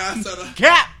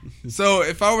 Cap. So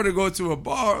if I were to go to a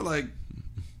bar, like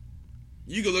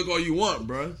you can look all you want,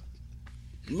 bro.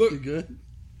 Look good.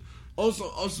 on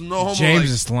some no homo. James like,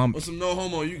 is slumped. On some no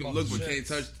homo, you can look but can't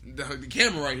touch the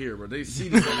camera right here, bro. They see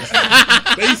this.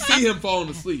 They see him falling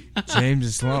asleep. James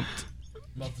is slumped.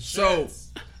 So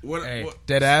what? Hey, what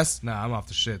dead ass? Nah, I'm off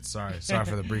the shits. Sorry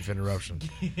for the brief interruption.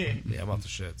 Yeah, I'm off the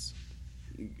shits.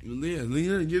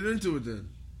 Leah, get into it then.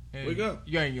 Wake up.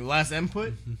 You got your last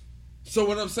input? So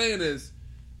what I'm saying is,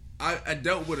 I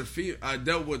dealt with I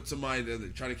dealt with somebody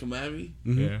that tried to come at me,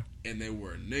 Yeah. and they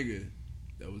were a nigga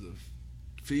that was a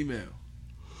female,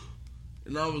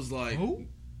 and I was like, Who?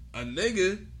 a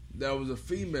nigga that was a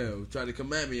female tried to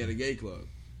come at me at a gay club,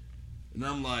 and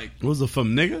I'm like, What was it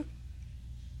from nigga?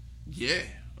 yeah,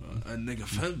 a nigga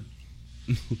femme.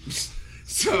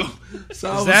 so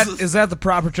Is that the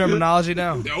proper terminology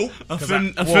now? nope, A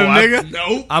fem whoa, nigga?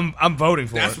 nope. I'm voting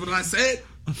for That's it. what I said.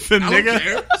 A fem I don't nigga?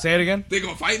 care. Say it again. They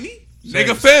gonna fight me? Say Nigga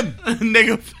it. femme.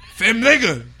 Nigga. Femme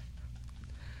nigga.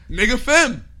 Nigga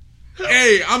femme.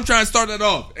 Hey, I'm trying to start that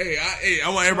off. Hey, I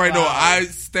want everybody to know I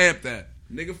stamped that.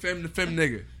 Nigga femme to femme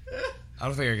nigga. I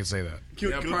don't think I can say that.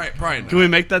 Yeah, probably not. Can we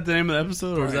make that the name of the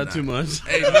episode, or is that too much?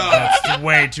 Hey, no. That's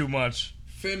way too much.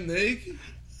 Femme nigga?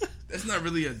 That's not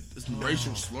really a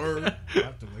racial slur.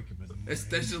 That's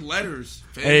just letters.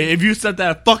 Femme. Hey, if you set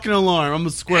that fucking alarm, I'm gonna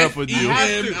square up with you. I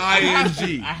have to.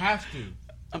 F-E-M-I-N-G. I have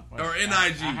to. Or NIG.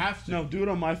 I have to. No, do it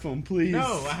on my phone, please.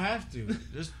 No, I have to.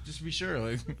 Just be sure.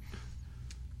 Like,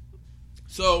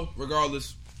 So,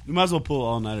 regardless, You might as well pull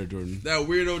all nighter, Jordan. that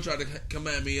weirdo tried to come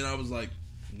at me, and I was like,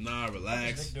 nah,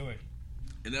 relax. doing?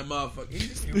 And that motherfucker,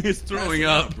 He's throwing Pass it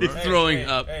up. out, bro. He's throwing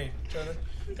up. Hey, Jordan.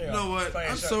 you know what?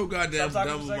 I'm so goddamn Stop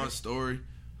talking done for a with my second. story.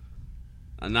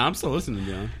 Nah, I'm still listening,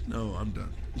 John. No, I'm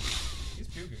done. He's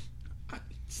puking.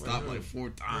 Stop like 4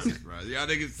 times, bro. Y'all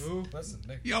niggas. Who? Listen,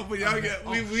 Nick. Yo, but y'all get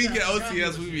we get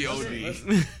OTS, we be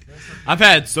OD. I've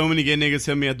had so many gay niggas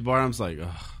hit me at the bar. I'm just like, ugh,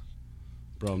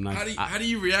 bro, I'm not. How do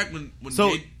you react when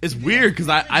So gay, it's weird because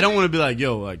I don't want to be like,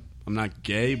 yo, like I'm not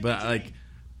gay, but like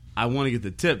I want to get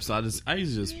the tip. So I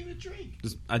usually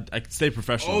just I stay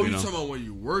professional. oh, you you know? talking about when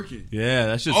you're working? Yeah,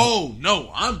 that's just. Oh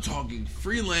no, I'm talking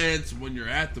freelance when you're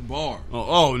at the bar.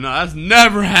 Oh no, that's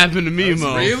never happened to me,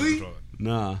 Mo. Really?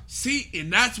 Nah. See,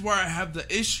 and that's where I have the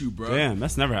issue, bro. Damn,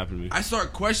 that's never happened to me. I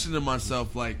start questioning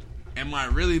myself, like, am I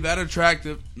really that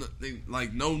attractive?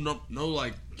 Like, no,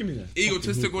 like, Give me that.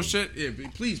 egotistical shit. Yeah,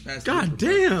 please pass. it God over, bro.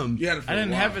 damn. You had it for I didn't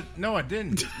a while. have it. No, I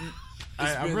didn't.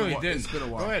 I been a really while. didn't. It's been a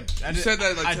while. Go ahead. You said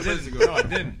that like 10 minutes ago. No, I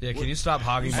didn't. Yeah, can you stop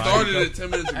hogging my Started mic? it 10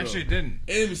 minutes ago. Actually, didn't.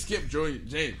 And even skipped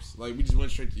James. Like, we just went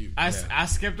straight to you. I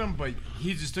skipped him, but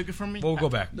he just took it from me. We'll go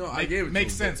back. No, I gave it to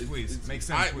Makes him, but sense, please. Makes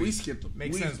sense, please. We skipped him.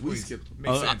 Makes sense, We please. skipped him.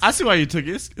 Makes sense. I see why you took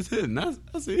it. It's hidden. I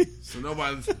see. So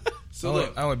nobody. So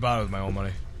look. I only bought it with my own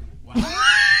money.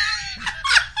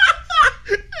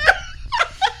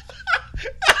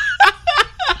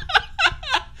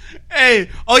 Hey,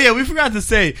 oh yeah, we forgot to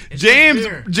say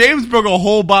James broke a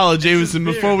whole bottle of Jameson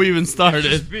before we even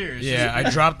started. Yeah, I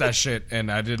dropped that shit, and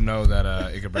I didn't know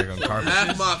that it could break on carpet.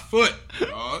 Half my foot,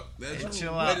 dog. That's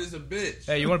chill wet out. as a bitch.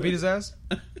 Hey, you want to beat his ass?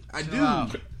 I do.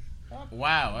 out.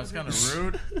 Wow, that's kind of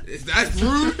rude. That's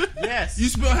rude. Yes. You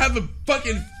still have a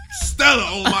fucking Stella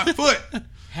on my foot.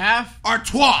 half.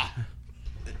 Artois.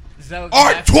 Is that what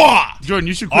half- Artois. Jordan,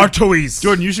 you should quit. Artois.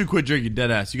 Jordan, you should quit drinking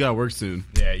dead ass. You gotta work soon.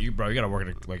 Yeah, you gotta work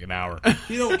in like an hour.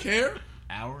 He don't care.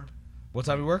 hour? What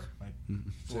time you work?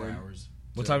 4 hours.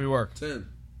 What time you work? 10.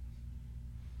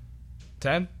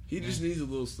 10? He just needs a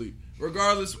little sleep.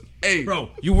 Regardless, hey, Bro,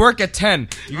 you work at 10.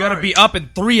 You gotta Alright. be up in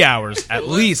 3 hours at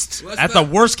least. let's At not-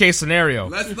 the worst case scenario.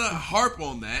 let's not harp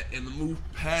on that and move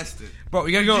past it. Bro,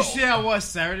 you gotta Did go. you see how it was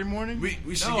Saturday morning?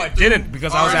 We should No, get I didn't, through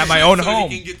because I was our at my shit own so home.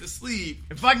 He can get to sleep.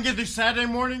 If I can get through Saturday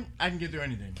morning, I can get through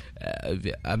anything.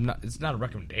 I'm not. It's not a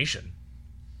recommendation.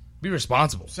 Be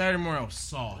responsible. Saturday morning I was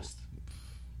sauced.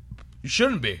 You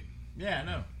shouldn't be. Yeah, I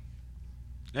know.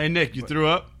 Hey Nick, you threw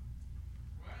up?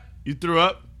 You threw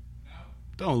up? No.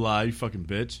 Don't lie, you fucking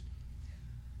bitch.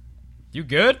 You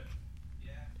good?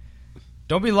 Yeah.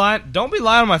 Don't be lying. Don't be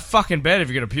lying on my fucking bed if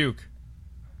you're gonna puke.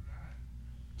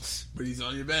 But he's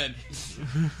on your bed.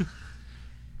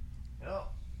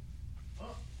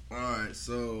 Alright,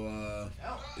 so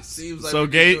it seems like So we're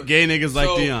gay doing- gay niggas like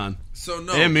So- Dion. So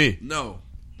no, And me. No,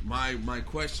 my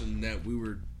question that we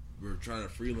were trying to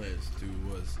freelance to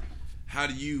was, how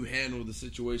do you handle the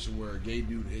situation where a gay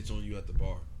dude hits on you at the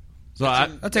bar? So I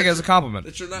take it as a compliment.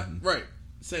 That you're not right.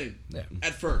 Same. Yeah.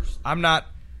 At first. I'm not.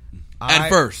 At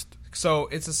first. So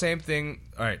it's the same thing.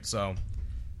 All right. So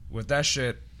with that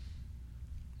shit,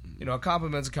 you know, a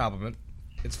compliment's a compliment.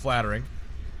 It's flattering.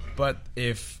 But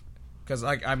because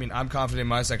I'm confident in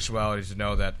my sexuality to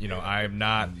know that, you know, I'm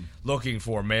not looking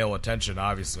for male attention,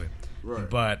 obviously. Right.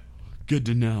 But good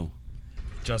to know.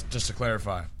 just to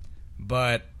clarify,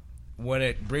 but when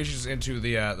it breaches into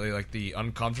the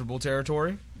uncomfortable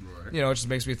territory, Right. you know, it just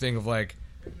makes me think of like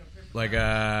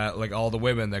all the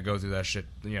women that go through that shit,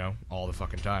 you know, all the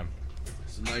fucking time.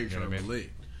 So now you're trying what I to mean? relate.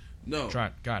 No.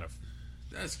 Kind of.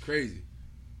 That's crazy.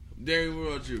 Darian,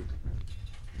 what about you?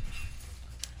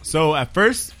 So at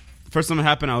first time it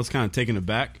happened, I was kind of taken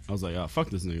aback. I was like, oh, fuck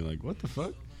this nigga. Like, what the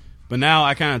fuck? But now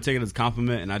I kind of take it as a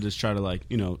compliment, and I just try to, like,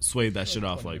 you know, sway that shit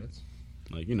off. Like,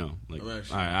 you know, like, I'm all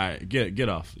actually- right, get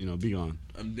off. You know, be gone.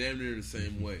 I'm damn near the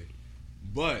same way.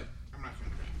 But,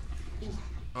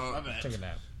 Take a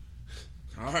nap.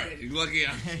 all right, you're lucky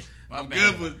I'm bad.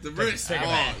 good with the wrist take a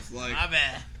pause. Like, My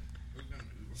bad.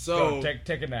 so,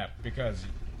 Take a nap because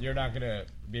you're not gonna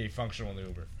be functional in the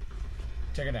Uber.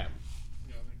 Take a nap.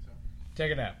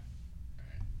 Take a nap.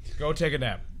 Go take a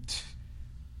nap.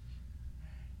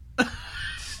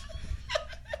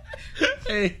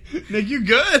 Hey, Nick, you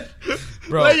good?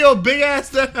 Bro. Lay your big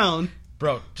ass down.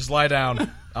 Bro, just lie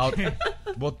down.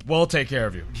 We'll take care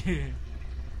of you.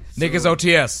 Nick is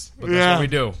OTS, but that's what we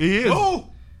do. He is. oh,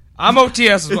 I'm OTS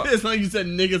as well. It's like you said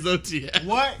niggas OTS.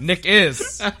 What? Nick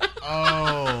is.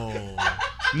 Oh.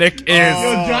 Nick is.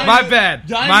 Johnny- My bad.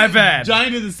 My bad. Johnny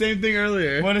did the same thing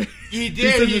earlier. What? He said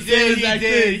did. the He same did. He exact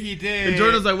did. thing. He did. And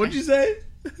Jordan's like, "What'd you say?"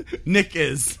 Nick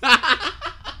is.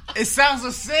 It sounds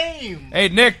the same. Hey,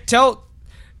 Nick,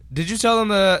 did you tell them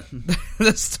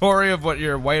the story of what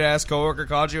your white ass coworker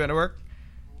called you at work?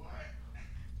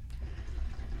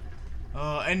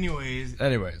 Anyways,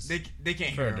 they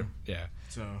can't hear him. Yeah.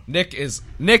 So Nick is.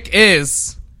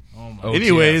 oh my. Oh,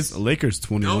 Anyways, yes. Lakers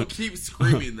 21. Don't keep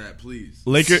screaming that, please.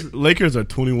 Lakers are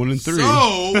 21-3.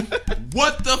 So,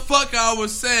 what the fuck I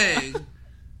was saying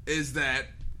is that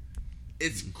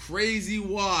it's crazy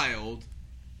wild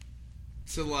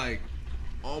to like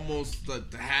almost to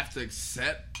have to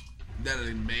accept that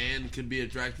a man can be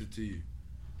attracted to you.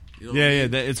 You know what I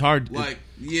mean? It's hard. Like,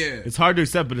 it's hard to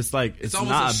accept, but it's like it's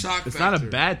almost not a shock it's not a factor.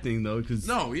 bad thing though, because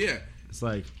no, yeah. it's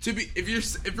like To be if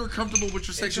you're comfortable with your It's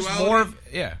just sexuality, more of,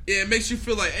 yeah. it makes you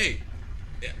feel like, hey,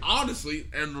 honestly,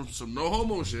 and some no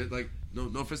homo shit, like no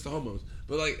offense to homos,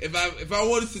 but like if I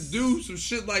wanted to do some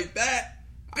shit like that,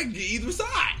 I can get either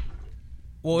side.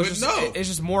 Well, But it's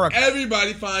just more.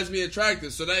 Everybody finds me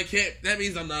attractive, so that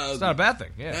means I'm not ugly. It's not a bad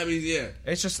thing. Yeah. That means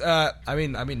It's just. I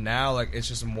mean now like it's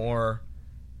just a more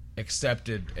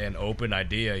accepted and open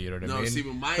idea. You know what I mean? See,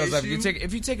 but my Because issue,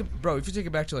 if you take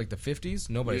it back to like the 50s,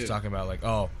 nobody's Yeah. talking about like,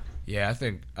 oh yeah, I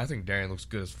think Darren looks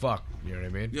good as fuck. You know what I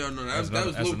mean? that was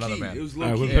That's low another key. man. It was all low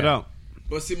right, key. whip it out.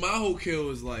 But see, my whole kill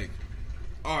is like,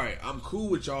 all right, I'm cool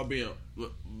with y'all being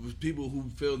with people who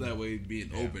feel that way being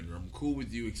open. I'm cool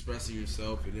with you expressing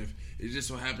yourself, and if it just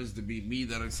so happens to be me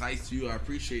that excites you, I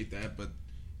appreciate that. But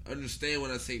understand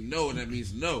when I say no, that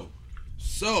means no.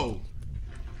 So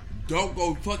don't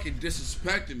go fucking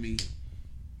disrespecting me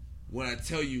when I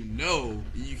tell you no,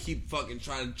 and you keep fucking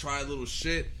trying to try little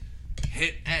shit,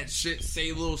 hint at shit,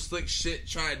 say little slick shit,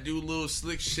 try to do little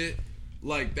slick shit.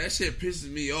 Like, that shit pisses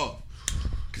me off.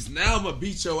 Because now I'm going to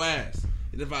beat your ass.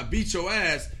 And if I beat your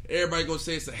ass, everybody going to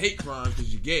say it's a hate crime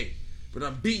because you're gay. But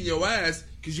I'm beating your ass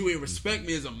because you ain't respect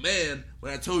me as a man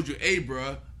when I told you, hey,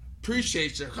 bruh,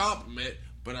 appreciate your compliment,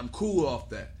 but I'm cool off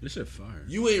that. This shit fire.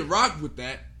 You ain't rock with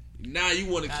that. Now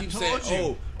you want to keep saying,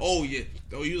 told you.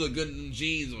 you look good in them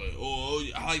jeans, or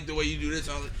I like the way you do this.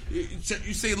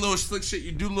 You say little slick shit,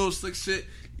 you do little slick shit.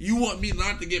 You want me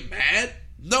not to get mad?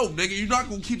 No, nigga, you're not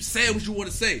gonna keep saying what you want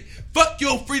to say. Fuck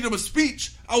your freedom of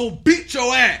speech. I will beat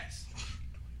your ass.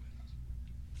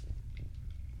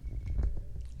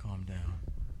 Calm down.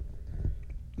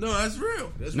 No, that's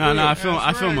real. That's No, real. I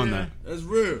feel him on that. That's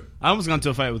real. I almost got into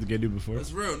a fight with a gay dude before.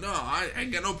 That's real. No, I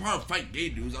ain't got no problem fighting gay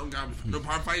dudes. I don't got no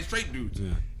problem fighting straight dudes.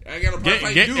 Yeah. I ain't got no problem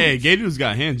fighting dudes. Hey, gay dudes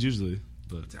got hands usually,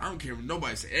 but I don't care what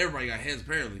nobody say. Everybody got hands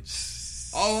apparently.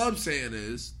 All I'm saying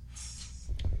is,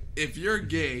 if you're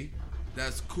gay,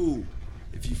 that's cool.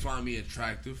 If you find me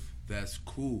attractive, that's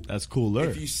cool. that's cooler.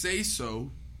 If you say so,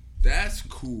 that's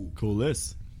cool.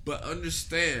 Coolest. But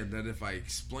understand that if I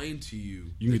explain to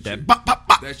you, You get that you're- bop, bop,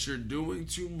 bop. that you're doing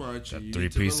too much, and you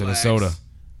need 3-piece to and a relax, soda.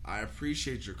 I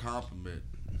appreciate your compliment.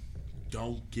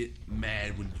 Don't get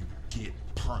mad when you get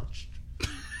punched.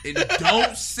 And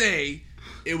don't say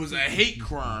it was a hate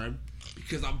crime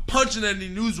because I'm punching any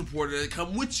news reporter that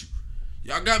come with you.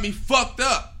 Y'all got me fucked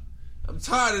up. I'm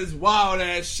tired of this wild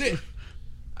ass shit.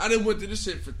 I done went through this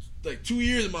shit for like 2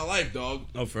 years of my life, dog.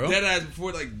 Oh, for real? Dead ass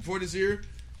before this year,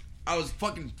 I was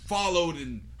fucking followed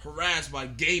and harassed by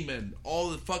gay men all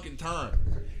the fucking time.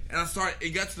 And it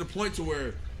got to the point to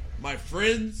where my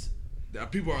friends,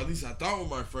 that people, or at least I thought were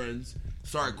my friends,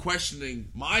 started questioning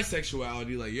my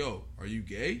sexuality. Like, yo, are you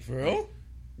gay? For real?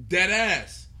 Dead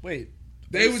ass. Wait.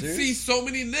 They would see so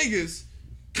many niggas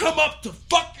come up to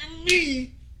fucking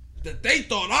me that they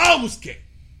thought I was gay.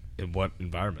 In what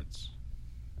environments?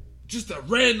 Just a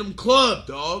random club,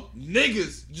 dog.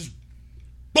 Niggas just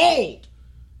bold.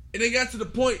 And it got to the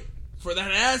point, for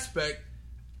that aspect,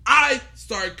 I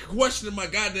started questioning my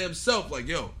goddamn self. Like,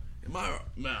 yo, am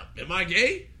I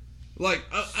gay? Like,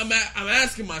 I'm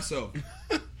asking myself.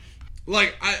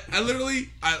 Like, I literally,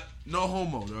 no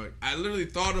homo, right? I literally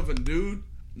thought of a dude,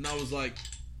 and I was like,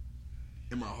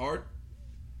 in my heart,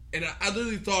 and I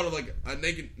literally thought of like a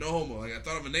naked, no homo. Like, I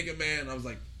thought of a naked man, and I was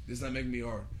like, this is not making me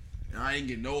hard. And I ain't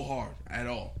get no hard at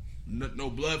all. No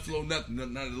blood flow, nothing. Not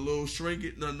a little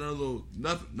shrinkage, not no little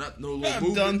movement.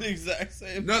 I've done the exact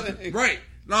same Nothing. thing. Right.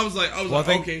 And I was like,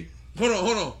 okay. Hold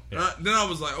on. Yeah. Then I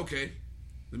was like, okay,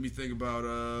 let me think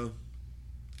about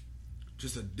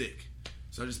just a dick.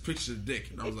 So I just pictured a dick,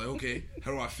 and I was like, okay,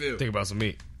 how do I feel? Think about some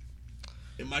meat.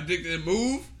 And my dick didn't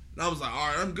move, and I was like, all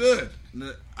right, I'm good. And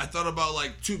then I thought about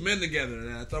like two men together,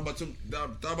 and I thought about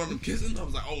them kissing. I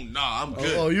was like, oh nah, I'm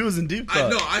good. Oh, you was in deep I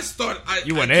thought. know. I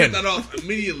went kept in. that off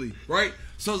immediately, right?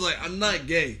 So I was like, I'm not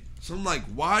gay. So I'm like,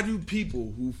 why do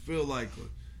people who feel like,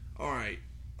 all right,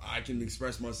 I can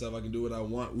express myself. I can do what I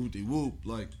want. Whoop-de-whoop.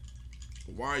 Like,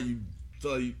 why are you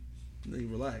feel like you...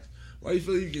 Nigga, relax. Why you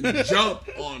feel like you can jump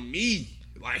on me?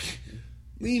 Like,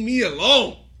 leave me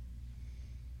alone.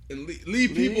 And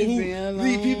leave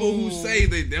people who say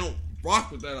they don't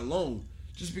rock with that alone.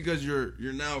 Just because you're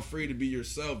now free to be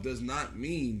yourself does not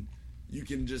mean you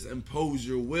can just impose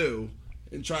your will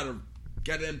and try to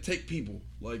goddamn take people.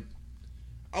 Like,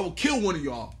 I will kill one of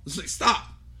y'all. It's like, stop.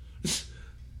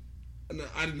 And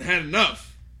I didn't had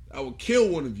enough. I will kill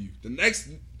one of you. The next,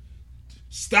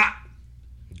 stop.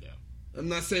 Yeah. I'm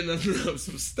not saying nothing else,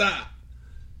 but stop.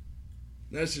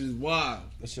 That shit is wild.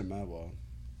 That shit mad wild.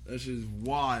 That shit is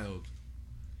wild.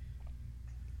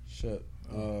 Shit.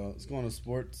 Let's go on to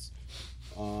sports.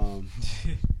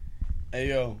 Hey,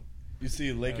 yo. You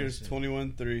see Lakers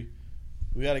 21-3.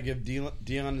 We got to give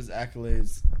Dion his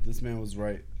accolades. This man was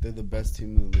right. They're the best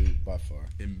team in the league by far.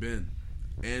 And Ben.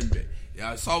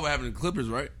 Yeah, I saw what happened to Clippers,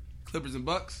 right? Clippers and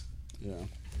Bucks? Yeah.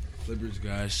 Clippers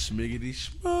got schmiggity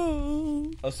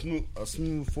schmo. A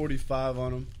smooth 45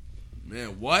 on him.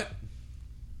 Man, what?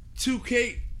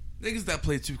 2K? Niggas that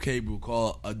play 2K will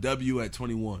call a W at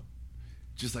 21.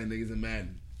 Just like niggas in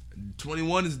Madden.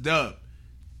 21 is dub.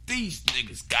 These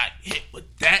niggas got hit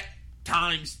with that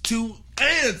times 2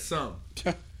 and some.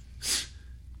 You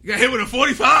got hit with a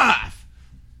 45.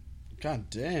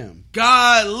 God damn.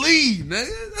 Golly,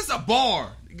 nigga. That's a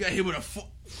bar. You got hit with a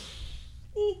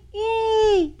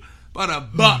by the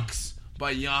Bucks,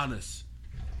 by Giannis,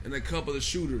 and a couple of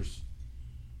shooters.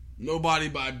 Nobody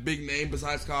by a big name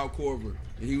besides Kyle Korver.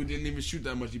 And he didn't even shoot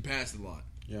that much. He passed a lot.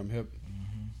 Yeah, I'm hip.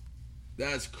 Mm-hmm.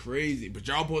 That's crazy. But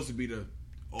y'all supposed to be the,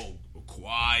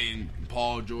 Kawhi and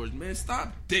Paul George. Man,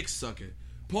 stop dick sucking.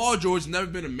 Paul George never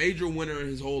been a major winner in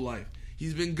his whole life.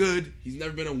 He's been good. He's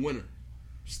never been a winner.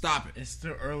 Stop it. It's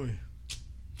still early.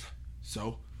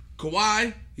 So,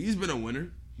 Kawhi, he's been a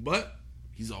winner, but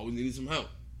he's always needed some help.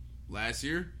 Last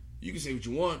year, you can say what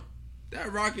you want. That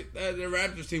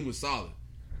Raptors team was solid.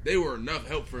 They were enough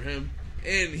help for him,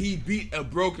 and he beat a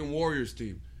broken Warriors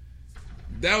team.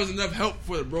 That was enough help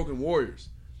for the broken Warriors.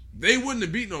 They wouldn't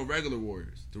have beat no regular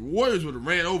Warriors. The Warriors would have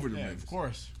ran over them. Yeah, niggas. of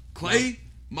course. Clay,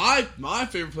 my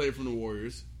favorite player from the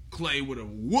Warriors, Clay would have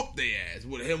whooped their ass.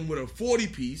 Would have hit him with a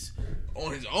 40-piece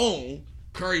on his own.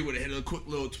 Curry would have hit a quick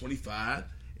little 25.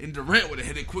 And Durant would have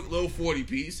hit a quick little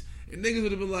 40-piece. And niggas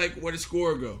would have been like, where'd the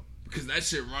score go? Because that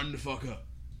shit run the fuck up.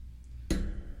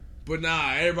 But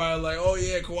nah, everybody like, oh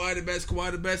yeah, Kawhi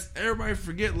the best. Everybody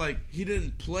forget, like, he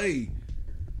didn't play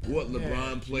what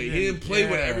LeBron played. He didn't play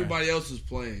what everybody else was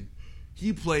playing.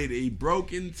 He played a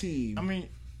broken team.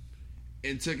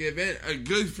 And took advantage.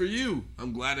 Good for you.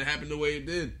 I'm glad it happened the way it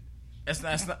did. That's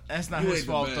not his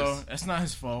fault though. That's not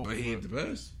his fault. But he ain't the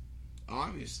best,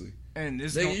 obviously. And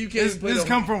this nigga,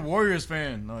 come from Warriors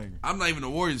fan. Like, I'm not even a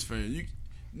Warriors fan. You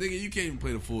can't even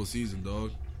play the full season,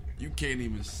 dog. You can't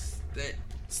even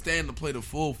stand to play the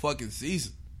full fucking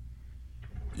season.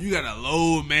 You gotta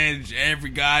load manage every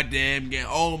goddamn game.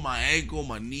 Oh, my ankle,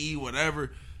 my knee,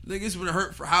 whatever. Nigga, it's been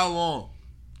hurt for how long?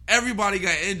 Everybody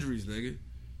got injuries, nigga.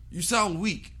 You sound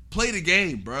weak. Play the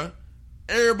game, bruh.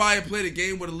 Everybody play the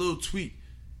game with a little tweak.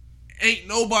 Ain't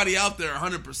nobody out there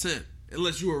 100%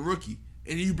 unless you're a rookie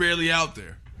and you barely out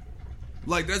there.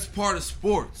 Like, that's part of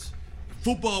sports.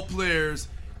 Football players,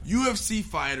 UFC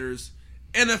fighters,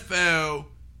 NFL,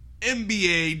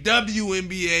 NBA,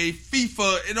 WNBA,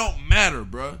 FIFA, it don't matter,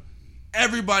 bruh.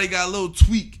 Everybody got a little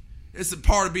tweak. It's a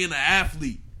part of being an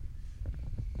athlete.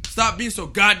 Stop being so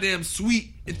goddamn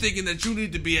sweet and thinking that you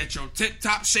need to be at your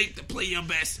tip-top shape to play your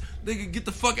best. Nigga, get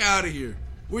the fuck out of here.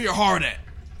 Where your heart at?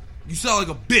 You sound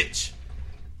like a bitch.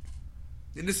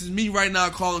 And this is me right now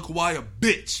calling Kawhi a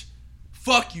bitch.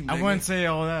 Fuck you, nigga. I wouldn't say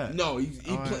all that. No, he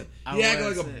acting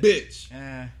like a bitch.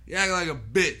 He acting like a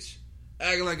bitch.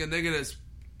 Acting like a nigga that's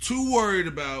too worried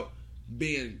about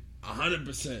being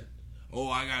 100%. Oh,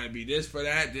 I gotta be this for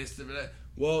that, this for that.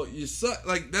 Well, you suck.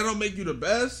 Like, that don't make you the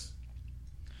best.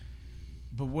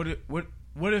 But what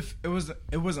if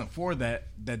it wasn't for that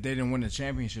they didn't win the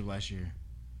championship last year?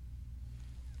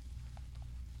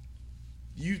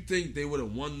 You think they would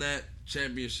have won that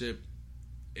championship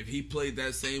if he played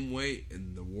that same way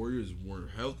and the Warriors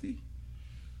weren't healthy?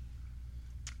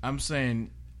 I'm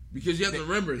saying, because you have to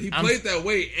remember, he played that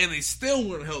way and they still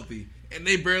weren't healthy and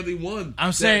they barely won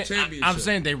championship. I'm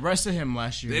saying they rested him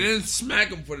last year. They didn't smack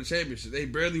him for the championship. They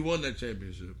barely won that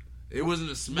championship. It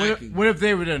wasn't a smacking. What if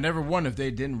they would have never won if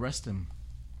they didn't rest him?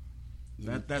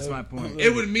 That's my point.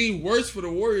 It would mean worse for the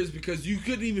Warriors because you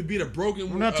couldn't even beat a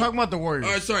broken. We're not talking about the Warriors.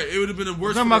 All right, sorry. It would have been a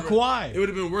worse. We're talking about Kawhi. It would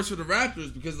have been worse for the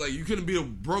Raptors because you couldn't beat a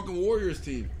broken Warriors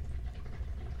team.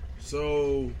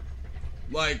 So,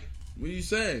 What are you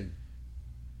saying?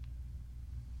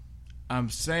 I'm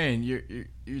saying you're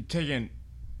taking.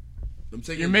 I'm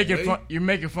taking. You're making fun. You're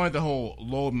making fun of the whole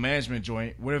load management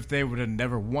joint. What if they would have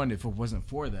never won if it wasn't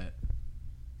for that?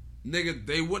 Nigga,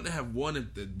 they wouldn't have won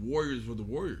if the Warriors were the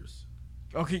Warriors.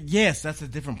 Okay, yes, that's a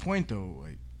different point though.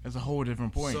 Like that's a whole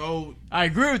different point. So I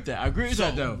agree with that. I agree with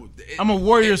that though. I'm a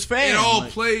Warriors fan. It all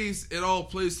plays. It all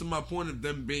plays to my point of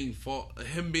them being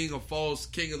him being a false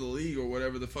king of the league or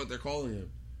whatever the fuck they're calling him.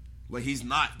 Like he's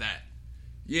not that.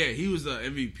 Yeah, he was the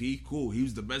MVP. Cool. He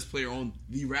was the best player on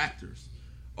the Raptors.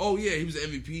 Oh yeah, he was the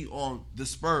MVP on the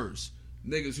Spurs.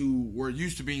 Niggas who were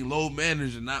used to being load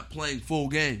managed and not playing full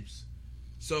games.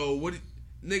 So what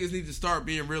niggas need to start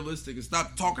being realistic and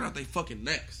stop talking out their fucking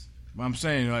necks. But I'm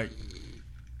saying like,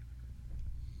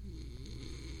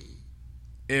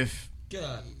 if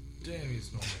God damn, he's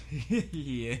snoring.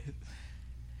 yeah,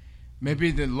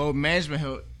 maybe the load management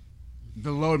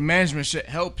shit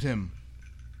helped him.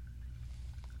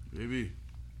 Maybe.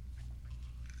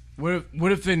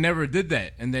 What if they never did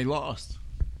that and they lost?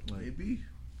 Maybe.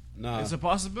 Nah, It's a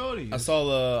possibility. I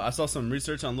saw some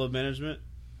research on load management.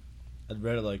 I'd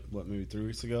read it maybe 3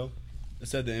 weeks ago. It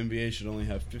said the NBA should only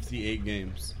have 58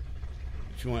 games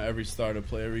if you want every star to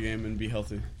play every game and be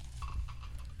healthy.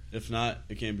 If not,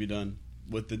 it can't be done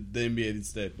with the NBA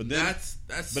instead. But then that's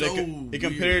but so it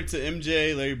compared to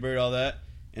MJ, Larry Bird, all that,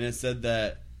 and it said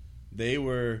that they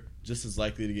were just as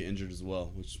likely to get injured as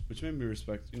well, which made me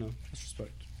respect. That's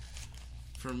respect.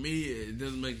 For me, it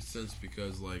doesn't make sense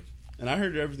because and I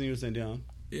heard everything you were saying, Dion.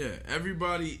 Yeah,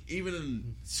 everybody, even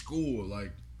in school,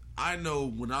 I know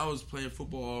when I was playing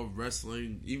football,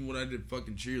 wrestling, even when I did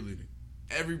fucking cheerleading,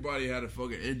 everybody had a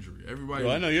fucking injury. Everybody.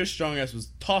 I know your strong ass was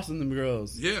tossing them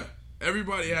girls. Yeah,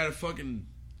 everybody had a fucking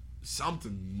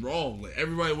something wrong.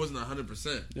 Everybody wasn't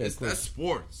 100%. Yeah, that's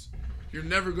sports. You're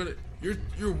never gonna.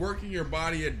 You're working your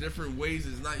body at different ways.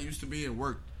 It's not used to being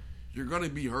worked. You're gonna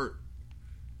be hurt.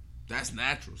 That's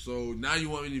natural. So now you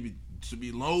want me to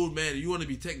be load man. You want to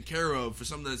be taken care of for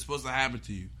something that's supposed to happen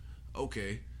to you.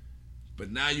 Okay. But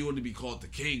now you want to be called the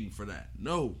king for that.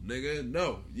 No, nigga,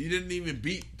 no. You didn't even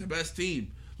beat the best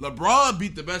team. LeBron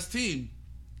beat the best team,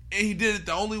 and he did it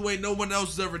the only way no one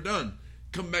else has ever done.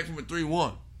 Come back from a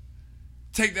 3-1.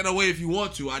 Take that away if you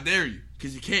want to. I dare you,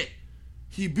 because you can't.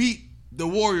 He beat the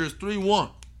Warriors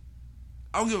 3-1.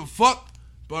 I don't give a fuck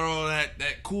about all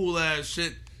that cool-ass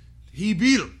shit. He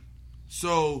beat them.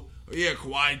 So, yeah,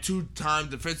 Kawhi, 2-time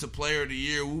defensive player of the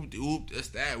year. Whoop, that's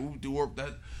that. Whoop,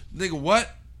 that. Nigga,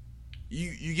 what?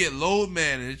 You get load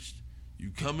managed,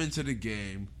 you come into the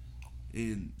game,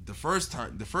 and the first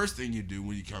thing you do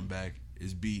when you come back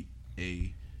is beat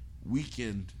a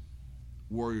weakened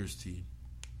Warriors team.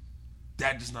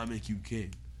 That does not make you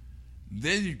king.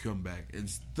 Then you come back,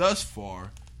 and thus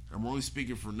far, I'm only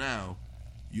speaking for now,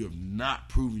 you have not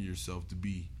proven yourself to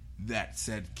be that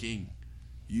said king.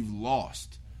 You've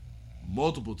lost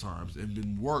multiple times and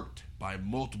been worked by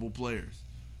multiple players.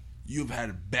 You've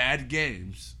had bad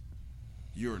games.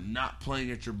 You're not playing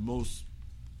at your most.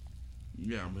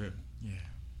 Yeah, I'm here. Yeah.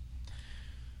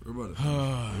 We're about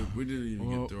to we didn't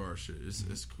even get through our shit.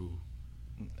 It's cool.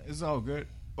 It's all good.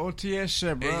 OTS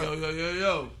shit, bro. Hey,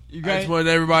 yo. You I guys, just want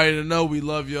everybody to know we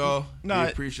love y'all. Nah,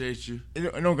 we appreciate you.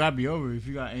 it don't gotta be over. If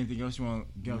you got anything else you want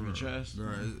to get off your chest,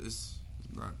 No, it's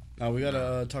not. We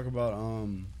gotta talk about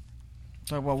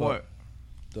talk about what?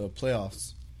 the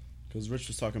playoffs, because Rich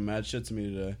was talking mad shit to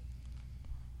me today.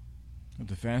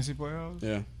 The fantasy playoffs?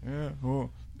 Yeah. Well,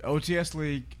 the OTS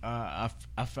league, I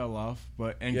fell off,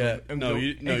 but in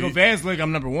Vans league,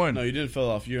 I'm number one. No, you didn't fall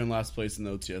off. You're in last place in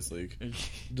the OTS league.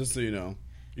 Just so you know,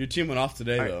 your team went off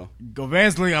today though. Go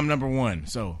Vans league, I'm number one.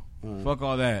 So fuck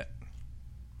all that.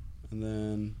 And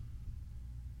then,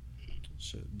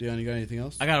 shit, Dion, you got anything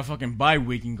else? I got a fucking bye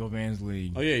week in Go Vans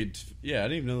league. Oh yeah, I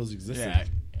didn't even know those existed. Yeah,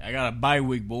 I got a bye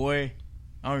week, boy.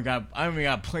 I don't even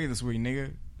got to play this week,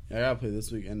 nigga. Yeah, I gotta play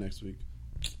this week and next week.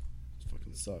 It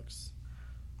fucking sucks.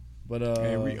 But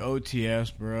hey, we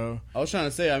OTS, bro. I was trying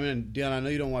to say, I mean, Dion, I know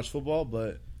you don't watch football,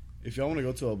 but if y'all want to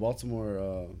go to a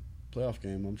Baltimore playoff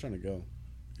game, I'm trying to go.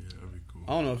 Yeah, that'd be cool.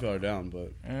 I don't know if y'all are down,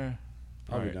 but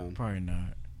I'll be down. Probably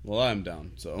not. Well, I'm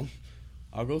down, so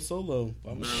I'll go solo.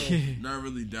 Not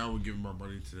really down with giving my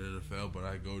money to the NFL, but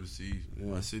I go to see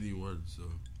my city win. So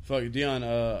fuck it, Dion.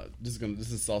 This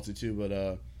is salty too,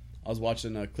 but I was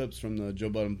watching clips from the Joe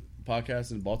Budden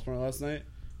podcast in Baltimore last night.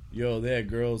 Yo, they had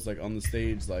girls on the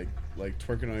stage like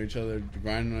twerking on each other,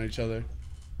 grinding on each other.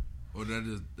 Oh,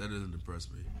 that doesn't impress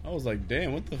me. I was like,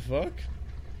 damn, what the fuck?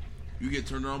 You get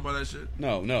turned on by that shit?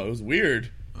 No, it was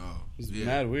weird. Oh, it was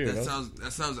mad weird.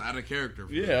 That sounds out of character.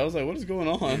 I was like, what is going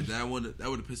on? Yeah, that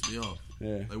would have pissed me off.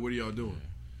 Yeah. Like, what are y'all doing?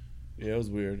 Yeah, it was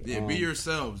weird. Yeah, be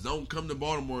yourselves. Don't come to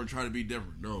Baltimore and try to be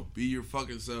different. No, be your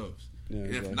fucking selves. Yeah, And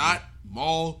exactly. if not,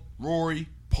 Maul, Rory,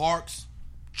 Parks,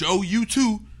 Joe, you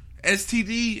too,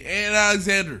 STD, and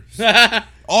Alexander.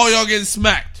 All y'all getting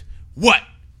smacked. What?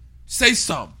 Say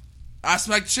something. I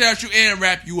smack the shit out you and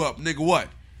wrap you up, nigga. What?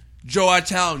 Joe, I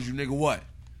challenge you, nigga. What?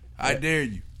 I dare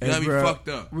you. You got me fucked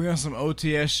up. We on some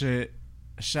OTS shit.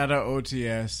 Shout out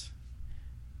OTS.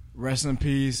 Rest in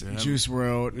peace, Juice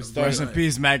Wrld. Rest in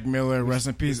peace, Mac Miller. Rest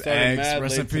in peace, Eggs.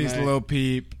 Rest in peace, Lil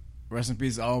Peep. Rest in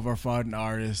peace, all of our fallen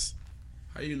artists.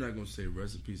 How you not gonna say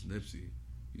rest in peace, Nipsey?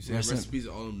 You say rest in peace,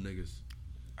 all them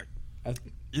niggas.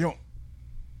 You don't.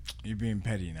 You're being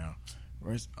petty now.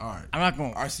 All right. I'm not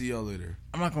gonna. I'll see y'all later.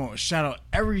 I'm not gonna shout out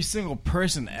every single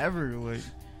person ever. Like,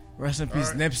 rest in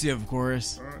peace, Nipsey, of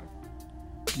course. All right.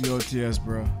 UOTS,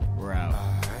 bro. We're out.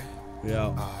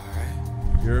 Yeah.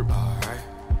 You're.